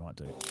 but we might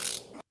do.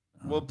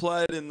 We'll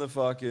play it in the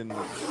fucking,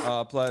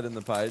 play it in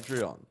the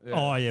Patreon.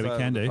 Oh, yeah, we Play it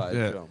can in the do.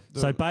 Patreon.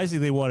 So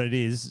basically, what it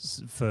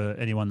is for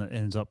anyone that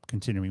ends up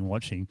continuing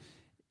watching,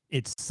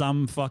 it's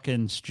some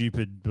fucking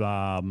stupid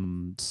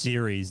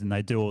series, and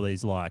they do all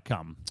these like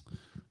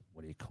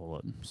what do you call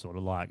it? Sort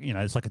of like,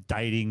 it's like a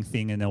dating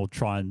thing, and they'll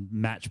try and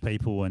match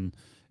people, and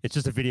it's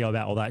just a video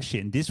about all that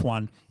shit. And this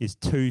one is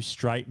two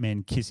straight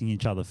men kissing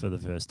each other for the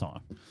first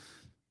time.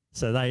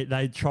 So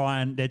they're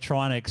trying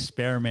to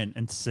experiment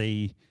and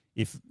see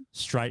if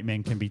straight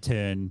men can be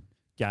turned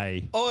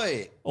gay,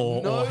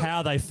 or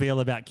how they feel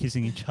about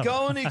kissing each other.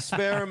 Go and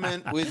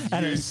experiment with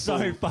and it's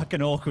so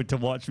fucking awkward to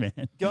watch, man.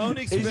 Go and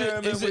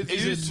experiment with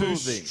Is it two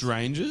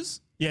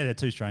strangers? Yeah, they're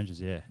two strangers.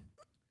 Yeah,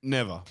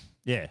 Never.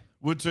 yeah.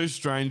 Would two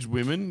strange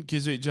women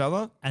kiss each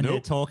other? And they're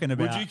talking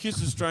about. Would you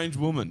kiss a strange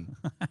woman?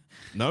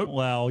 Nope.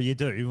 Well, you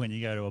do when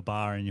you go to a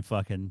bar and you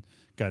fucking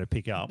go to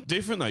pick up.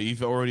 Different though.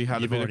 You've already had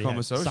a bit of already had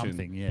conversation.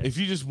 something, yeah. If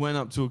you just went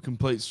up to a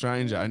complete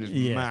stranger and just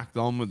Yeah. macked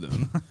on with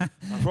them,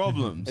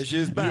 problems. If she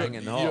was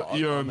banging hard,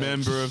 You're I a mean,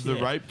 member of the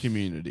yeah. rape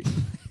community.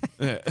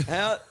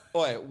 Yeah.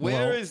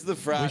 Where is the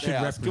frat should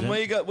house? Can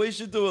represent- we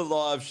should do a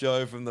live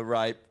show from the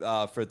rape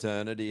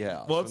fraternity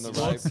house. What's- from the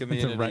rape what's-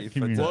 community? the rape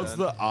community. What's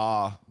the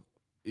R?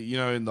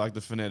 In like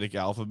the phonetic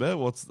alphabet,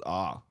 what's the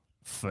R?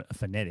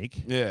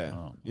 Phonetic. Yeah.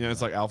 Oh,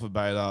 It's like alpha,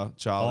 beta,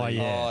 Charlie.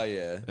 Oh, yeah. Oh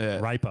yeah. Yeah.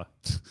 Raper.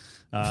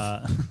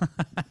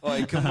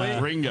 Can we?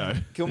 Ringo.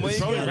 Can we? It's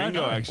probably get-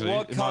 Ringo, actually.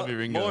 What It might be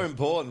Ringo. More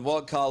important,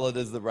 what color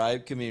does the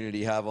rape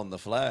community have on the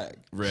flag?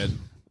 Red.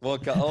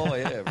 What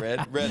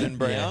red and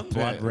brown.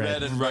 blood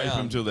red. and Rape brown.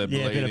 them till they're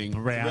Yeah, a bit bleeding.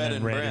 of brown Red and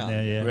and red brown. in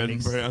there. Yeah, Red and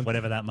mix, brown.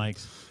 whatever that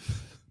makes.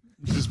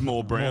 Just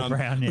more brown. More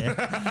brown, yeah.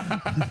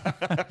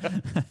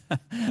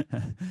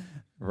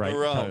 Rape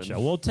Maroon. culture.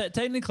 Well,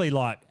 technically,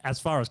 like as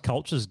far as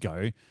cultures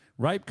go,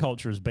 rape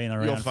culture has been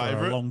around for a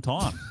favourite? long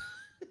time.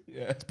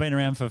 Yeah. It's been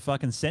around for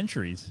fucking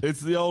centuries. It's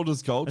the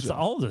oldest culture. It's the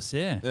oldest,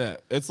 yeah. Yeah.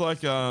 It's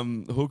like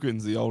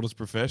hooking's the oldest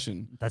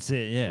profession. That's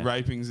it, yeah.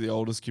 Raping's the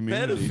oldest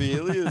community.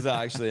 Pedophilia is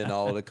actually an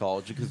older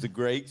culture because the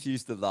Greeks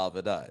used to love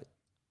it, eh?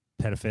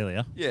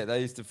 Pedophilia. Yeah, they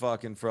used to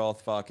fucking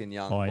froth fucking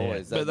young Oh, yeah.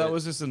 boys. But that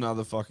was just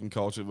another fucking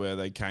culture where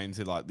they came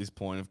to like this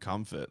point of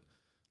comfort,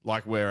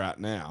 like we're at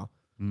now.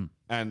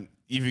 And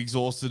you've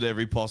exhausted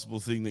every possible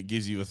thing that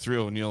gives you a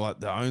thrill, and you're like,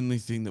 the only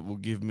thing that will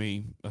give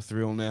me a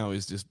thrill now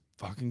is just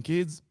fucking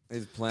kids.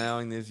 Is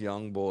plowing this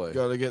young boy.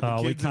 Got to get the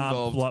We kids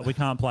involved. we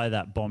can't play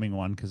that bombing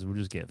one because we'll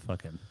just get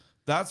fucking.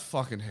 That's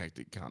fucking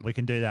hectic, cunt. We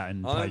can do that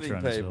in I don't Patreon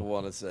think as people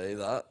well. want to see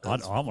that. I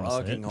It's wanna see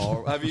fucking it.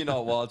 horrible. Have you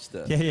not watched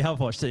it? Yeah, I've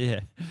watched it.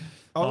 Yeah.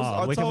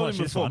 I we can told watch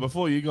him this one.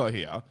 before you got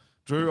here,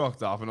 Drew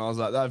rocked up, and I was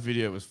like, that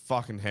video was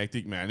fucking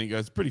hectic, man. He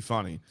goes, pretty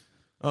funny.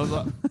 I was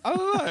like, I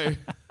don't know.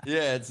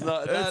 Yeah, it's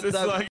not.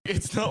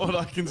 It's not what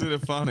I consider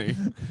funny.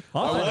 I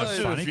watched watched it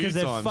a funny few because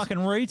they're times. fucking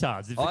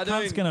retards. If the I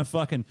cunt's don't- gonna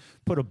fucking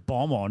put a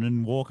bomb on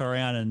and walk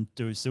around and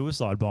do a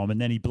suicide bomb, and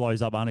then he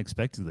blows up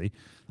unexpectedly,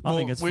 I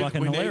think it's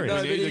fucking we need- hilarious.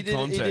 No, We but need he the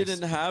didn't, he context.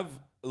 didn't have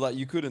like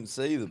you couldn't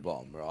see the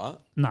bomb, right?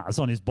 Nah, it's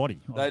on his body.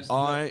 They-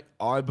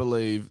 I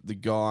believe the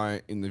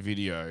guy in the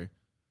video,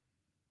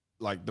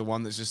 like the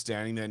one that's just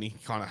standing there and he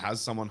kind of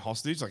has someone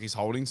hostage, like he's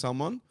holding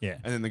someone. Yeah.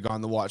 And then the guy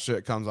in the white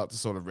shirt comes up to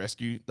sort of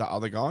rescue that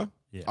other guy.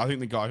 Yeah. I think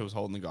the guy who was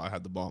holding the guy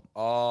had the bomb.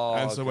 Oh,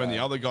 And so when okay.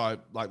 the other guy,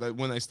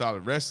 when they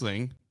started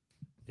wrestling,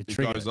 it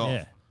triggered goes it, off.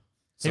 yeah.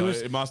 So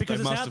it must because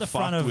they it's must out have the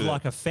front fucked of with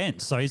like it. a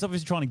fence, so he's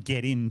obviously trying to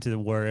get into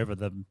wherever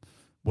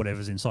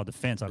whatever's inside the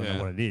fence. I don't Yeah.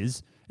 know what it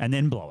is, and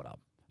then blow it up.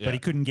 Yeah. But he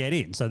couldn't get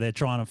in, so they're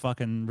trying to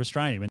fucking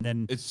restrain him, and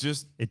then It's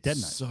just it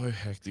detonates. so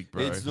hectic,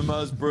 bro. It's the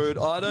most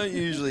brutal. I don't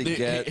usually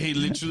get. He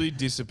literally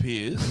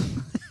disappears,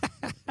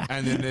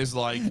 and then there's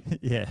like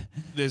yeah,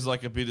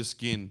 a bit of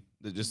skin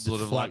that just sort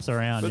of flaps like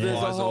around. But yeah. there's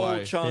a flies whole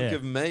away. chunk Yeah.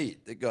 of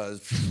meat that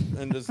goes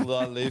and just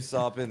like lifts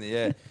up in the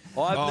air.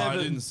 I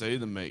didn't see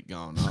the meat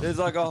going up. There's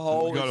like a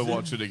whole. We got to it's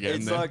watch just- it again.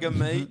 It's then. like a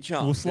meat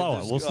chunk. We'll that slow it.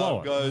 just We'll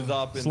slow it. Goes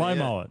up in Slow the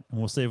mo air. it, and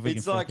we'll see if we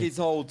It's can. like fucking- his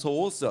whole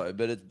torso,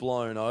 but it's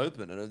blown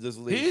open and it just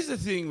leaves. Here's the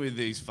thing with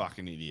these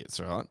fucking idiots,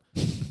 right?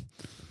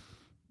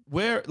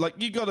 Where like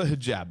you got a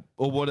hijab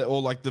or what,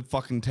 or like the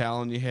fucking towel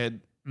on your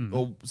head,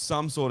 or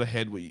some sort of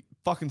head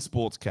fucking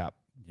sports cap.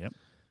 Yep.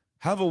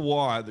 Have a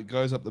wire that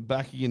goes up the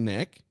back of your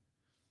neck.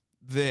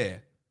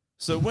 There.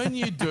 So when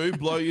you do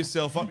blow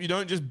yourself up, you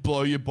don't just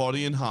blow your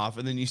body in half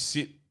and then you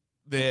sit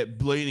there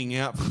bleeding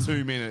out for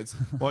 2 minutes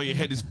while your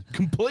head is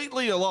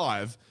completely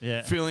alive,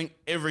 Yeah. feeling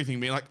everything,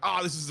 being like, oh,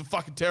 this is a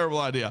fucking terrible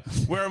idea.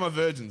 Where are my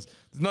virgins?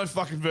 There's no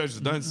fucking virgins.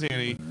 Don't see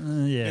any.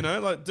 yeah. You know,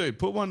 like, dude,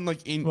 put one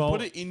like in, Well,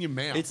 put it in your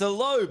mouth. It's a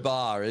low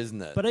bar,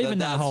 isn't it? But even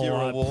that that's whole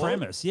your reward?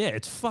 premise, yeah,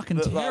 it's fucking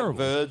That, like, terrible.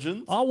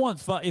 virgins. I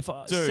want if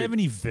Dude,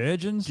 70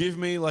 virgins. Give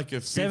me like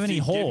a 70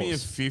 give me a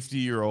whores.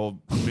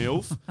 50-year-old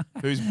MILF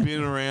who's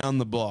been around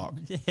the block.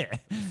 Yeah,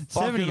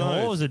 70 oath.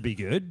 whores would be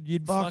good.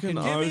 You'd fucking.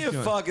 Fucking Give me a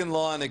oath, fucking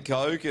line of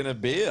Coke and a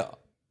beer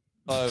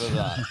over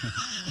that.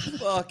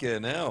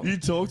 Fucking hell. You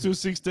talk to a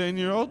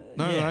 16-year-old?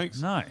 No yeah,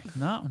 thanks. no,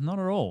 not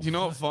at all. You're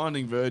not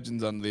finding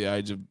virgins under the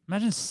age of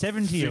Imagine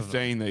 70 of them.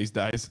 15 these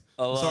days.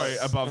 Sorry,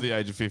 above the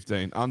age of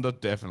 15. Under,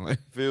 definitely.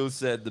 Phil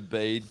said the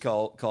bead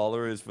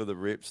collar is for the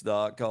Rip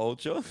Star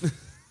culture.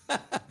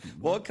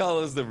 What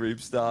colour is the Rip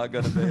Star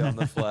going to be on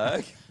the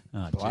flag?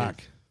 Oh, Black.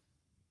 gee.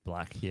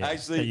 Black, yeah.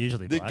 Actually, They're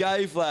usually the black.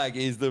 gay flag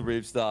is the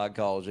Rip Star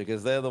culture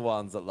because they're the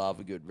ones that love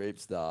a good Rip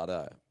Star,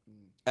 though.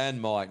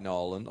 And Mike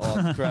Nolan.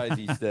 Oh,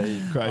 crazy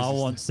Steve. I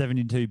want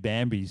 72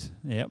 Bambis.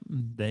 Yep,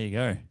 there you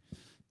go.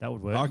 That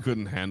would work. I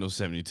couldn't handle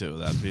 72 of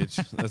that bitch.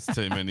 That's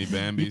too many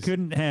Bambis. You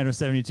couldn't handle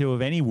 72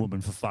 of any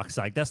woman, for fuck's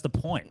sake. That's the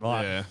point.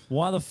 Like, Yeah.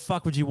 why the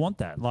fuck would you want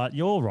that? Like,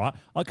 you're right.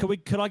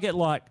 Could I get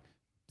like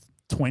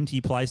 20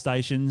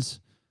 PlayStations?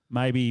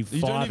 Maybe You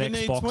 5 don't even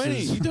Xboxes? need 20.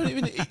 You don't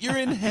even. You're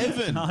in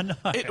heaven. I know.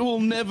 It will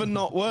never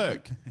not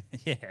work.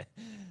 Yeah.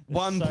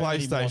 One so many more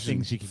PlayStation.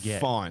 things you could get.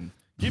 Fine.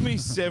 Give me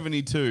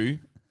 72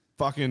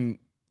 fucking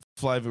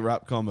flavor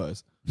wrap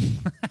combos.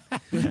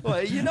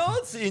 Well, you know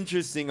what's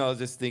interesting? I was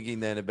just thinking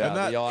then about And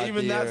that, the idea.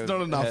 even that's of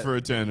not enough for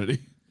eternity.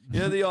 You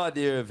know, the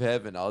idea of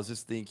heaven. I was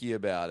just thinking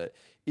about it.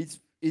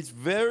 It's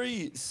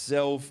very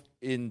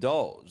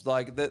self-indulged.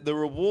 Like the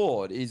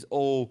reward is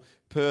all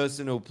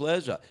personal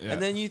pleasure. Yeah.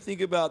 And then you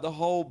think about the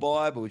whole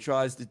Bible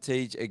tries to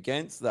teach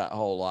against that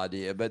whole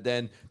idea, but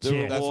then the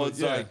Yeah. That's what-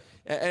 rewards yeah. like.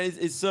 And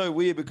it's so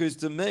weird because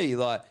to me,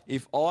 like,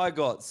 if I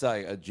got,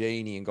 say, a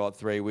genie and got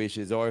 3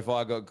 wishes, or if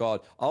I got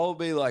God, I'll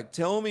be like,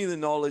 tell me the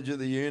knowledge of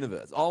the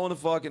universe. I want to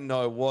fucking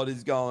know what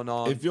is going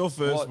on. If your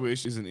first what-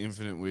 wish isn't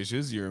infinite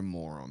wishes, you're a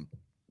moron.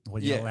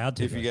 Well, you're allowed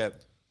to. if you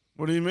get...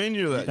 What do you mean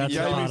you're allowed? That's You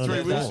gave part me of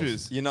 3 the laws.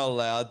 wishes. You're not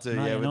allowed to,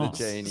 No, yeah, you're with not. the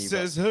genie.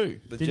 Says but who?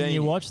 The Didn't genie.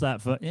 you watch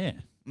that? Yeah.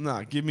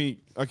 Nah, give me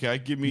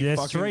There's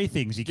fucking 3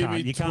 things you give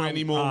can't. me You 20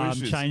 can't more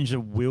wishes. change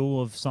the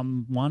will of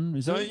someone.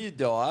 Is Don't it? you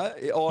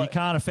die? Or, You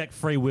can't affect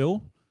free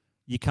will.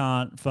 You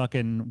can't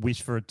fucking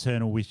wish for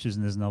eternal wishes,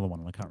 and there's another one,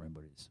 and I can't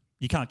remember what it is.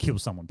 You can't kill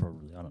someone,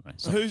 probably. I don't know.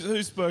 So-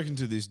 Who's spoken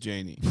to this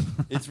genie?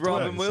 It's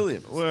Robin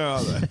Williams. Where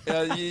are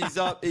they? He's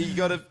up. You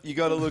got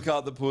to look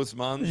up the Puss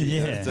Mungie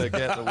Yeah. to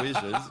get the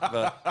wishes.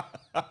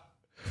 But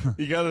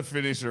You got to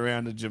finish a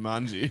round of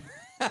Jumanji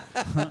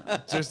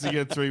just to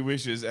get 3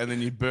 wishes, and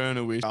then you burn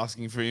a wish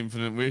asking for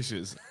infinite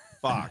wishes.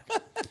 Fuck.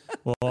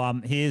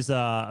 Well, here's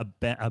a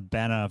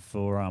banner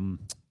for oh,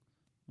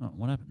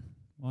 what happened?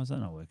 Why is that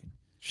not working?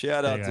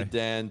 shout There out you to go.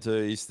 Dan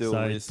too. He's still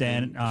So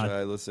listening. Dan,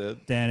 Shayla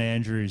said. Dan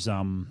Andrews,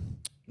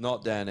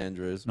 Not Dan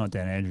Andrews. not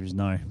Dan Andrews,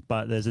 no,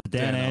 but there's a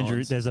Dan, Dan Andrews.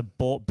 Owens. There's a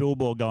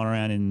billboard going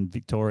around in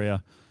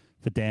Victoria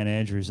for Dan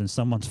Andrews, and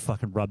someone's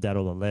fucking rubbed out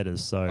all the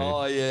letters. So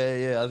Oh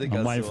yeah. I think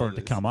I'm I waiting saw for it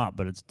to this. come up,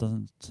 but it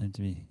doesn't seem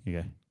to be. Here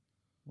you go.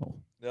 Well,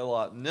 They're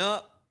like,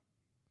 no.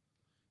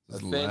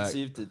 It's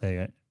Offensive to there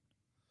you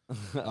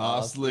go.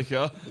 Ass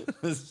liquor.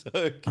 so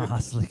good.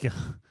 Ass liquor.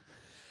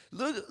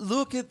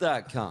 Look at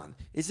that cunt.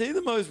 Is he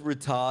the most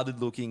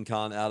retarded looking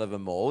cunt out of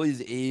them all?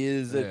 His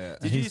ears. Yeah.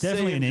 Did you He's see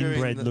definitely him an during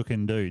inbred the-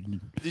 looking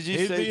dude. Did you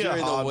It'd see be a during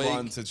the hard week?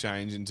 one to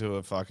change into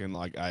a fucking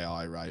like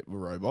AI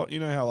robot. You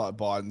know how like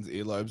Biden's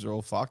earlobes are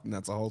all fucked and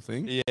that's the whole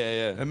thing?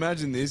 Yeah.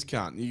 Imagine this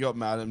cunt. You got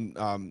Madame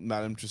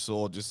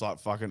Tussauds just like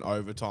fucking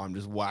overtime,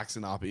 just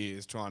waxing up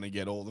ears, trying to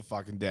get all the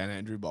fucking Dan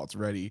Andrew bots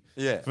ready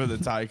Yeah. for the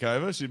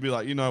takeover. She'd be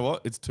like, you know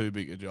what? It's too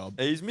big a job.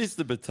 He's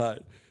Mr.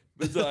 Potato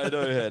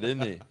Head,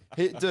 isn't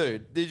he?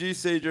 Dude, did you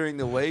see during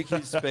the week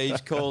his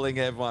speech calling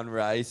everyone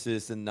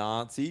racist and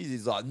Nazis?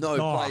 He's like, no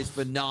Oh. place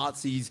for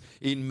Nazis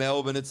in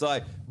Melbourne. It's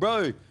like,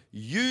 bro,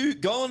 you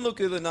go and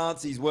look at the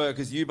Nazis' work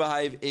because you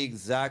behave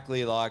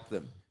exactly like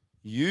them.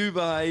 You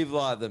behave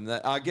like them.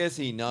 I guess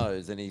he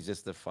knows, and he's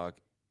just a fuck.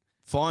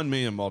 Find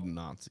me a modern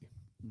Nazi.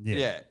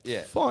 Yeah.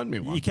 Find me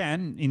one. You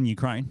can in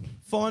Ukraine.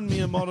 Find me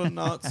a modern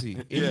Nazi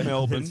in Yeah.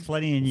 Melbourne. There's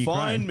plenty in Ukraine.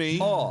 Find me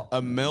Oh.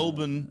 a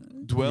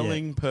Melbourne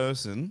dwelling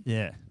person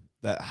Yeah.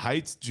 that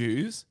hates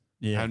Jews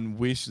Yeah. and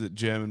wish that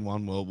German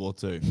won World War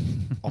II.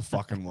 I'll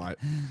fucking wait.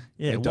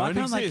 Yeah. They Why don't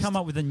can't they exist. come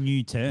up with a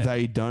new term?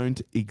 They don't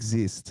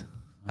exist.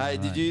 Hey,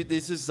 did you?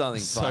 This is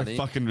something So funny.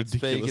 fucking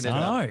ridiculous. Speaking I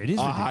about know it is.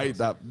 I ridiculous. hate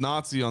that.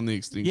 Nazi on the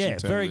extinction. Yeah,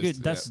 very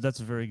good. terrorist. That's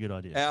a very good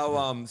idea. our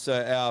our And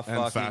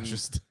fucking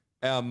fascist.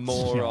 our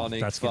moronic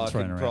that's getting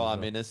thrown fucking around as prime well.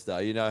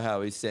 minister. You know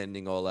how he's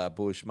sending all our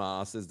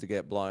Bushmasters to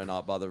get blown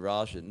up by the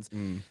Russians.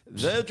 Mm.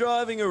 They're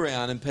driving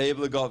around, and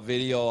people have got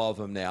video of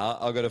him now.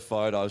 I got a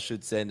photo. I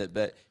should send it,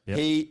 but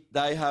Yep.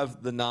 they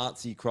have the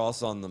Nazi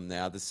cross on them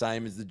now, the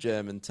same as the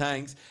German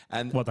tanks.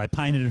 And What they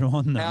painted it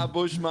on our them.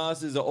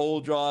 Bushmasters are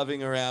all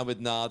driving around with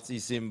Nazi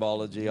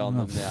symbology on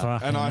them now.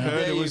 fuck. And I Yeah.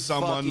 heard There it you was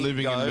someone fucking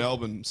living go. in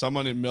Melbourne.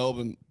 Someone in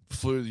Melbourne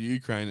flew to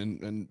Ukraine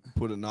and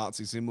put a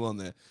Nazi symbol on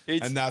there.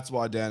 It's- And that's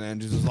why Dan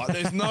Andrews was like,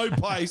 there's no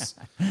place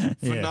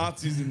for Yeah.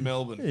 Nazis in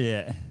Melbourne.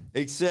 Yeah.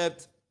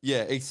 Except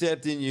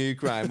in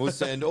Ukraine. We'll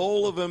send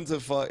all of them to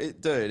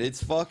dude,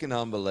 it's fucking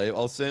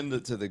unbelievable. I'll send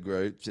it to the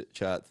group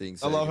chat thing.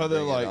 So I love you how can they're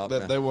bring it like, up, that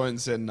man. they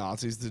won't send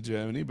Nazis to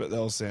Germany, but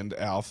they'll send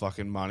our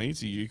fucking money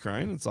to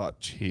Ukraine. It's like,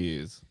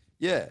 cheers.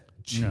 Yeah.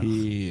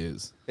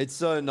 Cheers. It's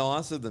so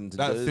nice of them to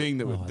That do. thing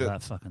that, Oh, that,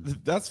 that fucking.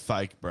 that's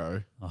fake,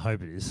 bro. I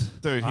hope it is.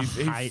 Dude, I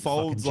he hate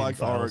folds fucking like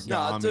tinfoils.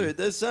 Nah, origami. dude,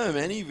 there's so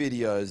many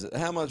videos.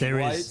 How much There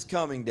is. weight's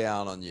coming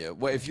down on you?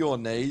 Well, if your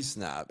knees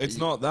snap, It's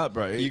not that,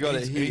 bro. You gotta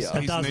hear.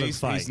 It does look His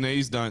fake.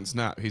 knees don't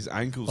snap. His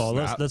ankles Oh,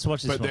 snap. let's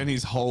watch this But one. then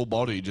his whole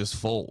body just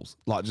falls,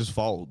 like just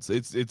folds.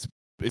 It's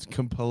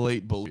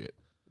complete bullshit.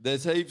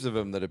 There's heaps of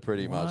them that are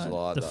pretty much What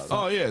like the that.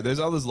 Oh yeah, there's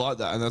others like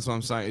that, and that's what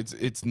I'm saying.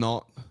 It's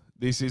not.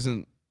 This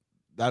isn't.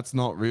 That's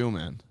not real,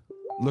 man.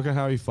 Look at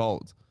how he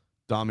folds,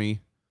 dummy.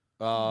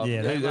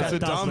 Yeah, It's that a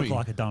does dummy. look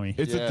like a dummy.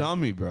 It's Yeah. a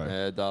dummy, bro.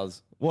 Yeah, it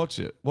does. Watch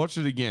it. Watch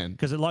it again.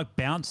 Because it like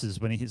bounces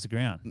when he hits the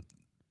ground.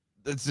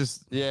 It's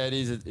just Yeah, it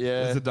is.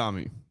 Yeah. it's a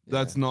dummy.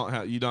 That's not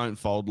how you don't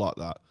fold like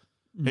that.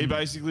 He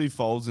basically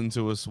folds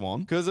into a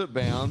swan. Because it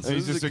bounces.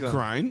 He's just a it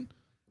crane.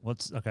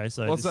 What's okay?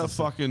 So What's this that is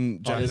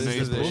fucking Oh, this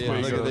Japanese is it. bush? Yeah, where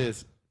you look at gotta-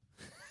 this.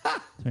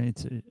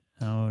 22.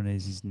 Oh, and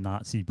these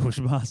Nazi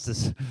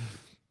pushmasters.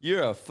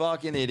 You're a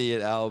fucking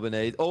idiot,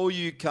 Albanese. All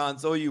you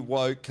cunts, all you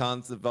woke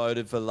cunts that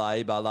voted for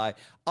Labor, like,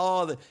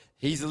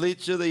 he's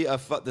literally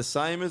the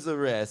same as the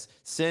rest,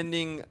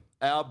 sending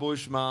our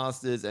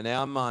Bushmasters and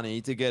our money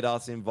to get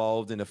us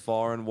involved in a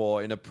foreign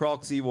war, in a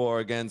proxy war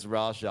against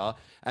Russia,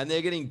 and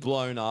they're getting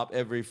blown up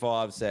every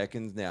 5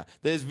 seconds now.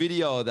 There's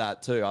video of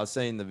that too. I've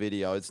seen the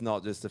video. It's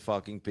not just a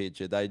fucking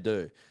picture. They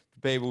do.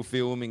 People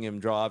filming him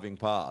driving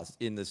past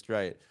in the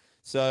street.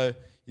 So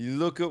you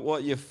look at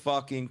what you're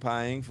fucking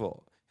paying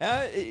for.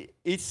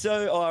 It's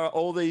so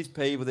all these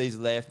people, these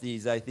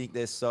lefties, they think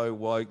they're so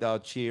woke. They're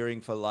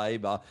cheering for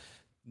Labor.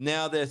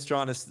 Now they're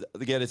trying to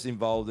get us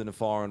involved in a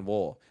foreign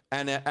war,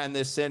 and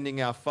they're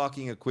sending our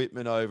fucking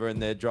equipment over, and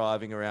they're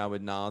driving around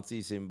with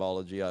Nazi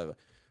symbology over.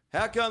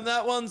 How come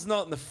that one's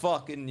not in the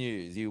fucking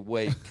news? You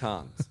weak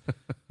cunts,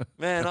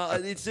 man!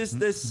 It's just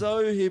they're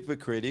so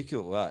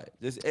hypocritical, right?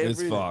 Just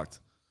It's fucked.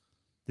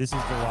 This is the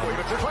one.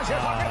 The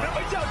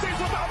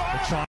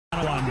China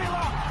one.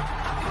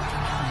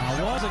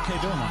 Why does it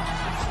keep doing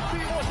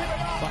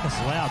that? Fuck, it's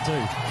loud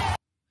too.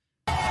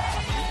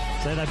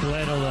 So they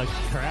bled all the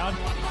crowd.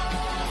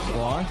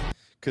 Why?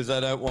 Because they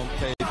don't want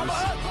people.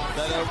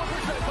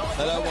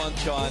 They don't want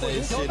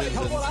Chinese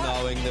citizens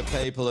knowing that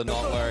people are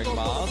not wearing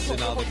masks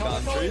in other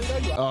countries.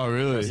 Oh,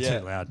 really? It's too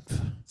loud.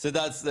 So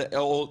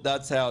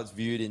that's how it's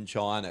viewed in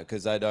China,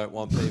 because they don't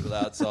want people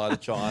outside of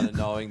China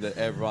knowing that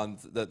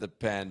that the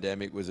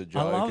pandemic was a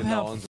joke. I love and no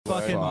how one's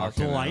fucking wearing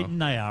blatant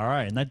they are,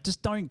 and they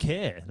just don't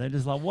care. They're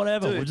just like,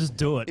 whatever, Dude, we'll just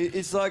do it.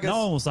 It's like no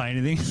one will say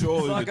anything.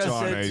 Surely like the I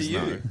said to Chinese you.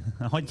 know.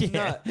 Oh, yeah.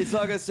 No, it's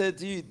like I said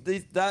to you,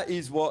 that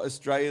is what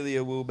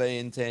Australia will be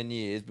in 10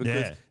 years,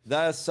 because Yeah. they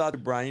are such a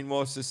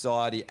brainwashed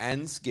society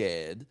and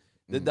scared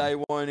that they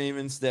won't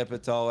even step a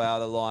toe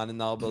out of line,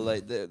 and they'll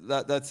believe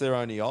that's their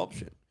only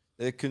option.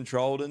 They're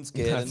controlled and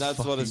scared, and That's that's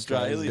what fucking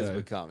Australia's crazy.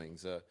 becoming.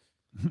 So,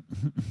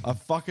 I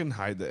fucking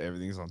hate that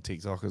everything's on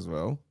TikTok as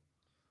well.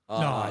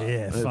 Oh,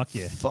 yeah, It fuck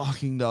yeah.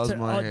 fucking does So,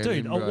 my head dude,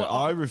 in, bro. well,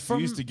 I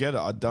refuse from- to get it.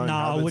 I don't No,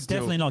 have I it would still.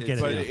 definitely not get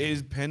it But either. it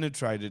is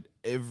penetrated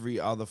every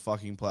other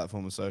fucking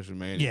platform of social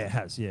media. Yeah, it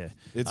has. Yeah,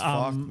 It's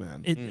fucked,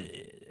 man.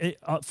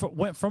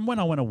 From when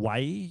I went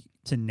away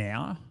to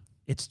now,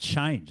 it's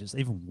changed. It's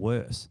even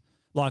worse.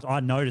 Like I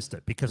noticed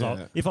it because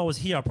Yeah. if I was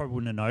here, I probably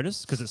wouldn't have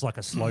noticed because it's like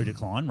a slow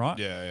decline, right?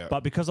 Yeah, yeah.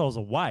 But because I was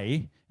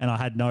away and I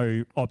had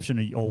no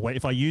option, or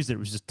if I used it, it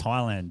was just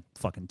Thailand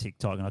fucking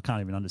TikTok, and I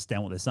can't even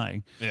understand what they're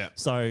saying. Yeah.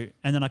 So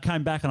and then I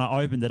came back and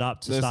I opened it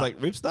up to There's start. like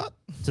Ripstart?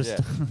 to Yeah,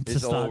 st- to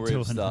it's all start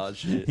doing Ripstart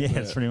shit. Yeah,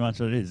 it's pretty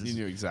much what it is. You It's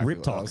knew exactly Rip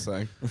what Talk. I was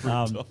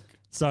saying.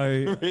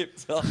 So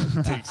ripped up.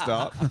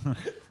 Tickstart.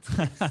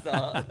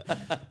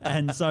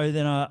 and so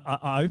then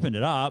I opened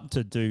it up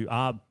to do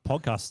our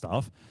podcast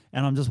stuff,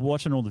 and I'm just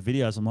watching all the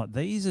videos. I'm like,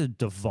 these are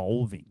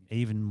devolving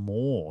even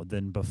more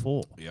than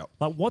before. Yep.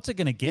 Like, what's it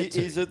going to get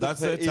to? Is it the, That's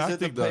their is it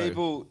tactic, the though.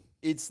 people?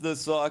 It's the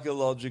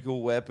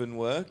psychological weapon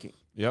working.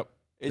 Yep.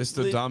 It's It's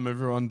to the- dumb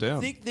everyone down.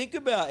 Think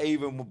about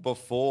even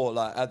before,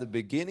 like at the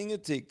beginning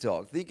of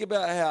TikTok. Think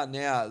about how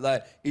now,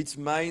 like it's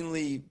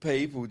mainly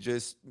people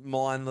just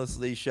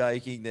mindlessly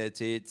shaking their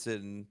tits,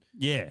 and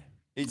Yeah.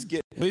 it's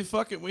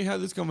We had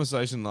this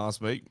conversation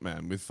last week,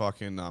 man, with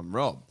fucking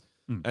Rob.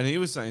 And he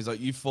was saying, he's like,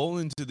 you fall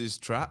into this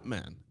trap,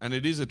 man. And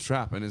it is a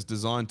trap, and it's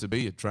designed to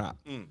be a trap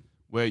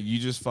where you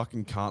just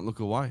fucking can't look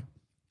away.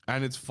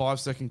 And it's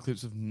 5-second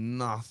clips of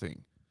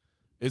nothing.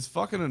 It's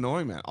fucking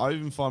annoying, man. I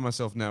even find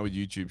myself now with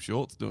YouTube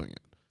Shorts doing it.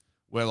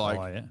 Where like,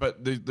 Oh, yeah.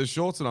 but the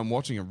shorts that I'm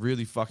watching are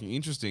really fucking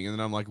interesting. And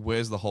then I'm like,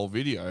 where's the whole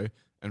video?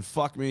 And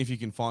fuck me if you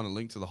can find a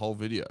link to the whole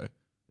video.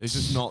 It's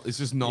just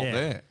not Yeah.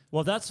 there.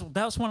 Well, that's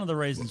one of the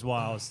reasons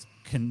why I was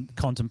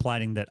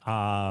contemplating that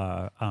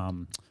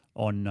on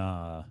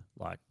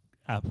like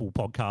Apple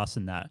Podcasts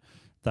and that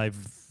they've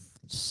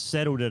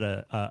settled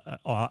at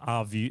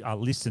our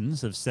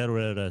listens have settled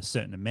at a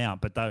certain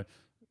amount, but though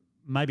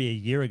maybe a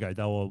year ago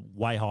they were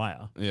way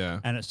higher. Yeah.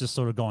 And it's just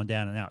sort of gone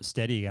down and now it's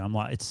steady again. I'm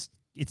like,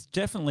 it's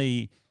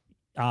definitely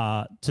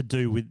to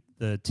do with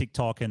the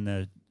TikTok and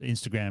the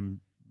Instagram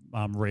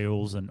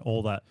reels and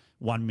all that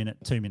 1 minute,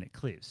 2 minute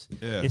clips.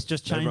 Yeah. It's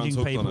just Everyone's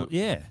changing hooked on people. it.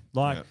 Yeah.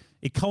 Like Yeah.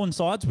 it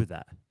coincides with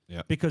that.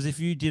 Yeah. Because if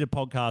you did a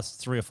podcast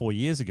 3 or 4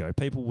 years ago,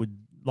 people would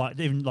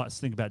even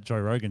think about Joe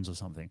Rogan's or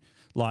something.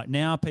 Like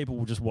now people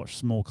will just watch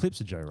small clips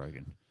of Joe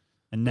Rogan.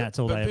 And that's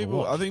all But they ever people,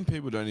 watch. I think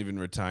people don't even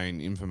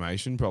retain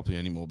information properly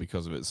anymore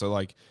because of it. So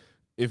like,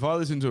 if I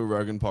listen to a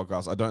Rogan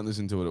podcast, I don't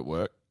listen to it at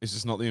work. It's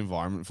just not the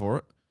environment for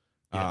it.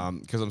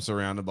 Because I'm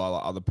surrounded by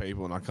like other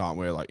people and I can't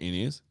wear like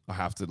in-ears. I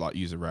have to like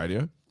use a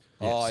radio.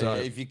 Oh, So-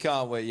 yeah. If you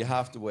can't wear, you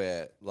have to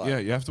wear.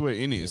 Like, you have to wear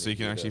in-ears so you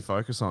can actually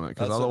focus on it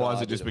because That's what otherwise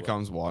I it just did at work.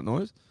 becomes white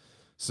noise.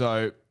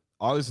 So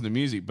I listen to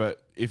music,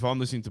 but if I'm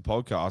listening to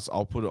podcasts,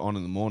 I'll put it on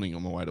in the morning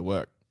on my way to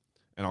work,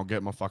 and I'll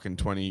get my fucking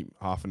 20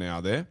 half an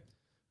hour there,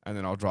 and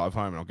then I'll drive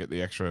home and I'll get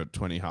the extra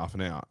 20 half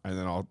an hour, and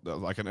then I'll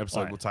like an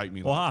episode will take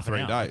me like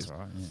 3 days.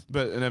 Right, yeah.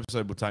 But an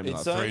episode will take me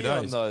It's like 3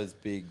 only days. on those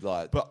big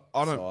like But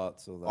I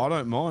sites or that.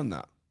 don't mind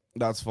that.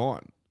 That's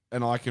fine.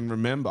 And I can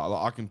remember,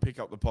 like, I can pick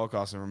up the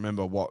podcast and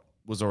remember what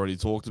was already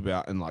talked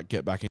about and like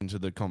get back into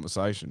the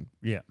conversation.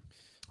 Yeah.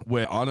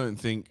 Where I don't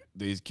think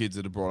these kids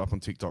that are brought up on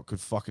TikTok could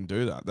fucking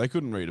do that. They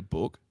couldn't read a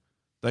book.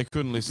 They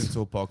couldn't listen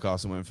to a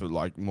podcast and went for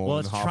like more Well,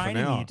 than it's half an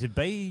training hour. you to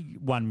be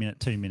 1 minute,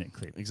 2 minute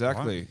clip.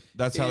 Exactly. right?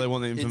 That's how they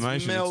want the information.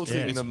 It's melting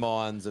It's- the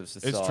minds of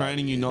society. It's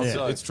training you not.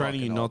 So It's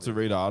training you fucking not to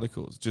read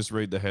articles. Just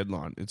read the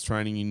headline. It's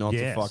training you not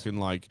Yes. to fucking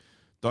like.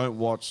 Don't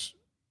watch,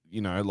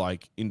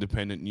 like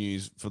independent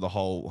news for the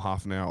whole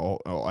half an hour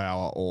or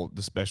hour or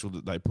the special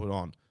that they put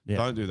on. Yeah.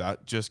 Don't do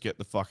that. Just get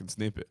the fucking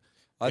snippet.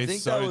 I It's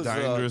think so that was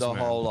dangerous, the man.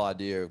 whole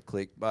idea of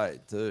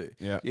clickbait too.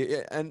 Yeah.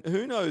 And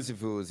who knows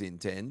if it was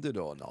intended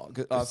or not?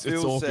 'Cause It's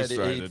Phil said he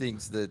orchestrated.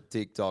 thinks the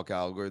TikTok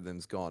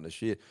algorithm's gone to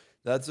shit.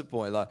 That's the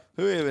point. Like,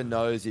 who even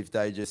knows if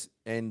they just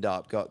end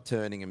up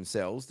turning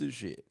themselves to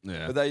shit?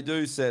 Yeah. But they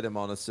do set them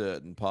on a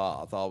certain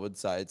path. I would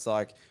say it's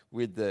like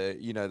with the,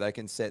 they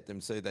can set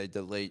them so they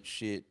delete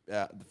shit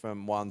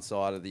from one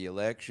side of the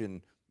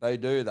election. They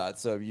do that,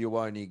 so you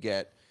only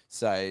get.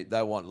 Say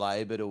they want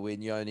Labor to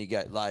win, you only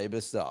get Labor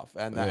stuff,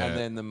 and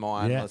then the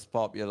mindless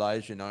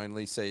population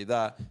only see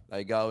that.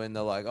 They go in,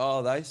 they're like,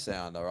 oh, they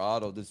sound all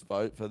right, I'll just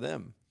vote for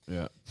them.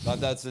 Yeah. But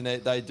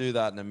they do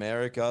that in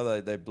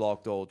America. They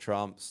blocked all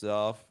Trump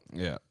stuff.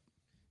 Yeah.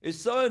 It's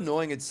so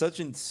annoying. It's such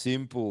a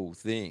simple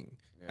thing,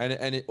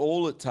 and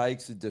all it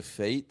takes to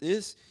defeat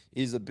this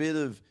is a bit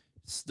of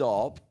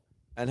stop.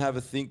 And have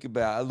a think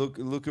about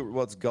look at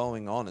what's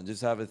going on and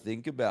just have a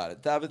think about it.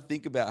 Have a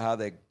think about how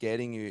they're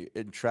getting you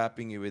and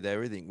trapping you with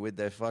everything, with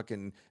their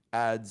fucking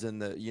ads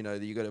and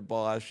you got to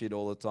buy shit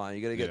all the time.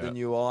 You got to get the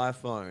new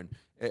iPhone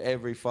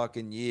every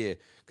fucking year.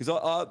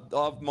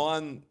 Because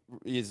mine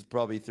is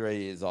probably 3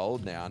 years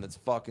old now and it's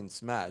fucking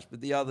smashed. But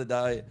the other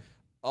day,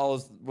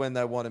 when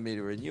they wanted me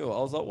to renew it, I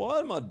was like, why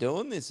am I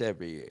doing this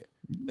every year?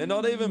 They're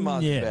not even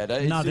much better.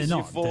 It's No, just they're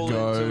you not. fall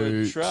Go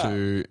into a trap.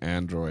 to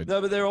Android.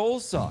 No, but they're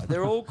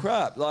all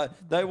crap. Like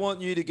they want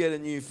you to get a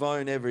new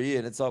phone every year,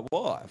 and it's like,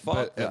 why? Fuck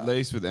But that. at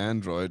least with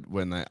Android,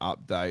 when they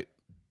update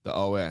the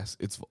OS,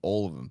 it's for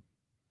all of them.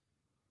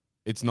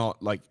 It's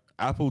not like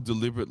Apple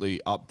deliberately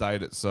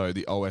update it so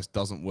the OS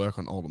doesn't work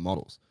on older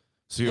models.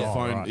 So your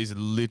phone is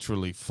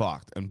literally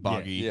fucked and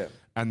buggy. Yeah.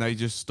 And they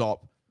just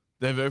stop.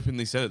 They've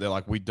openly said it. They're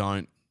like, we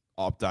don't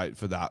update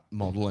for that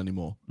model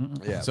anymore.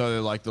 Yeah. So they're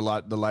like, the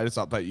latest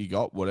update you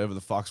got, whatever the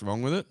fuck's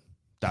wrong with it,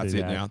 that's Do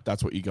it that. now.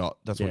 That's what you got.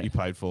 That's what Yeah. you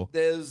paid for.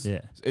 There's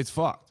It's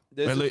fucked.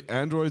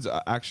 Androids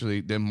are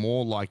actually, they're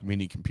more like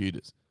mini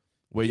computers.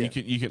 Where you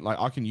can like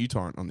I can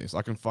uTorrent on this.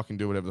 I can fucking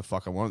do whatever the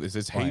fuck I want on this.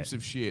 There's heaps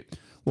of shit.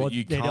 Well, that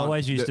you it can't,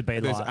 always used to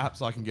be there's like-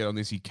 apps I can get on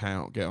this you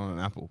can't get on an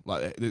Apple.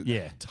 Like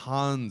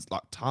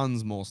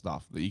tons more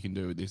stuff that you can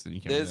do with this than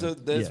you can. There's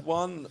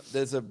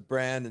a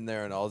brand in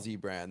there, an Aussie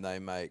brand. They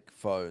make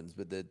phones,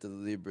 but they're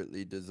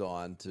deliberately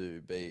designed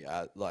to be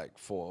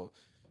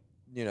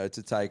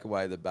to take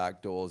away the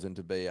back doors and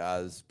to be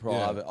as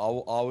private.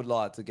 I would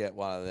like to get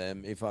one of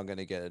them if I'm going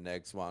to get a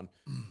next one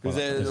because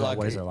they're There's like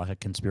always like a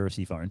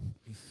conspiracy phone.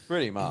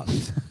 pretty much.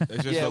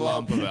 It's just a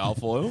lump of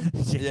alfoil.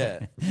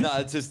 Yeah. No,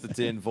 it's just the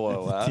tin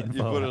foil.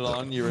 You put it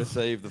on, you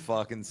receive the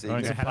fucking signal.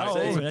 It's a Hello,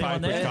 paper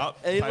anyone there? cup,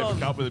 Elon- paper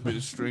cup with a bit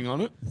of string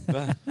on it.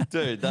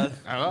 Dude, that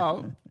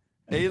Hello.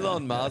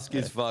 Elon Musk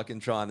is fucking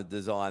trying to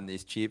design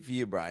this chip for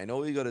your brain.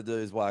 All you got to do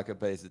is whack a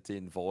piece of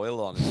tin foil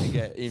on it and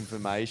get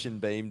information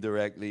beamed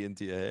directly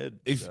into your head.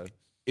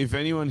 If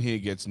anyone here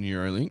gets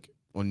Neuralink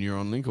or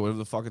Neuronlink or whatever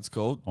the fuck it's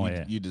called, Oh,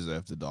 you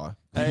deserve to die.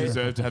 You Hey.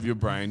 deserve to have your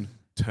brain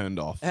turned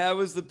off. How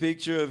was the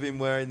picture of him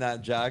wearing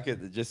that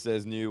jacket that just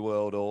says New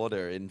World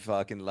Order in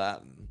fucking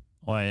Latin?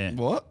 Oh yeah.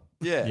 What?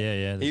 Yeah.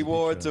 Yeah. He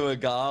wore it to a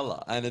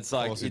gala and it's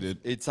like, course he did.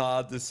 it's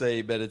hard to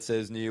see, but it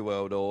says New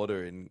World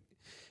Order.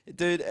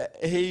 Dude,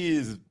 he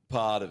is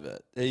part of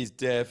it. He's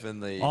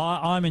definitely...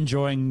 I'm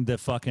enjoying the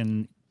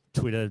fucking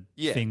Twitter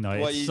thing though.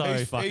 Well, It's so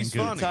he's fucking good.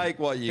 funny. Take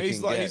what you He's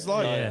can like, get. He's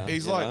like, Yeah.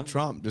 he's You like know?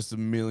 Trump, just a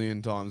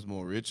million times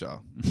more richer.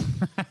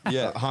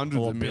 Yeah. Hundreds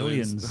Or of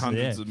millions, billions,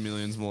 hundreds yeah. of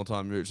millions more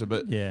time richer.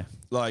 But Yeah.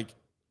 like,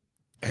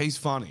 he's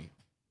funny.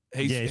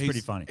 He's pretty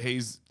funny.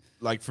 He's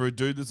like, for a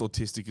dude that's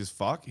autistic as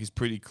fuck, he's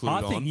pretty clued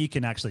I on. think you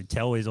can actually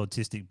tell he's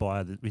autistic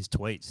by his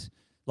tweets.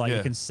 Like Yeah.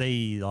 you can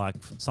see like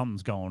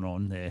something's going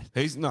on there.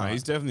 He's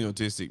definitely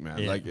autistic, man.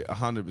 Yeah. Like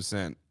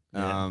 100%.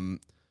 Yeah.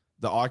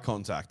 The eye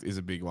contact is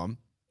a big one.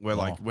 Where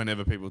like Oh.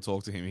 whenever people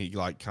talk to him, he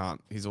like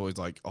can't. He's always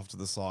like off to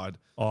the side.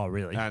 Oh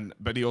really?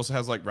 But he also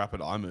has like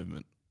rapid eye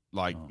movement.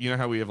 Like you know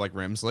how we have like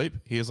REM sleep?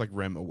 He has like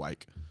REM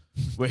awake,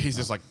 where he's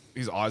just like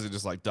his eyes are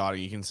just like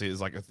darting. You can see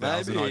there's like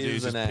 1,000 Maybe he ideas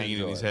is just an pinging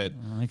in his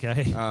android.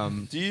 head.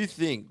 Okay. Do you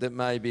think that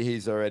maybe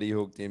he's already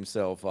hooked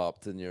himself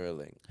up to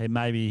Neuralink? Hey,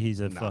 maybe he's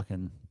a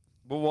fucking.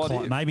 Well, what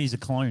if? Maybe he's a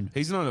clone.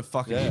 He's not a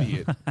fucking Yeah.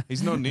 idiot.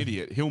 He's not an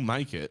idiot. He'll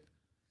make it,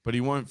 but he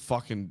won't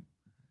fucking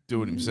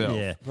do it himself.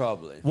 Yeah.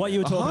 Probably. What you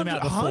were talking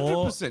about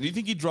before. 100%. You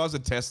think he drives a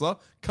Tesla?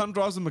 Cunt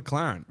drives a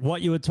McLaren.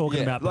 What you were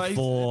talking about Like,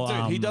 before.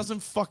 dude, he doesn't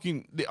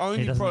fucking. The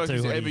only doesn't product do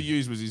he's what ever he-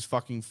 used was his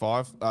fucking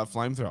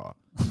flamethrower.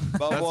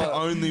 But That's the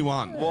only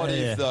one. What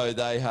if though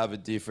they have a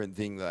different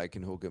thing they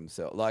can hook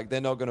themselves? Like they're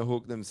not going to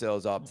hook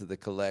themselves up to the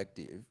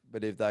collective,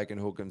 but if they can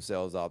hook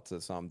themselves up to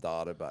some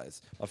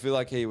database, I feel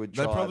like he would.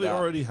 They Try probably that.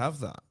 already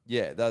have that.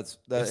 Yeah, that's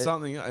It's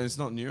something, and it's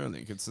not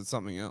Neuralink. It's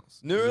something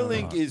else.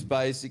 Neuralink is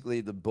basically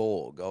the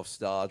Borg of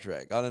Star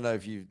Trek. I don't know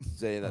if you've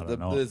seen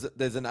that.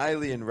 There's an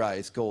alien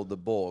race called the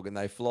Borg, and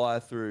they fly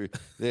through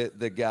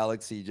the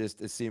galaxy just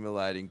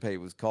assimilating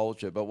people's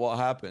culture. But what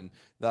happened?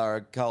 They're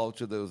a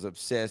culture that was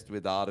obsessed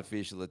with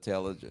artificial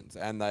intelligence,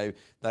 and they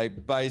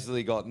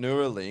basically got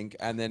Neuralink,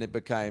 and then it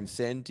became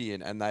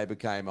sentient, and they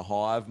became a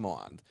hive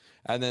mind.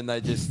 And then they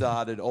just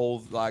started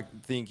all like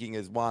thinking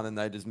as one, and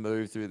they just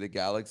moved through the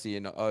galaxy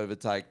and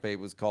overtake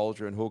people's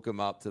culture and hook them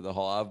up to the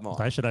hive mind.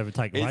 They should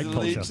overtake It's rape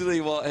culture.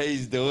 literally what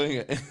he's doing.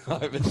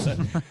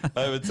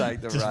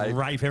 Overtake the Just rape.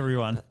 rape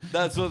everyone.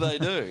 That's what they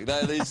do.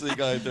 They literally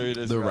go through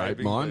this The rape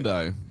raping mind, thing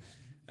though.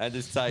 and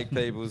just take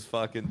people's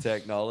fucking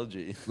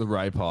technology. The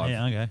rape hive.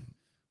 Yeah, okay.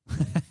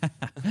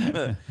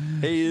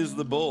 He is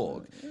the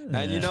Borg,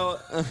 and you know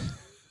what?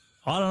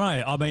 I don't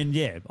know. I mean,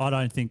 yeah, I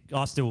don't think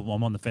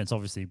I'm on the fence,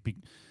 obviously,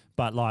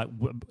 but like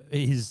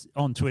he's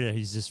on Twitter.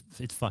 It's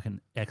fucking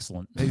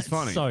excellent. He's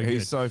funny. So He's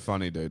good. so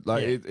funny, dude.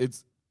 Like Yeah.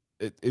 it's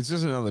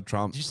just another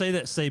Trump. Did you see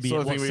that CBS?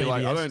 Sort of what thing where you're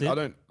like, CBS did? I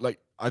don't like.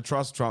 I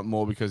trust Trump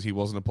more because he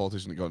wasn't a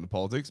politician that got into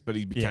politics, but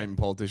he became a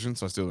politician,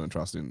 so I still don't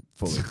trust him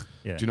fully.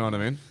 Yeah. Do you know what I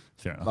mean?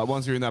 Fair enough. Like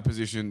once you're in that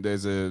position,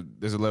 there's a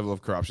level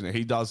of corruption there.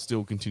 He does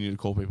still continue to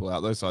call people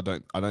out though, so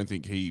I don't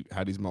think he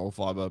had his moral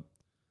fiber.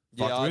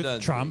 Yeah, fucked I with. don't.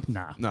 Trump, think,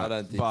 nah. No, I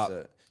don't think but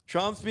so.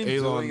 Trump's been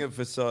Elon- doing it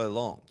for so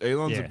long.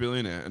 Elon's Yeah. a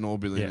billionaire, and all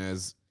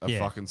billionaires are Yeah.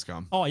 fucking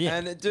scum. Oh yeah,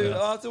 And dude,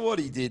 after what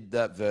he did,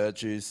 that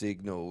virtue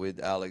signal with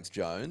Alex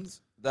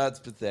Jones, that's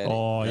pathetic.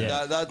 Oh And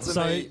yeah. that's to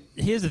so me.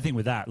 here's the thing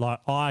with that. Like,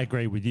 I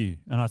agree with you,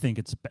 and I think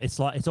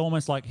it's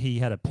almost like he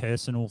had a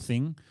personal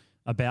thing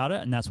about it,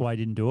 and that's why he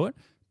didn't do it.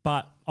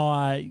 But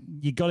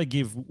you got to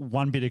give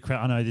one bit of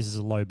credit. I know this is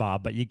a low bar,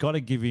 but you got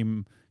to give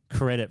him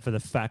credit for the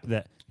fact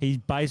that he's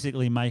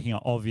basically making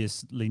it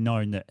obviously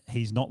known that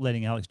he's not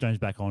letting Alex Jones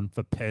back on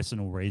for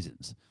personal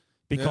reasons,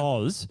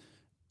 because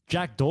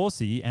Jack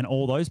Dorsey and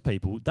all those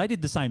people, they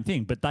did the same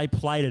thing, but they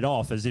played it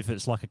off as if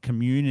it's like a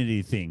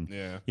community thing.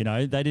 Yeah. You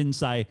know, they didn't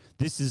say,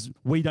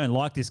 we don't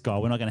like this guy,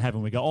 we're not going to have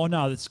him. We go, oh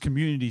no, it's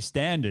community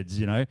standards,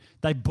 you know.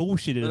 They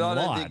bullshitted But and I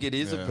don't lied. think it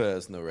is a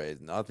personal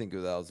reason. I think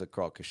that was a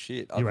crock of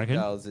shit. I You think reckon?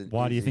 that was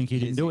Why do you think he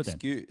didn't his do it then?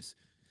 excuse.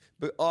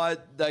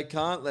 But they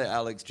can't let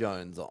Alex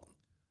Jones on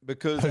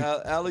because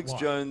Alex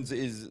Jones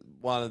is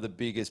one of the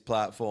biggest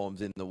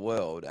platforms in the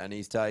world, and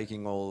he's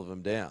taking all of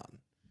them down.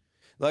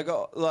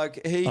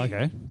 Like he.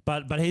 Okay,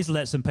 but he's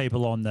let some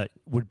people on that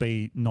would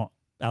be not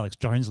Alex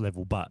Jones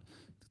level, but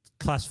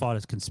classified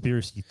as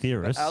conspiracy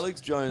theorists.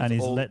 Alex Jones and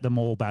he's all- let them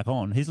all back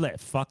on. He's let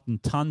fucking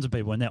tons of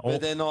people, and they're all.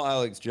 But they're not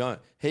Alex Jones.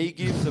 He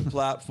gives a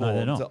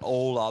platform not. to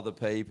all other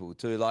people,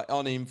 to like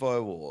on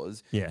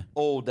InfoWars. Yeah.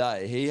 All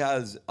day, he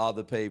has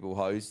other people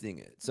hosting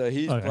it. So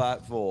his Okay.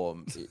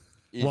 platform.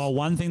 Is, Well,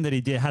 one thing that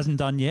he hasn't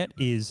done yet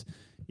is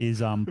put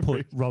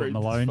Robert Read this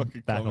Malone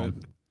fucking back comment.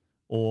 on,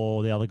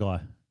 or the other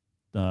guy.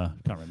 Can't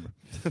remember.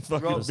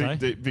 Fucking say?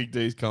 Big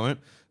D's comment.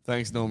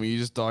 Thanks, Normie. You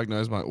just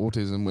diagnosed my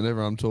autism.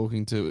 Whenever I'm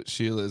talking to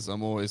Sheila's,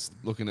 I'm always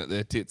looking at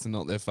their tits and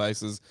not their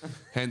faces.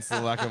 Hence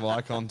the lack of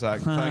eye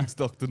contact. Thanks,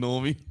 Dr.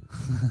 Normie.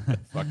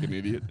 Fucking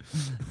idiot.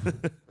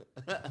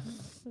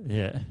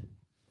 Yeah.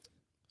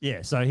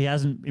 Yeah, so he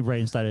hasn't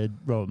reinstated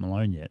Robert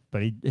Malone yet,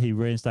 but he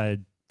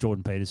reinstated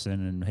Jordan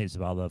Peterson and heaps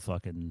of other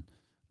fucking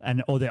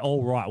or they're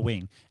all right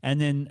wing.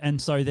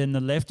 And so then the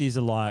lefties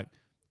are like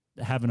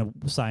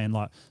saying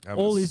like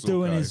Having all a he's sook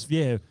doing cave.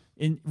 is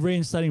in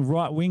reinstating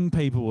right wing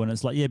people, and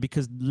it's like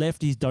because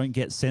lefties don't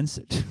get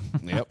censored.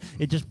 Yep.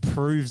 It just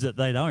proves that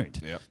they don't.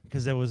 Yep.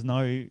 Because there was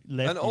no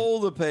left. and all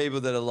the people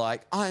that are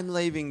like, I'm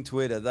leaving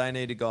Twitter, they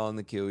need to go on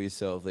the kill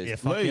yourself list. Yeah,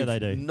 fuck yeah, they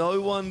do.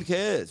 No one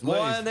cares.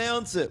 Why Leave.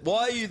 announce it?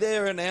 Why are you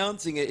there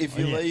announcing it if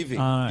you're Yeah. leaving?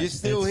 I know. You're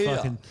still It's here.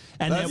 fucking-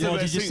 and That's then, the well,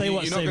 did best you thing. see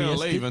what You're not going CBS to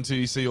leave did? until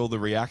you see all the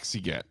reacts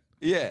you get.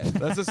 Yeah.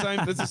 That's the same.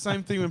 That's the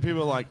same thing when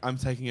people are like, "I'm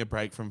taking a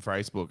break from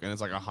Facebook," and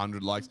it's like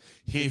 100 likes.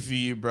 Here for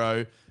you, bro.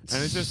 And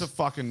it's just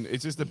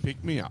it's just a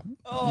pick me up.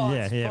 Oh,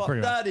 Yeah, it's yeah,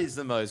 pretty much. that is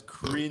the most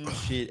cringe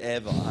shit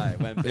ever. Hey,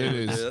 when people It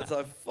is. do that, it's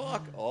like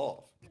fuck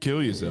off.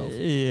 Kill yourself.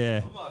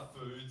 Yeah. My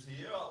food's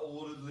here. I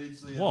ordered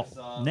literally. What? at the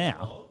start Now? of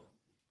the vlog.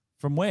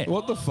 From where?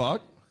 What the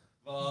fuck?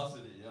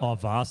 Varsity. Yeah. Oh,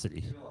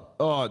 Varsity.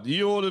 Oh,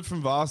 you ordered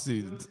from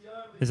Varsity.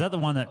 Is that the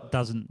one that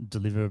doesn't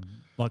deliver,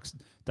 like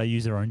they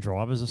use their own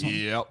drivers or something?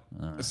 Yep.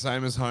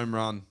 Same as Home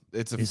Run.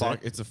 It's a Is it?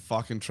 It's a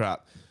fucking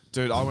trap,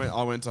 dude.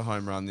 I went to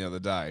Home Run the other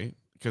day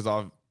because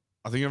I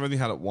think I've only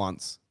had it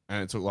once,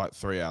 and it took like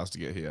 3 hours to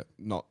get here.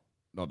 Not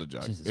a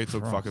joke. Jesus it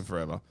took Christ. fucking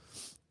forever.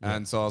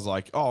 And so I was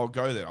like, oh, I'll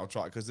go there. I'll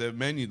try it because their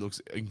menu looks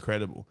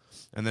incredible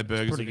and their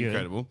burgers pretty look good.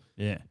 incredible.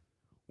 Yeah.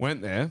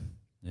 Went there.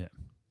 Yeah.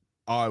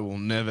 I will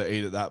never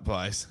eat at that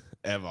place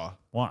ever.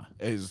 Why?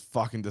 It is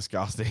fucking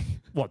disgusting.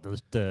 What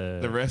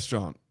The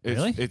restaurant? It's,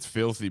 Really? It's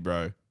filthy,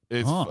 bro.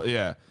 It's Oh.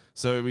 yeah.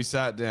 So we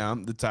sat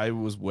down. The table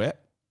was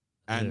wet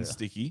and Yeah.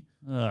 sticky.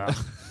 Ugh.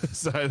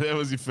 So that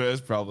was your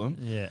first problem.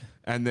 Yeah.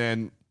 And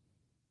then,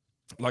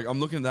 like, I'm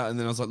looking at that, and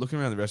then I was like looking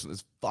around the restaurant.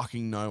 There's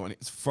fucking no one.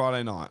 It's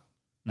Friday night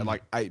at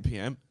like 8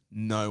 p.m.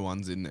 No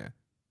one's in there.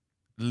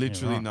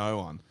 Literally right. no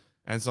one.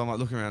 And so I'm like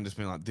looking around, just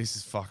being like, this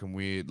is fucking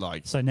weird.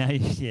 Like, So now,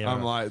 yeah, I'm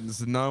right. like,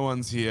 there's no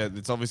one's here.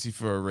 It's obviously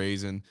for a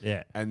reason.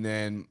 Yeah. And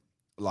then,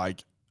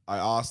 like, I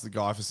asked the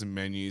guy for some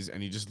menus,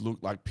 and he just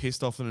looked like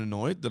pissed off and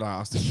annoyed that I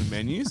asked him for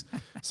menus.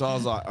 So I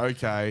was like,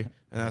 okay.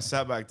 And I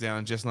sat back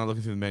down, Jess and I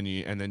looking through the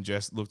menu, and then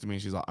Jess looked at me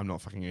and she's like, I'm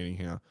not fucking eating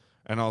here.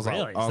 And I was Really?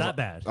 like, I Is was that like-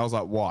 bad? I was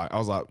like, why? I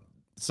was like,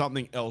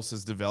 something else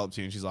has developed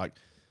here. And she's like,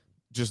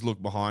 just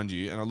look behind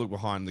you. And I look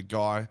behind, the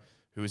guy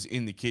who was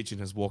in the kitchen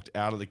has walked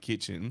out of the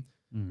kitchen.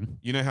 Mhm.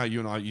 You know how you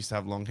and I used to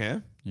have long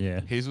hair? Yeah.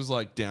 His was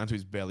like down to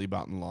his belly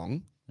button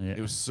long. Yeah. It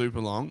was super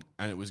long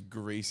and it was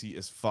greasy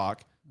as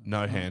fuck.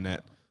 No hairnet,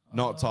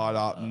 not tied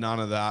up, none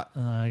of that.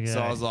 Okay. So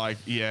I was like,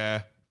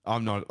 yeah,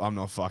 I'm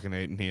not fucking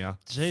eating here.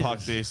 Fuck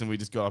Jesus. this, and we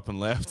just got up and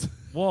left.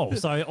 Whoa.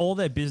 So all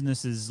their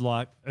business is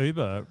like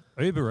Uber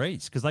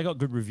Eats because they got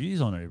good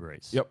reviews on Uber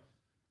Eats. Yep.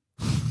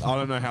 I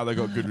don't know how they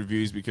got good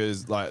reviews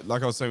because, like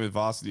I was saying with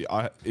Varsity,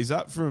 is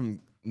that from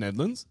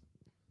Nedlands?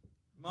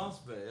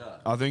 Must be, yeah.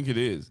 I think it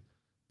is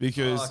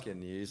because Fucking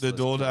the useless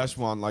DoorDash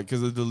one, like,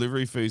 because the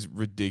delivery fee's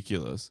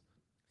ridiculous.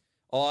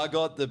 Oh, I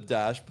got the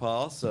Dash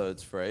Pass, so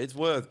it's free. It's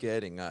worth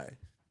getting, eh?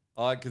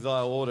 Because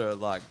I order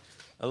like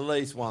at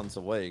least once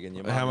a week,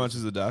 and How much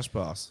is the Dash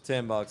Pass?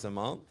 $10 a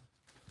month.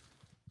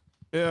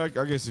 Yeah, I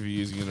guess if you're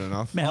using it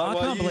enough. Man, I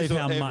can't believe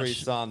how every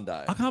much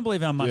Sunday. I can't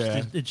believe how much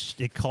Yeah.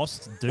 it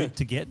costs to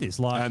get this.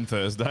 Like And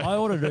Thursday. I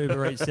ordered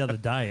Uber Eats the other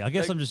day. I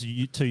guess I'm just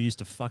too used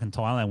to fucking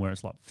Thailand where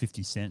it's like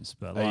 50 cents.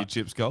 But Are your like,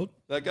 chips cold?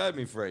 They gave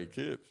me free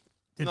chips.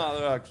 Did No,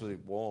 they're actually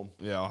warm.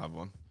 Yeah, I'll have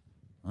one.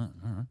 all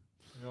right.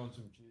 You want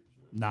some chips?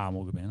 Nah, I'm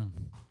all good, man.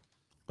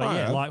 But Oh, yeah,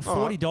 yeah. like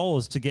All right.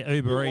 $40 to get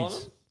Uber You want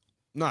Eats them?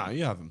 Nah,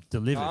 you have them.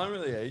 delivered. I don't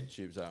really eat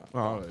chips.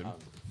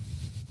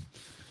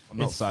 I'm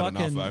not It's sad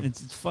enough, fucking, though.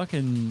 it's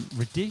fucking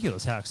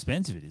ridiculous how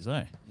expensive it is,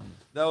 eh?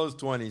 That was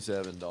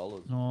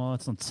 $27. Oh,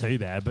 it's not too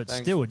bad, but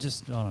Thanks. still, it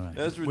just I don't know.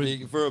 That's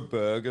ridiculous for a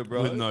burger,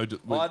 bro. with no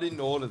I didn't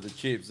order the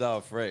chips; they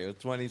were free. It was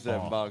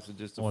 $27 for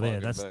just a Well, fucking yeah,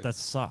 burger. that's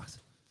sucked.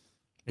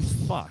 It's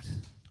fucked.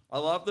 I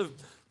love the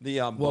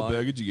What bone-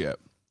 burger did you get?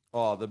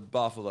 Oh, the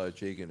buffalo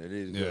chicken. It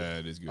is. Good. Yeah,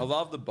 it is good. I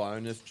love the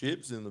bonus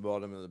chips in the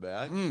bottom of the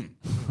bag.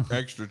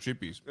 Extra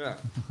chippies. Yeah,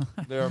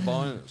 they're a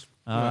bonus.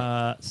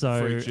 So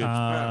Free chips.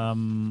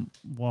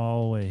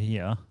 while we're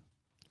here,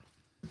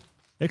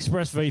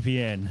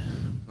 ExpressVPN.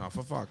 Oh,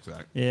 for fuck's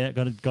sake. Yeah,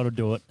 got to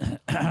do it.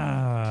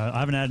 I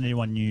haven't added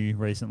anyone new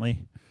recently,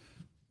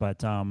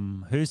 but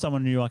who's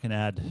someone new I can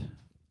add?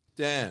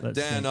 Dan Let's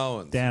see.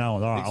 Owens. Dan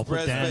Owens. All right, I'll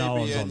put Dan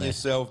Owens on ExpressVPN there.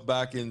 yourself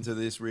back into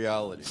this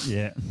reality.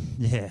 Yeah,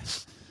 yeah,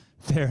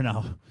 fair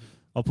enough.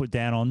 I'll put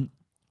Dan on.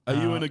 Are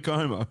you in a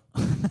coma?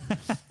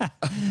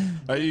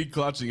 Are you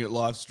clutching at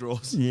life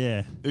straws?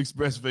 Yeah.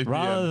 ExpressVPN.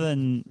 Rather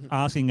than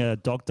asking a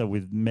doctor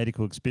with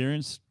medical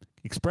experience,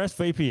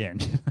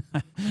 ExpressVPN.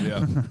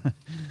 Yeah.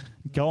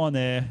 Go on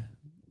there.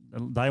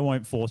 They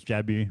won't force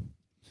jab you.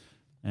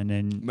 And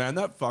then Man,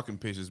 that fucking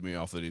pisses me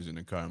off that he's in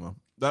a coma.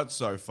 That's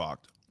so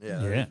fucked.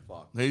 Yeah, Yeah. that's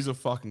fucked. He's a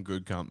fucking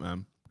good cunt,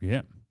 man.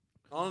 yeah.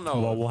 I don't know.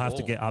 Well, what we'll have for.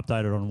 to get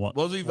updated on what.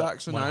 Was he what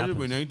vaccinated?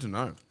 We happens. need to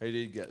know. He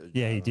did get it.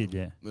 Yeah, he did.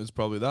 Yeah. It's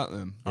probably that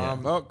then. Yeah.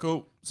 Oh,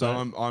 cool. So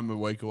So- I'm a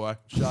week away.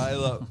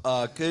 Shayla,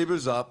 keep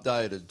us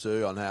updated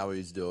too on how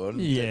he's doing.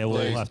 Yeah, we'll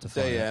Please have to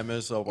find DM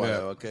us or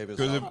whatever. Keep us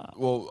Because up.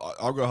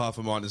 I've got half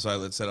a mind to say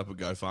let's set up a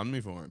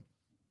GoFundMe for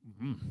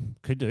him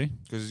Could do.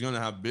 because he's going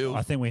to have bills.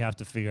 I think we have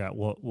to figure out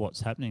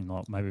what's happening.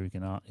 Like maybe we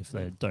can, if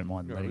they don't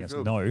mind Yeah, letting we us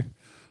could. know.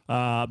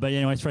 But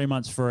anyway, 3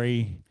 months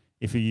free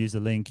if you use the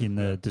link in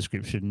the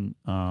description.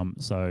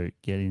 So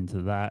get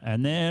into that,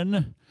 and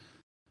then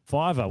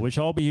Fiverr, which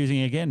I'll be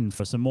using again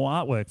for some more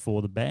artwork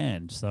for the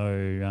band.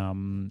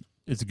 So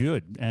it's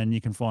good, and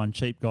you can find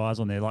cheap guys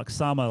on there. Like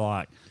some are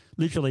like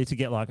literally to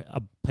get like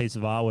a piece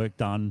of artwork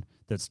done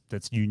that's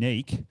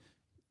unique,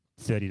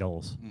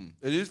 $30.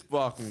 It is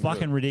fucking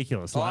Fucking good.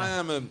 ridiculous. I Like,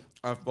 am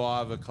a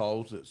Fiverr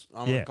cultist.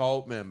 I'm Yeah. a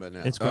cult member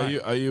now. It's Are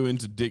great. you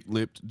into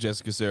dick-lipped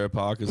Jessica Sarah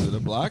Parkers that are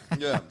black?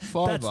 Yeah.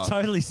 Fiverr. That's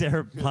totally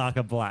Sarah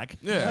Parker Black.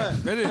 Yeah,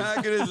 it is.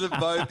 How good is it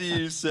both of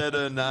you said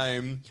her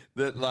name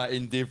that like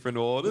in different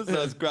orders?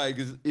 That's great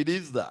because it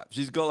is that.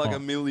 She's got like Oh. a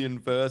million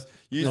first.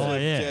 You Oh,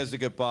 said yeah.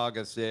 Jessica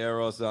Parker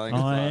Sarah or something. Oh,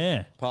 It's like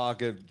yeah.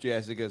 Parker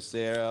Jessica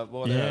Sarah.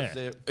 Whatever. Yeah.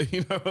 Sarah.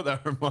 You know what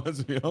that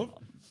reminds me of?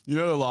 You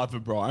know the life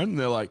of Brian?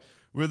 They're like,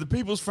 we're the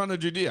people's front of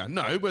Judea.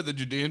 No, we're the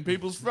Judean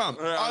people's front.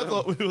 I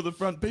thought we were the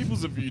front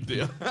peoples of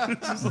Judea.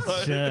 It's just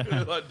like, Sure.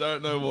 I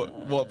don't know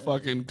what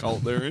fucking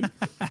cult they're in.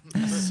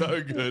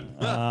 So good.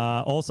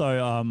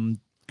 Also,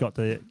 got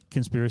the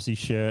conspiracy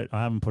shirt.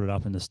 I haven't put it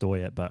up in the store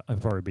yet, but it'll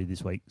probably be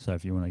this week. So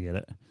if you want to get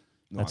it,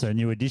 that's Nice. a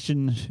new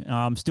edition.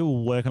 I'm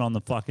still working on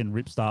the fucking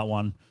Ripstart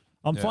one.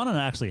 I'm finding it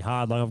actually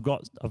hard. Like I've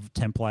got a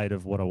template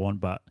of what I want,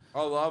 but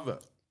I love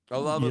it. I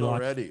love you it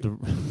like already.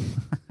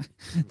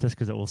 just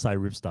because it will say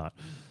rip start.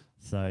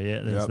 So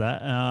yeah, there's Yep.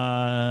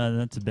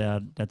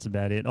 that. That's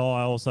about it. Oh,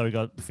 I also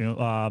got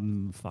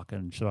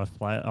fucking. Should I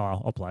play it?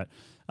 Oh, I'll play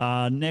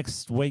it.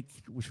 Next week,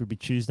 which would be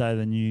Tuesday,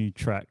 the new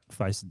track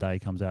 "Face the Day"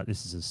 comes out.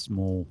 This is a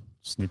small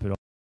snippet of.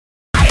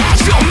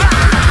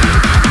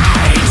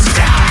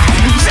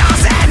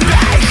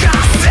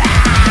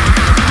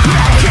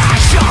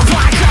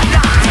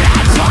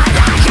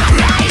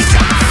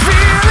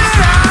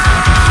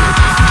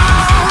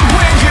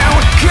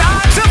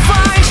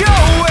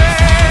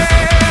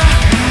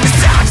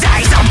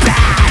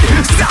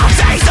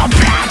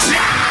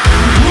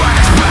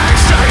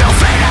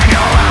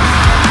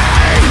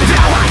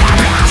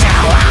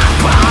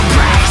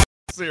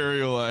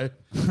 Serial, eh?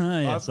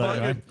 Yeah, I so,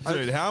 fucking-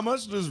 dude, how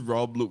much does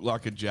Rob look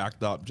like a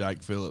jacked up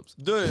Jake Phillips?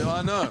 Dude,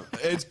 I know.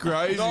 It's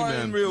crazy, Not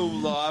man. in real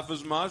life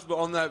as much, but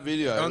on that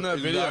video. On that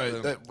video,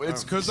 exactly.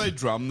 it's because they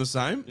drum the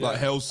same, like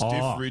hell stiff,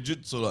 Oh.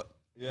 rigid, sort of.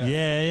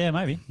 Yeah,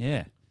 maybe.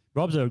 Yeah.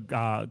 Rob's a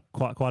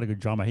quite a good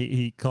drummer.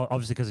 He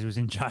obviously because he was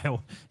in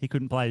jail, he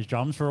couldn't play his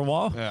drums for a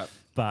while. Yeah.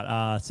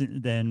 But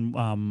then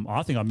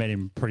I think I met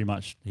him pretty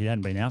much. He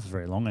hadn't been out for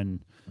very long,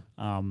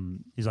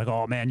 and he's like,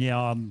 "Oh man, yeah,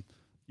 I'm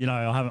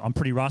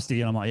pretty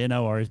rusty," and I'm like, "Yeah,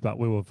 no worries." But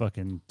we were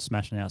fucking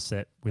smashing our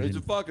set with He's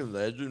him. a fucking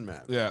legend,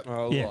 man. Yeah.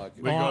 I Yeah. like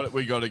it.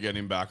 We got to get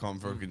him back on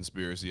for a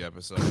conspiracy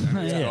episode. And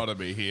He's Yeah. got to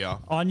be here.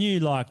 I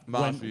knew like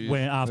Matthews.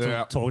 when after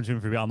Yeah. talking to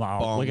him for a bit, I'm like, oh,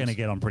 we're Bombs. going to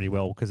get on pretty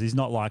well because he's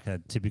not like a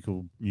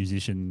typical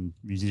musician.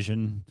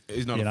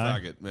 He's not you a know?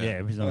 faggot, man.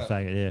 Yeah, he's not a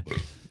faggot. Yeah.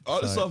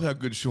 I just So- love how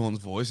good Sean's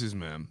voice is,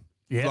 man.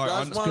 Yeah. Like, That's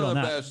I'm- one good of on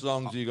the that. best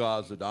songs you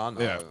guys have done.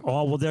 Yeah.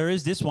 Oh well, there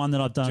is this one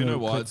that I've done. Do you a know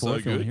why clip it's for so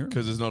if you wanna good? hear it.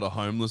 Because there's not a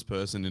homeless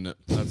person in it.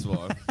 That's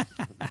why.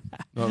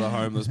 Not a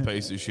homeless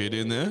piece of shit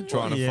in there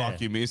trying to Yeah. fuck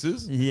your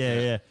missus.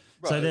 Yeah.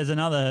 So Right. there's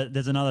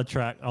another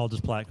track. I'll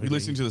just play it You quickly.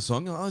 listen to the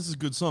song, oh, this is a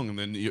good song, and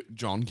then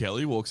John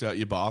Kelly walks out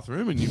your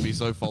bathroom, and you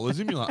so follows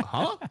him. You're like,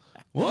 huh?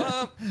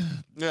 What?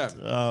 Yeah.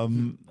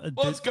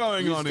 What's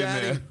going on in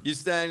there? You're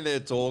standing there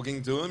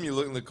talking to him. You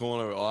look in the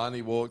corner of your eye, and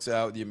he walks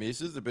out with your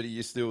missus, but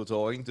you're still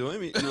talking to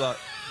him. You're like,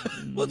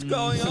 what's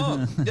going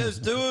on? There's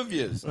two of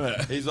you.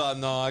 He's like,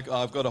 no,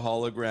 I've got a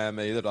hologram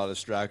me that I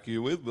distract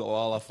you with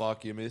while I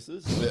fuck your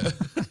missus.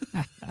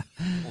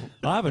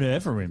 I haven't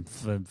heard from him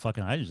for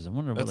fucking ages. I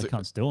wonder what That's the it.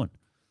 cunt's doing.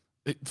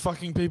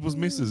 Fucking people's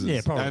misses.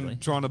 Yeah, probably.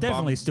 And trying to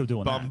Definitely bum, still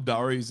doing bum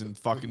durries and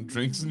fucking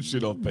drinks and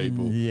shit off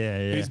people.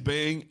 Yeah. He's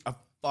being a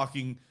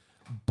fucking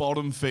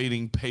bottom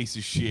feeding piece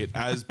of shit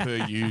as per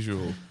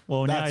usual.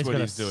 Well, now That's he's what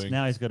got he's doing.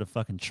 Now he's got a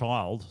fucking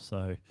child.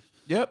 So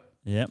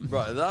Yep.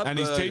 Right, that And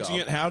he's burger- teaching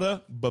it how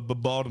to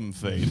bottom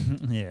feed.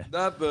 yeah.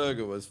 That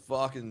burger was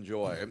fucking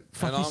joy.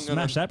 Fuck, you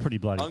smashed that pretty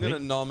bloody I'm going to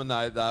quick.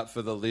 nominate that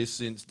for the list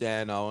since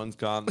Dan Owens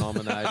can't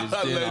nominate his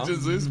dinner.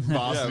 Legends list,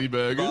 Varsity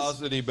Burgers.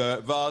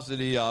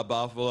 Varsity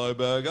Buffalo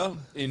Burger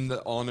in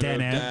the honor of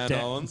Dan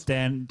Owens.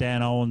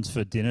 Dan Owens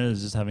for dinner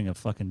is just having a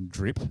fucking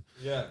drip.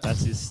 Yeah.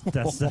 That's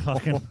the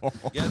fucking.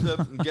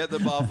 Get the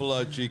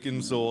buffalo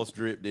chicken sauce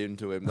dripped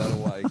into him. That'll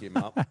wake him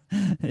up.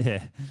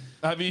 Yeah.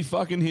 Have you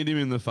fucking hit him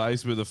in the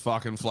face with a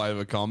fucking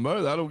flavour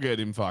combo? That'll get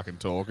him fucking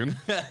talking.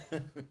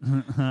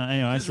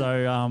 Anyway,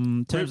 so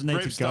terms that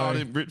need to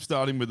go. Rip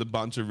start him with a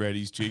bunch of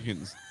Reddy's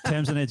chickens.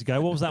 Terms that need to go.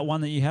 What was that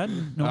one that you had?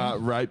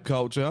 Rape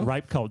culture.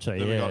 Rape culture.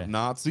 Then yeah. we got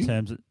Nazi.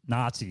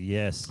 Nazi.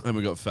 Yes. And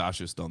we got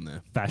fascist on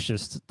there.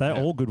 Fascist. They're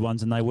all good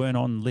ones, and they weren't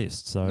on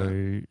list.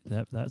 So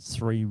that's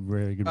three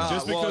very good ones.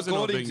 Just because they're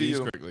not being used you,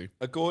 correctly.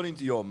 according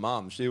to your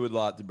mum, she would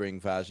like to bring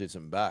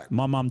fascism back.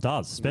 My mum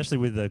does, especially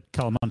with the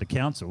Kalamunda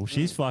Council.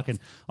 She's fucking.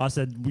 I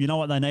said, you know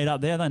what they need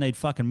up there? They need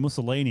fucking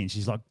Mussolini. And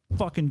she's like,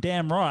 fucking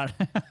damn right.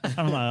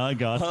 I'm like, oh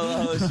god.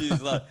 Oh,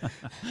 she's like,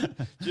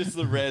 just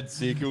the red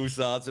sickle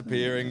starts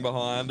appearing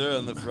behind her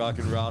and the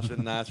fucking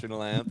Russian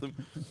national anthem.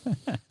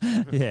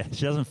 Yeah,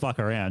 she doesn't fuck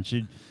around.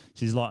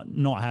 She's like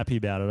not happy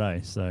about it, eh?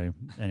 So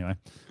anyway,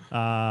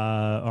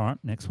 all right,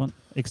 next one,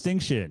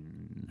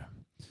 Extinction.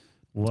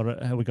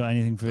 What have we got?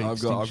 Anything for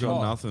Extinction? I've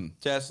got nothing.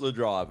 Tesla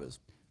drivers.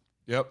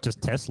 Yep.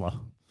 Just Tesla.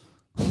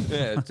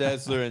 Yeah,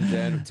 Tesla and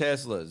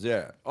Teslas.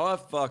 Yeah, I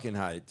fucking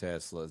hate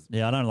Teslas.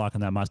 Yeah, I don't like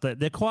them that much.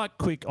 They're quite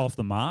quick off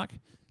the mark.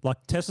 Like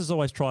Teslas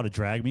always try to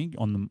drag me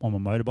on my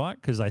motorbike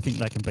because they think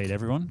they can beat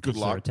everyone. Good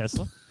 'cause they're a luck.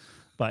 Tesla.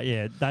 But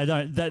yeah, they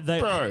don't. They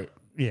Bro.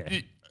 Yeah.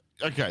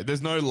 Okay,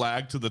 there's no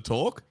lag to the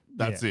talk.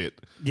 That's Yeah.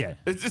 it. Yeah.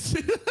 It's just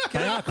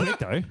They are quick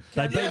though.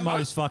 They beat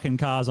most fucking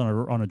cars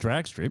on a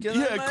drag strip. yeah,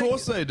 of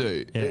course they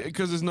do. Yeah.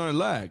 Because there's no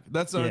lag.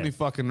 That's the Yeah. only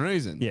fucking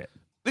reason. Yeah.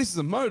 This is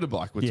a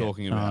motorbike we're Yeah.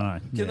 talking I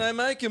about. know. Can they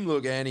make him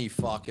look any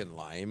fucking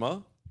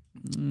lamer?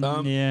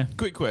 Yeah.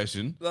 Quick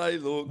question. They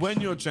look. When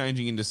you're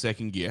changing into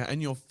second gear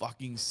and you're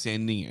fucking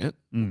sending it,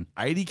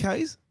 80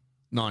 Ks?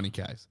 90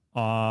 Ks?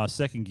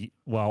 Second gear.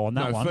 Well, on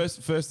that No, one.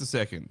 first to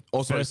second.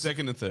 Also, First-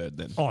 second and third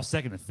then. Oh,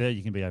 second and third,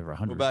 you can be over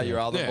 100. What about your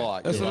other Yeah,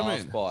 bike? that's your what I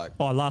last mean. bike?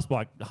 Oh, last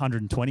bike,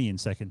 120 in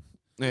second.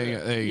 There you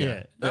go. There you Yeah.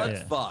 go. That's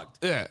Yeah.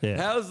 fucked. Yeah. Yeah.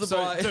 How's the So,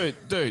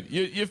 bike? dude,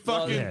 you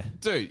fucking, yeah.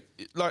 dude,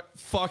 like,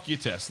 fuck your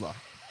Tesla.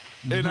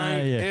 It No,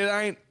 ain't. yeah.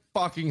 It ain't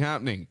fucking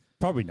happening.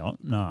 Probably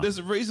not. No. There's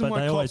a reason But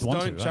why they always cops want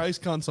don't to, right? chase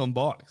cunts on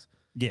bikes.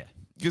 Yeah.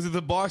 Because if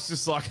the bike's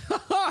just like,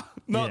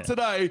 not Yeah.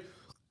 today.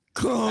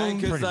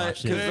 Because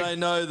they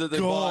know that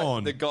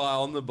Gone. the guy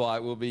on the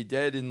bike will be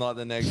dead in like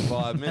the next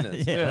 5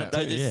 minutes. Yeah,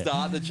 They just yeah.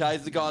 start to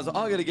chase. The guy's like,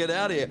 I got to get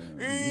out of here.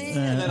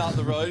 And then up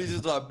the road, he's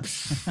just like,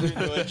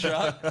 into a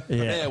truck.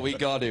 Yeah. We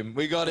got him.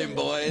 We got him,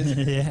 boys.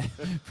 Yeah,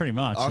 pretty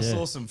much. I yeah.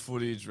 saw some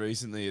footage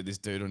recently of this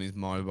dude on his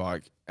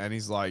motorbike, and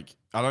he's like,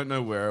 I don't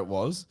know where it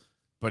was,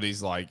 but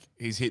he's like,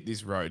 he's hit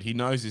this road. He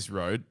knows this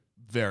road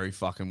very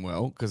fucking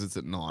well because it's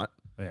at night.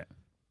 Yeah.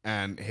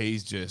 And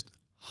he's just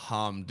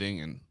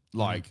humdinging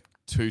like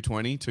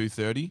 220,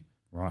 230.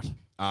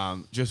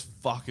 Right. Just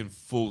fucking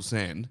full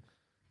send.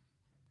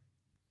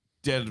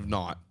 Dead of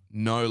night.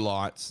 No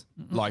lights.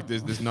 Like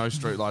there's no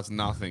street lights,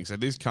 nothing. So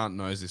this cunt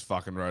knows this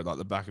fucking road like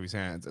the back of his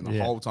hands. And the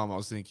Yeah. whole time I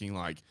was thinking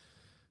like,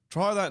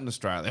 try that in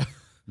Australia.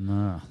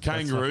 No.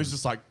 Kangaroos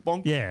just like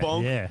bonk, Yeah,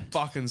 bonk, yeah.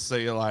 fucking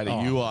see you later.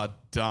 Oh. You are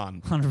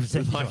done.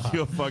 100% Like you are.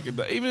 you're fucking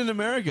done. Even in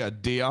America,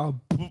 deer.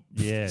 boop,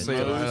 Yeah. See you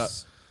later.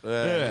 Moose.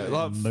 Yeah,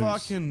 like Moose.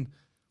 fucking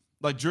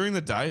like during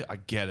the day, I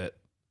get it.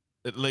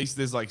 At least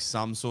there's like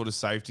some sort of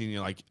safety, and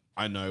you're like,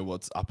 I know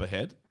what's up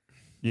ahead.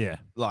 Yeah.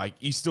 Like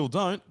you still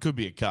don't. Could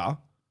be a car.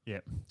 Yeah.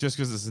 Just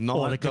because it's not.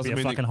 Or there could be a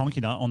fucking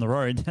honky nut on the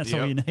road. That's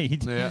all you Yep.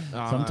 need. Yeah. I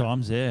know.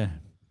 Sometimes, yeah.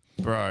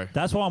 Bro.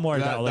 That's why I'm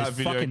worried about all that these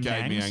video fucking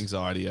gave me Nangs.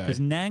 anxiety. Eh? Because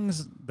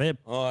Nangs, they're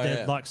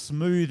yeah. like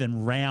smooth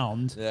and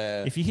round.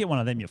 Yeah. If you hit one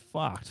of them, you're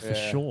fucked for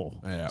Yeah. sure.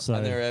 Yeah. So,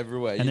 And they're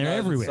everywhere. And You they're know that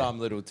everywhere. Some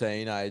little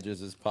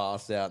teenagers has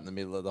passed out in the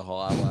middle of the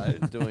highway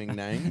doing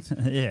nangs.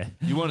 yeah.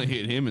 You want to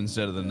hit him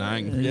instead of the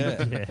nang.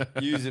 Yeah.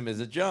 Yeah. Use him as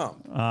a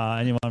jump.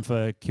 Anyone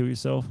for Kill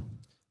Yourself?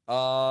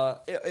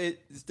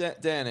 It's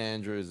Dan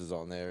Andrews is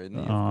on there, isn't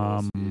he? Of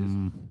course he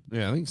is.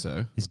 Yeah, I think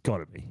so. He's got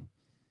to be.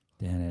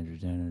 Dan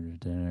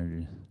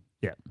Andrews.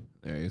 Yeah.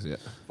 There he is. Yeah.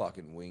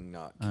 Fucking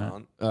wingnut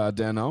cunt.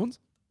 Dan Owens.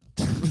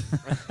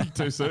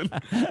 Too soon.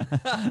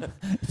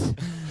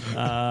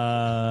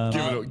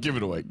 Give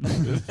it a week.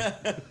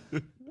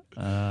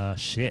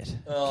 Shit.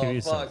 Oh, Kill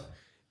Yourself.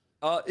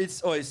 fuck.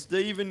 It's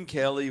Stephen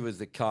Kelly was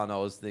the cunt I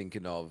was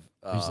thinking of.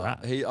 Who's that?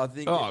 I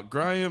think Oh,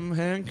 Graham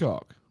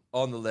Hancock.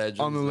 on the Legends.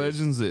 On the list.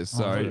 Legends list.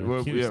 Sorry. Oh,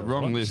 Well, Kill yeah, Yourself,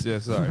 wrong what? list. Yeah,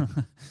 sorry.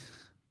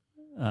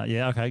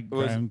 Yeah, okay. It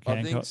was- Graham I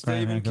think Hancock, Stephen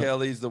Graham Hancock.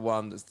 Kelly's the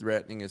one that's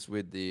threatening us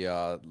with the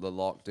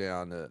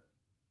lockdown.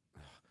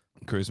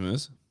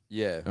 Christmas.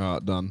 Yeah. All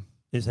right, done.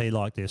 Is he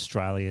like the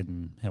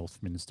Australian health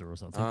minister or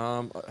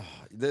something?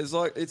 There's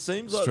like it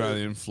seems like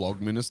Australian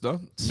flog minister.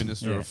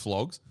 Minister Yeah. of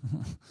flogs.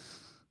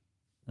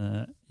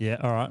 Yeah,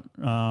 all right.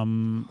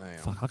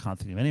 Fuck, I can't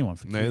think of anyone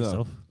for Kill Neither.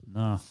 Yourself.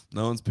 No.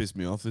 No one's pissed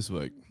me off this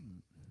week.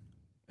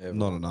 everyone-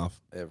 Not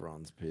enough.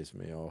 Everyone's pissed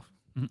me off.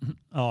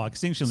 Oh,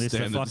 Extinction List.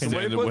 Standard- Fucking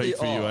standard week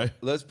for you, eh?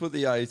 Let's put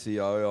the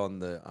ATO on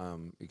the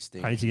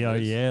extinction. ATO,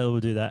 list. yeah, we'll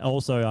do that.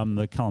 Also,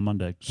 the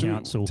Kalamunda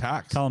Council.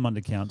 Tax.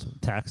 Kalamunda Council.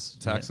 Tax.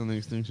 Tax yeah. on the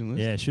extinction list.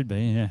 Yeah, it should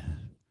be, yeah.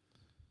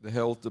 The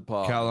health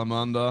department.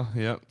 Kalamunda.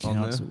 Yep. On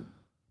Council. there.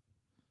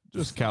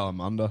 Just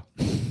Kalamunda.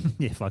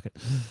 Yeah, fuck it.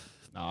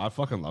 No, I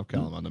fucking love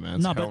Kalamunda, man.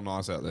 It's No, hell but-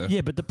 nice out there.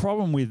 Yeah, but the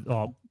problem with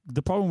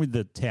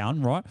the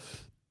town, right?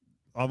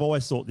 I've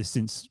always thought this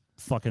since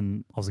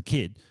fucking I was a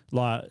kid.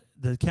 Like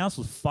the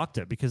council's fucked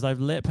it because they've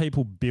let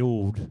people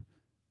build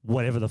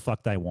whatever the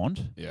fuck they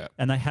want. Yeah.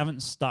 And they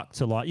haven't stuck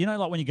to like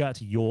when you go out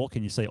to York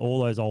and you see all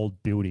those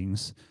old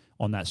buildings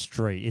on that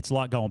street, it's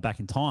like going back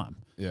in time.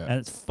 Yeah. And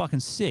it's fucking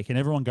sick. And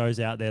everyone goes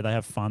out there, they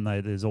have fun.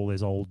 There's all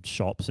these old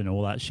shops and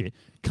all that shit.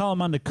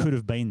 Kalamunda could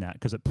have been that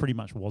because it pretty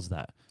much was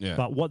that. Yeah.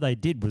 But what they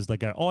did was they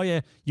go, oh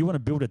yeah, you want to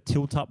build a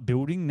tilt-up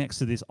building next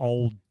to this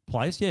old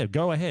place? Yeah,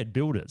 go ahead,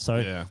 build it. So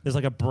Yeah. there's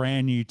like a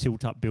brand new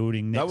tilt-up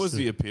building next That was to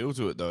the appeal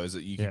to it, though, is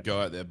that you could Yeah.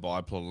 go out there, buy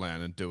a plot of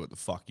land, and do what the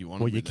fuck you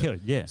want. Well, you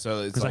could, yeah.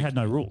 So it's because they had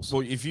no rules.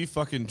 Well, if you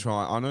fucking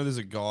try, I know there's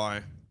a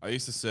guy. I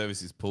used to service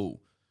his pool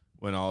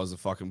when I was a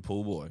fucking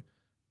pool boy,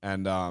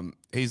 and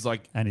he's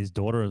like, And his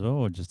daughter as well,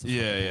 or just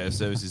yeah,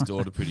 service his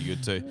daughter pretty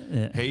good too.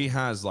 Yeah. He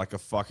has like a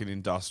fucking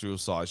industrial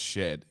sized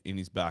shed in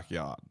his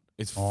backyard.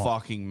 It's Oh.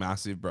 fucking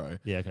massive, bro.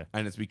 Yeah, okay.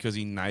 And it's because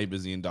he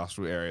neighbours the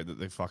industrial area that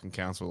the fucking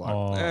council are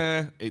Oh.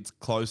 like, it's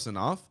close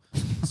enough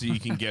so you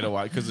can get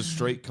away. Because the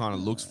street kind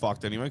of looks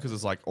fucked anyway, because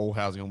it's like all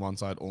housing on one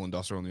side, all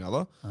industrial on the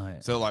other. Oh, yeah.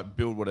 So like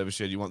build whatever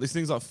shed you want. This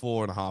thing's like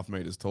 4.5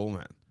 meters tall,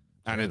 man.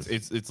 And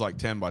it's like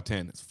 10 by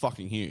 10. It's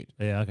fucking huge.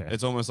 Yeah, okay.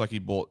 It's almost like he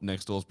bought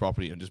next door's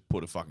property and just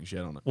put a fucking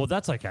shed on it. Well,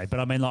 that's okay. But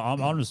I mean, like,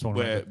 I'm just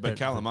wondering. But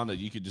Kalamunda,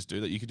 you could just do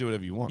that. You could do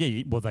whatever you want.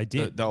 Yeah, well, they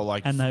did. They were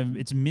like, and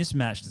it's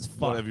mismatched as fuck.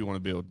 whatever you want to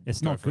build.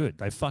 It's go not for it. good.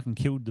 They fucking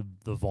killed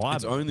the vibe.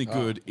 It's only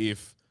good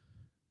if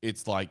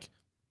it's like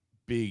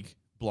big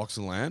blocks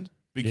of land,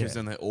 because Yeah.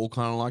 then they're all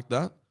kind of like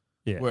that.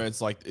 Yeah. Where it's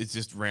like it's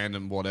just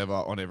random whatever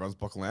on everyone's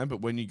block of land.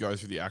 But when you go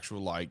through the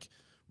actual like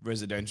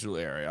residential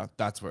area,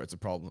 that's where it's a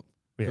problem.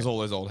 Because Yeah. all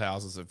those old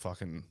houses are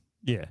fucking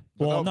Yeah.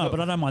 But Well, they'll- no, but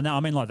I don't mind that. I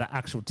mean, like the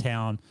actual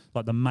town,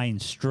 like the main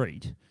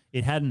street,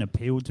 it had an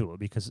appeal to it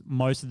because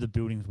most of the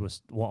buildings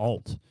were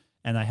old.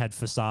 and they had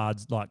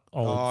facades like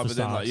old Oh, but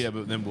facades.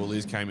 then then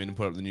Woolies came in and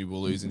put up the new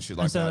Woolies and shit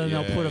like so that.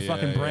 they'll put a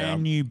fucking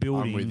brand new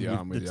building I'm with you.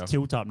 with the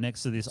tilt up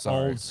next to this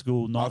Sorry. old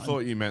school. I thought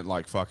you meant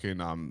like fucking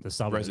the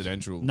suburbs.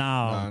 residential. No,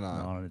 I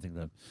don't think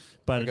that.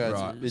 But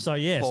Okay, it's so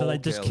yeah, so Paul they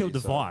just Kelly, killed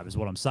the sorry. vibe, is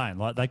what I'm saying.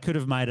 Like they could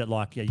have made it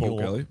like Paul your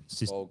Kelly?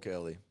 Paul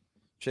Kelly,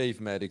 Chief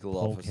Medical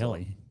Paul Officer.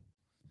 Kelly.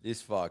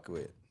 This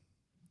fuckwit.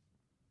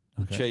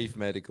 Okay. Chief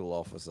Medical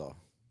Officer.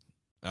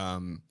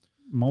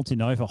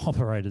 Multinova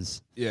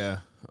operators. Yeah,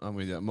 I'm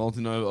with you.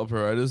 Multinova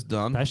operators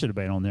done. They should have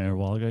been on there a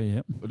while ago.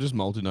 Yep. Or just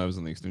Multinovas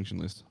on the extinction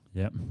list.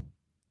 Yep.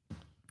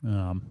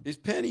 Is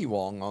Penny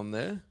Wong on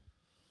there?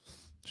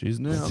 She's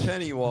now.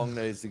 Penny Wong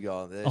needs to go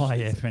on there. Oh She's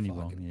yeah, a Penny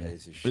fucking Wong. Yeah.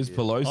 piece of Is shit.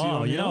 Pelosi Oh,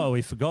 on you here? know what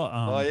we forgot?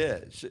 Oh yeah,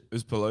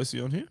 Is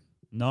Pelosi on here?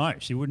 No,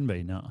 she wouldn't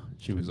be. No,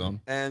 she was on.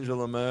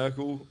 Angela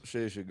Merkel.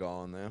 She should go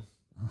on there.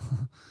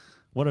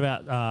 What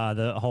about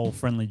the whole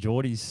Friendly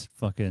Geordies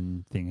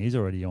fucking thing? He's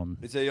already on.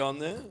 Is he on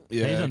there?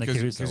 He's Yeah, on the because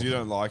carousel. you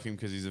don't like him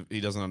because he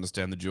doesn't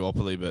understand the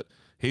duopoly, but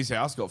his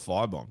house got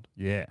firebombed.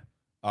 Yeah.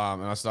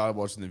 And I started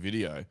watching the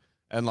video,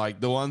 and like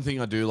the one thing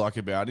I do like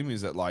about him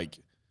is that like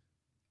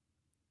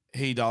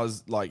he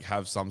does like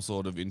have some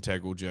sort of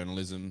integral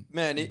journalism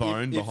Man,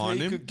 bone if behind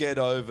he him. could get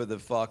over the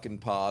fucking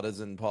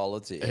partisan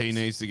politics, He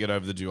needs to get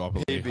over the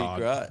duopoly. He'd be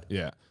hard. great.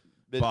 Yeah.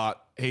 But-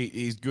 But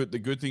he's good. The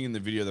good thing in the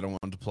video that I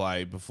wanted to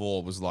play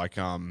before was like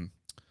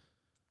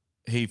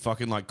he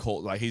fucking like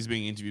called, like he's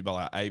being interviewed by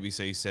like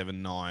ABC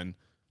 7, 9,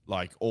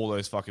 like all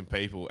those fucking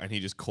people, and he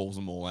just calls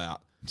them all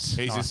out.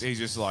 He's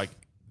just like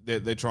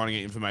they're trying to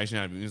get information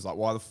out of him. He's like,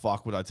 why the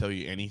fuck would I tell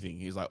you anything?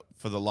 He's like,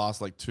 for the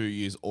last like 2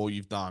 years, all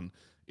you've done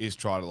is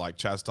try to like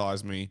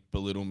chastise me,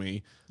 belittle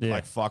me, Yeah.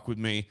 like fuck with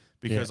me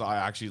because I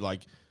actually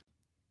like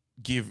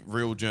give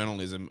real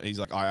journalism. He's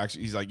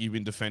like, you've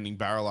been defending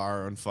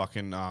Baralara and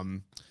fucking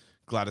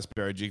Gladys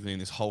Berejiklian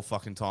this whole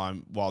fucking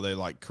time while they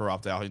like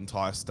corrupt our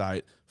entire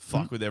state,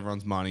 fuck with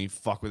everyone's money,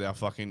 fuck with our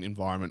fucking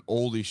environment,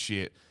 all this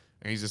shit.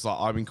 And he's just like,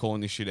 I've been calling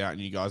this shit out,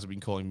 and you guys have been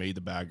calling me the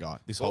bad guy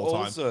this But whole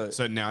also- time.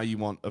 So now you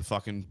want a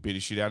fucking bit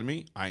of shit out of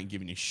me? I ain't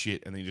giving you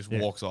shit. And then he just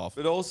walks off.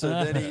 But also,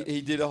 then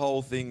he did a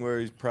whole thing where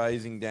he's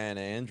praising Dan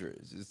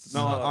Andrews. It's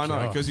No, like- I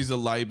know, because he's a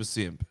Labour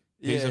simp.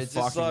 He's a it's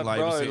just fucking like,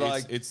 Labour bro, simp.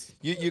 like, It's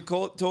you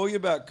talking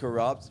about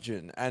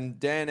corruption, and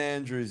Dan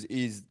Andrews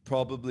is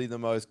probably the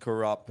most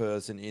corrupt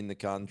person in the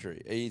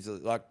country. He's a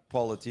like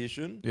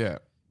politician. yeah.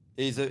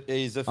 He's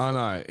a. I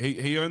know.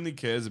 He only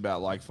cares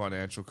about like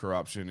financial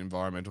corruption,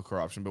 environmental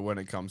corruption, but when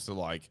it comes to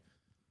like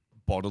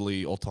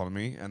bodily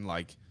autonomy and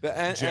like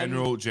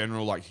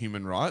general like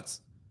human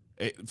rights,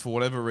 for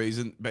whatever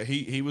reason, but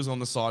he was on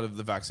the side of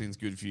the vaccine's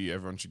good for you,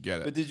 everyone should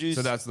get it. But did you so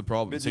s- that's the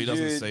problem. but So he did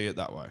doesn't you- see it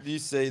that way. Do you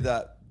see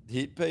that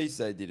hit piece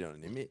they did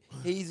on him?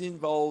 He's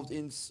involved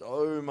in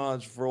so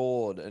much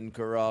fraud and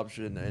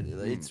corruption, and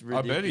it's I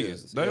ridiculous. bet he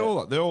is. They're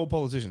all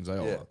politicians. They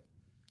all Yeah. are.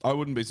 I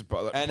wouldn't be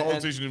surprised. Like, And-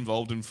 politician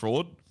involved in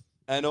fraud.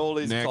 And all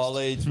his Next.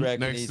 colleagues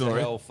reckon Next he's story.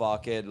 a hell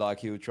fuckhead. Like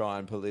he'll try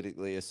and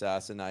politically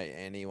assassinate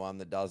anyone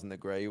that doesn't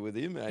agree with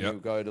him, and Yep. he'll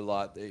go to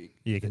like the.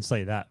 You can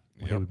see that.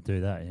 He would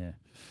do that. Yeah.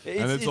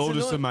 And it's all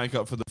just to annoying. make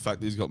up for the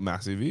fact that he's got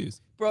massive ears.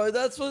 Bro,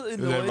 that's what Because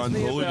annoys everyone me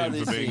bullied about him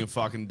this for being thing. a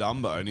fucking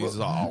Dumbo, and he's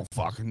like, I'll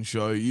fucking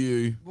show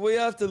you. We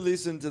have to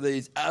listen to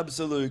these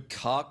absolute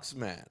cucks,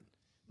 man.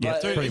 Yeah,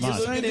 Like, pretty you much.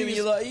 look at Same him, thing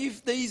you're like,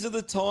 if these are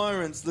the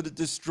tyrants that are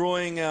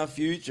destroying our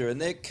future, and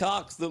they're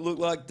cucks that look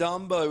like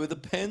Dumbo with a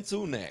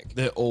pencil neck.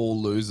 They're all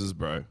losers,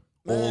 bro.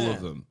 All Man.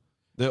 of them.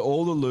 They're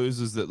all the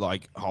losers that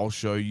like, I'll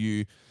show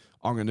you,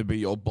 I'm going to be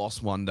your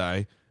boss one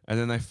day. And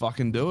then they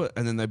fucking do it.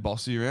 And then they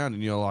boss you around.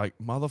 And you're like,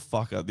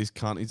 motherfucker, this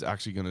cunt is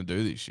actually going to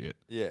do this shit.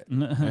 Yeah.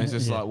 And it's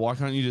just Yeah. like, why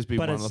can't you just be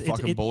But one of the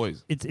fucking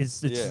boys?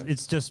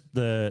 It's just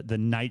the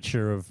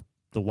nature of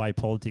the way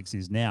politics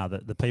is now,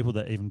 that the people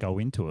that even go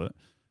into it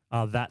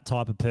are that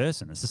type of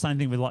person. It's the same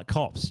thing with like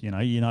cops. You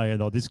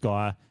know, this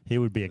guy, he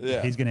would be,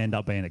 Yeah. he's going to end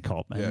up being a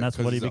cop, and Yeah, that's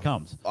 'cause what he he's a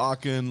becomes.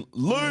 Fucking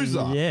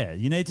loser. Yeah,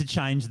 you need to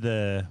change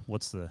the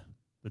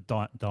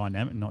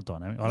dynamic, not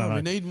dynamic. I don't know.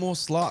 We need more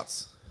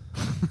sluts.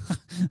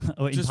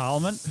 In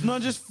Parliament? No,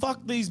 just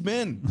fuck these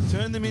men.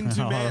 Turn them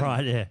into Oh, men.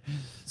 right, yeah.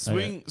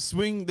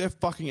 Swing their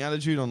fucking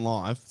attitude on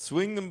life.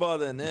 Swing them by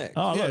their neck.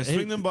 Oh, yeah, look,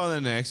 swing them by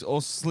their necks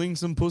or sling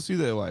some pussy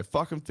their way.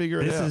 Fucking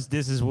figure it out.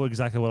 This is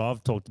exactly what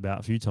I've talked about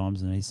a few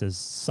times, and he says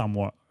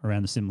somewhat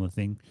around a similar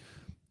thing.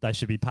 They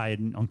should be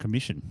paid on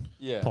commission.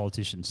 Yeah.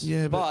 Politicians.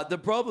 but the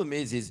problem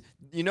is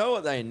you know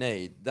what they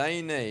need?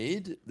 They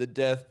need the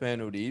death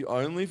penalty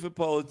only for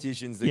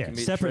politicians that Yeah,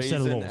 commit separate set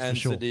of treason laws, for and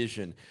sure.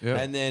 sedition. Yep.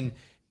 And then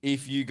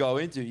if you go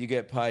into it, you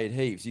get paid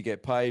heaps. You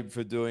get paid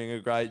for doing a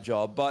great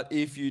job. But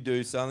if you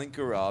do something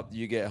corrupt,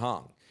 you get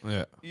hung.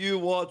 Yeah. You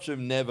watch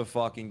them never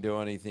fucking do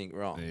anything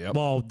wrong.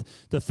 Well,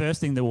 the first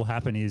thing that will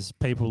happen is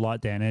people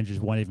like Dan Andrews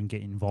won't even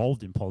get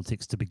involved in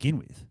politics to begin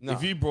with. No.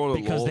 If you brought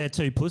a because law, they're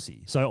too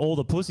pussy. So all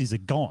the pussies are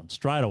gone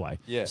straight away.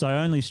 Yeah. So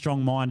only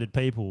strong-minded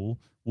people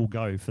will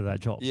go for that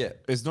job. Yeah.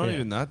 it's not Yeah.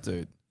 even that,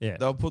 dude. Yeah.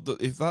 They'll put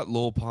if that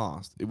law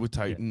passed, it would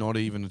take Yeah. not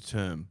even a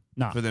term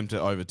No. for them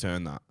to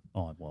overturn that.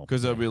 Oh well.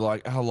 Because they'll be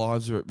like, our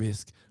lives are at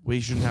risk.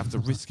 We shouldn't have to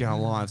risk our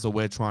lives, or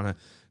we're trying to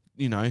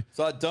you know,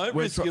 So don't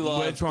we're, risk your life.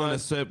 we're trying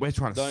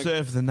to don't-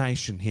 serve the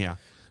nation here.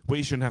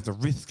 We shouldn't have to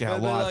risk our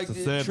No, but lives like,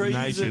 to serve the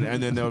nation, treason-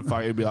 and then they'll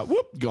fucking be like,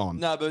 "Whoop, gone."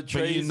 No, but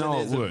treason you know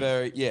is it a would.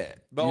 very But You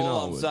know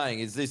all it I'm would. saying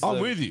is this: I'm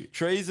with you.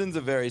 Treason's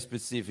a very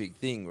specific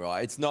thing,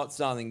 right? It's not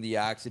something that you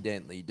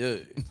accidentally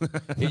do.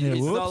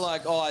 It's whoops. not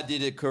like, oh, I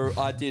did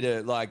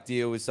a like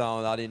deal with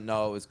someone I didn't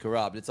know it was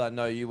corrupt. It's like,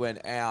 no, you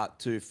went out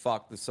to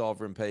fuck the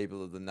sovereign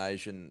people of the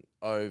nation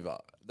over.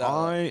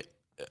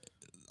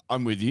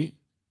 I'm with you.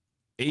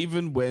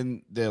 Even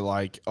when they're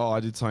like, "Oh, I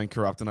did something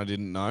corrupt and I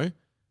didn't know,"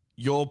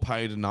 you're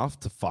paid enough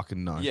to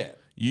fucking know. Yeah.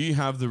 You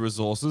have the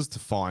resources to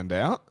find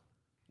out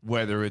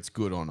whether it's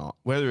good or not,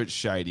 whether it's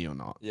shady or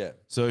not. Yeah.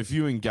 So if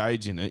you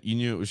engage in it, you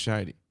knew it was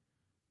shady.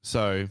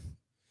 So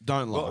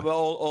don't lie. Well,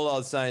 all I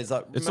was saying is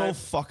like, it's man, all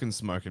fucking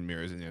smoke and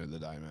mirrors at the end of the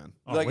day, man.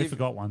 Oh, Like we if-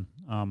 forgot one.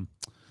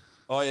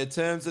 oh yeah,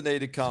 terms that need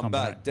to come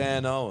back.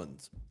 Dan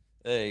Owens.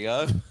 There you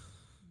go.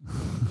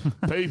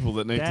 People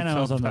that need Dan to come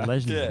Owens on the back.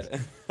 Legends Yeah.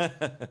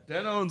 list.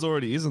 Dan Owens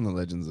already is on the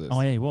Legends list.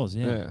 Oh yeah, he was.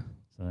 Yeah. Yeah.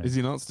 So- Is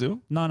he not still?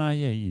 No,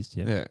 yeah, he is.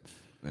 Yeah. Yeah.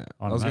 Yeah.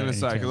 I I don't was know going to any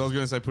say, because I terms. was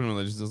going to say put him on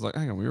Legends. I was like,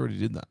 hang on, we already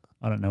did that.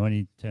 I don't know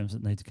any terms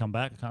that need to come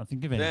back. I can't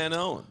think of any. Dan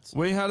Owens.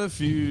 We had a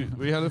few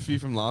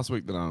from last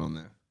week that aren't on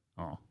there.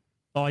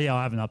 Oh yeah,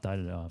 I haven't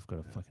updated it. I've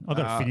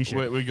got to finish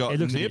it. We got it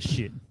looks Nip. a bit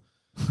shit.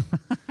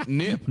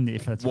 Nip,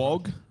 Nip, that's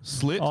Wog,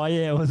 Slit, Oh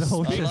yeah, it was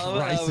all I just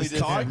love how we racist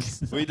just-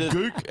 terms. We just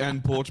Gook,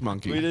 and Porch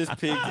Monkey. we just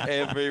picked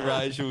every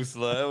racial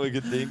slur we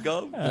could think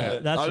of.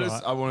 That's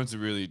right. I wanted to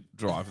really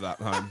drive that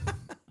home.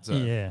 So,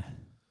 Yeah.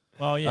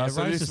 Well, yeah.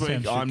 so this racist week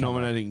terms should I'm come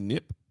nominating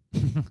Nip,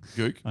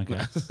 Gook.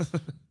 Okay.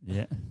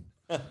 Yeah.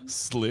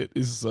 Slit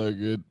is so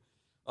good.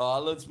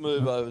 Oh, let's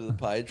move over to the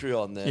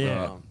Patreon then.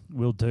 Yeah.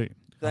 We'll do.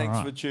 Thanks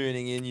All for right.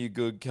 tuning in, you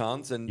good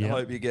cunts, and Yep.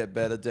 hope you get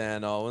better,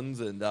 Dan Owens.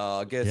 And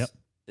I guess, Yep.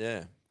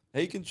 yeah,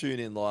 he can tune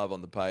in live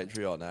on the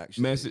Patreon,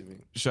 actually.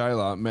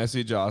 Shayla,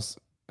 message us,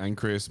 and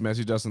Chris,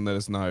 message us and let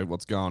us know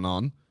what's going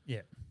on.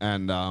 Yeah.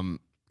 And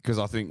because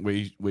I think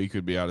we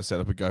could be able to set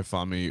up a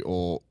GoFundMe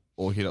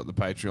or hit up the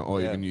Patreon,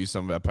 or Yeah. even use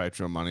some of our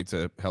Patreon money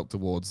to help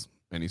towards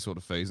any sort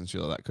of fees and shit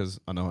like that, because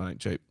I know it ain't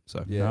cheap.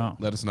 So Yeah.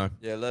 let us know.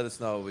 Yeah, let us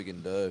know what we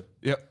can do.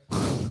 Yep.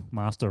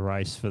 Master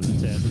race for the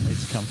terms that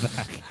needs to come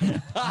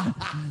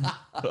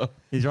back.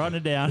 He's writing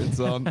it down. It's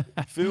on.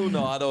 Phil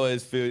Knight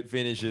always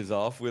finishes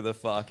off with a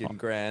fucking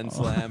grand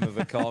slam of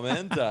a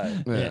comment.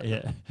 Eh?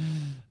 Yeah.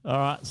 All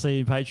right. See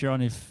you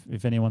Patreon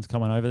if anyone's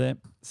coming over there.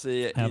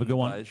 See you Have a in good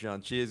one.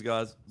 Patreon. Cheers,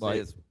 guys. Bye.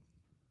 Cheers.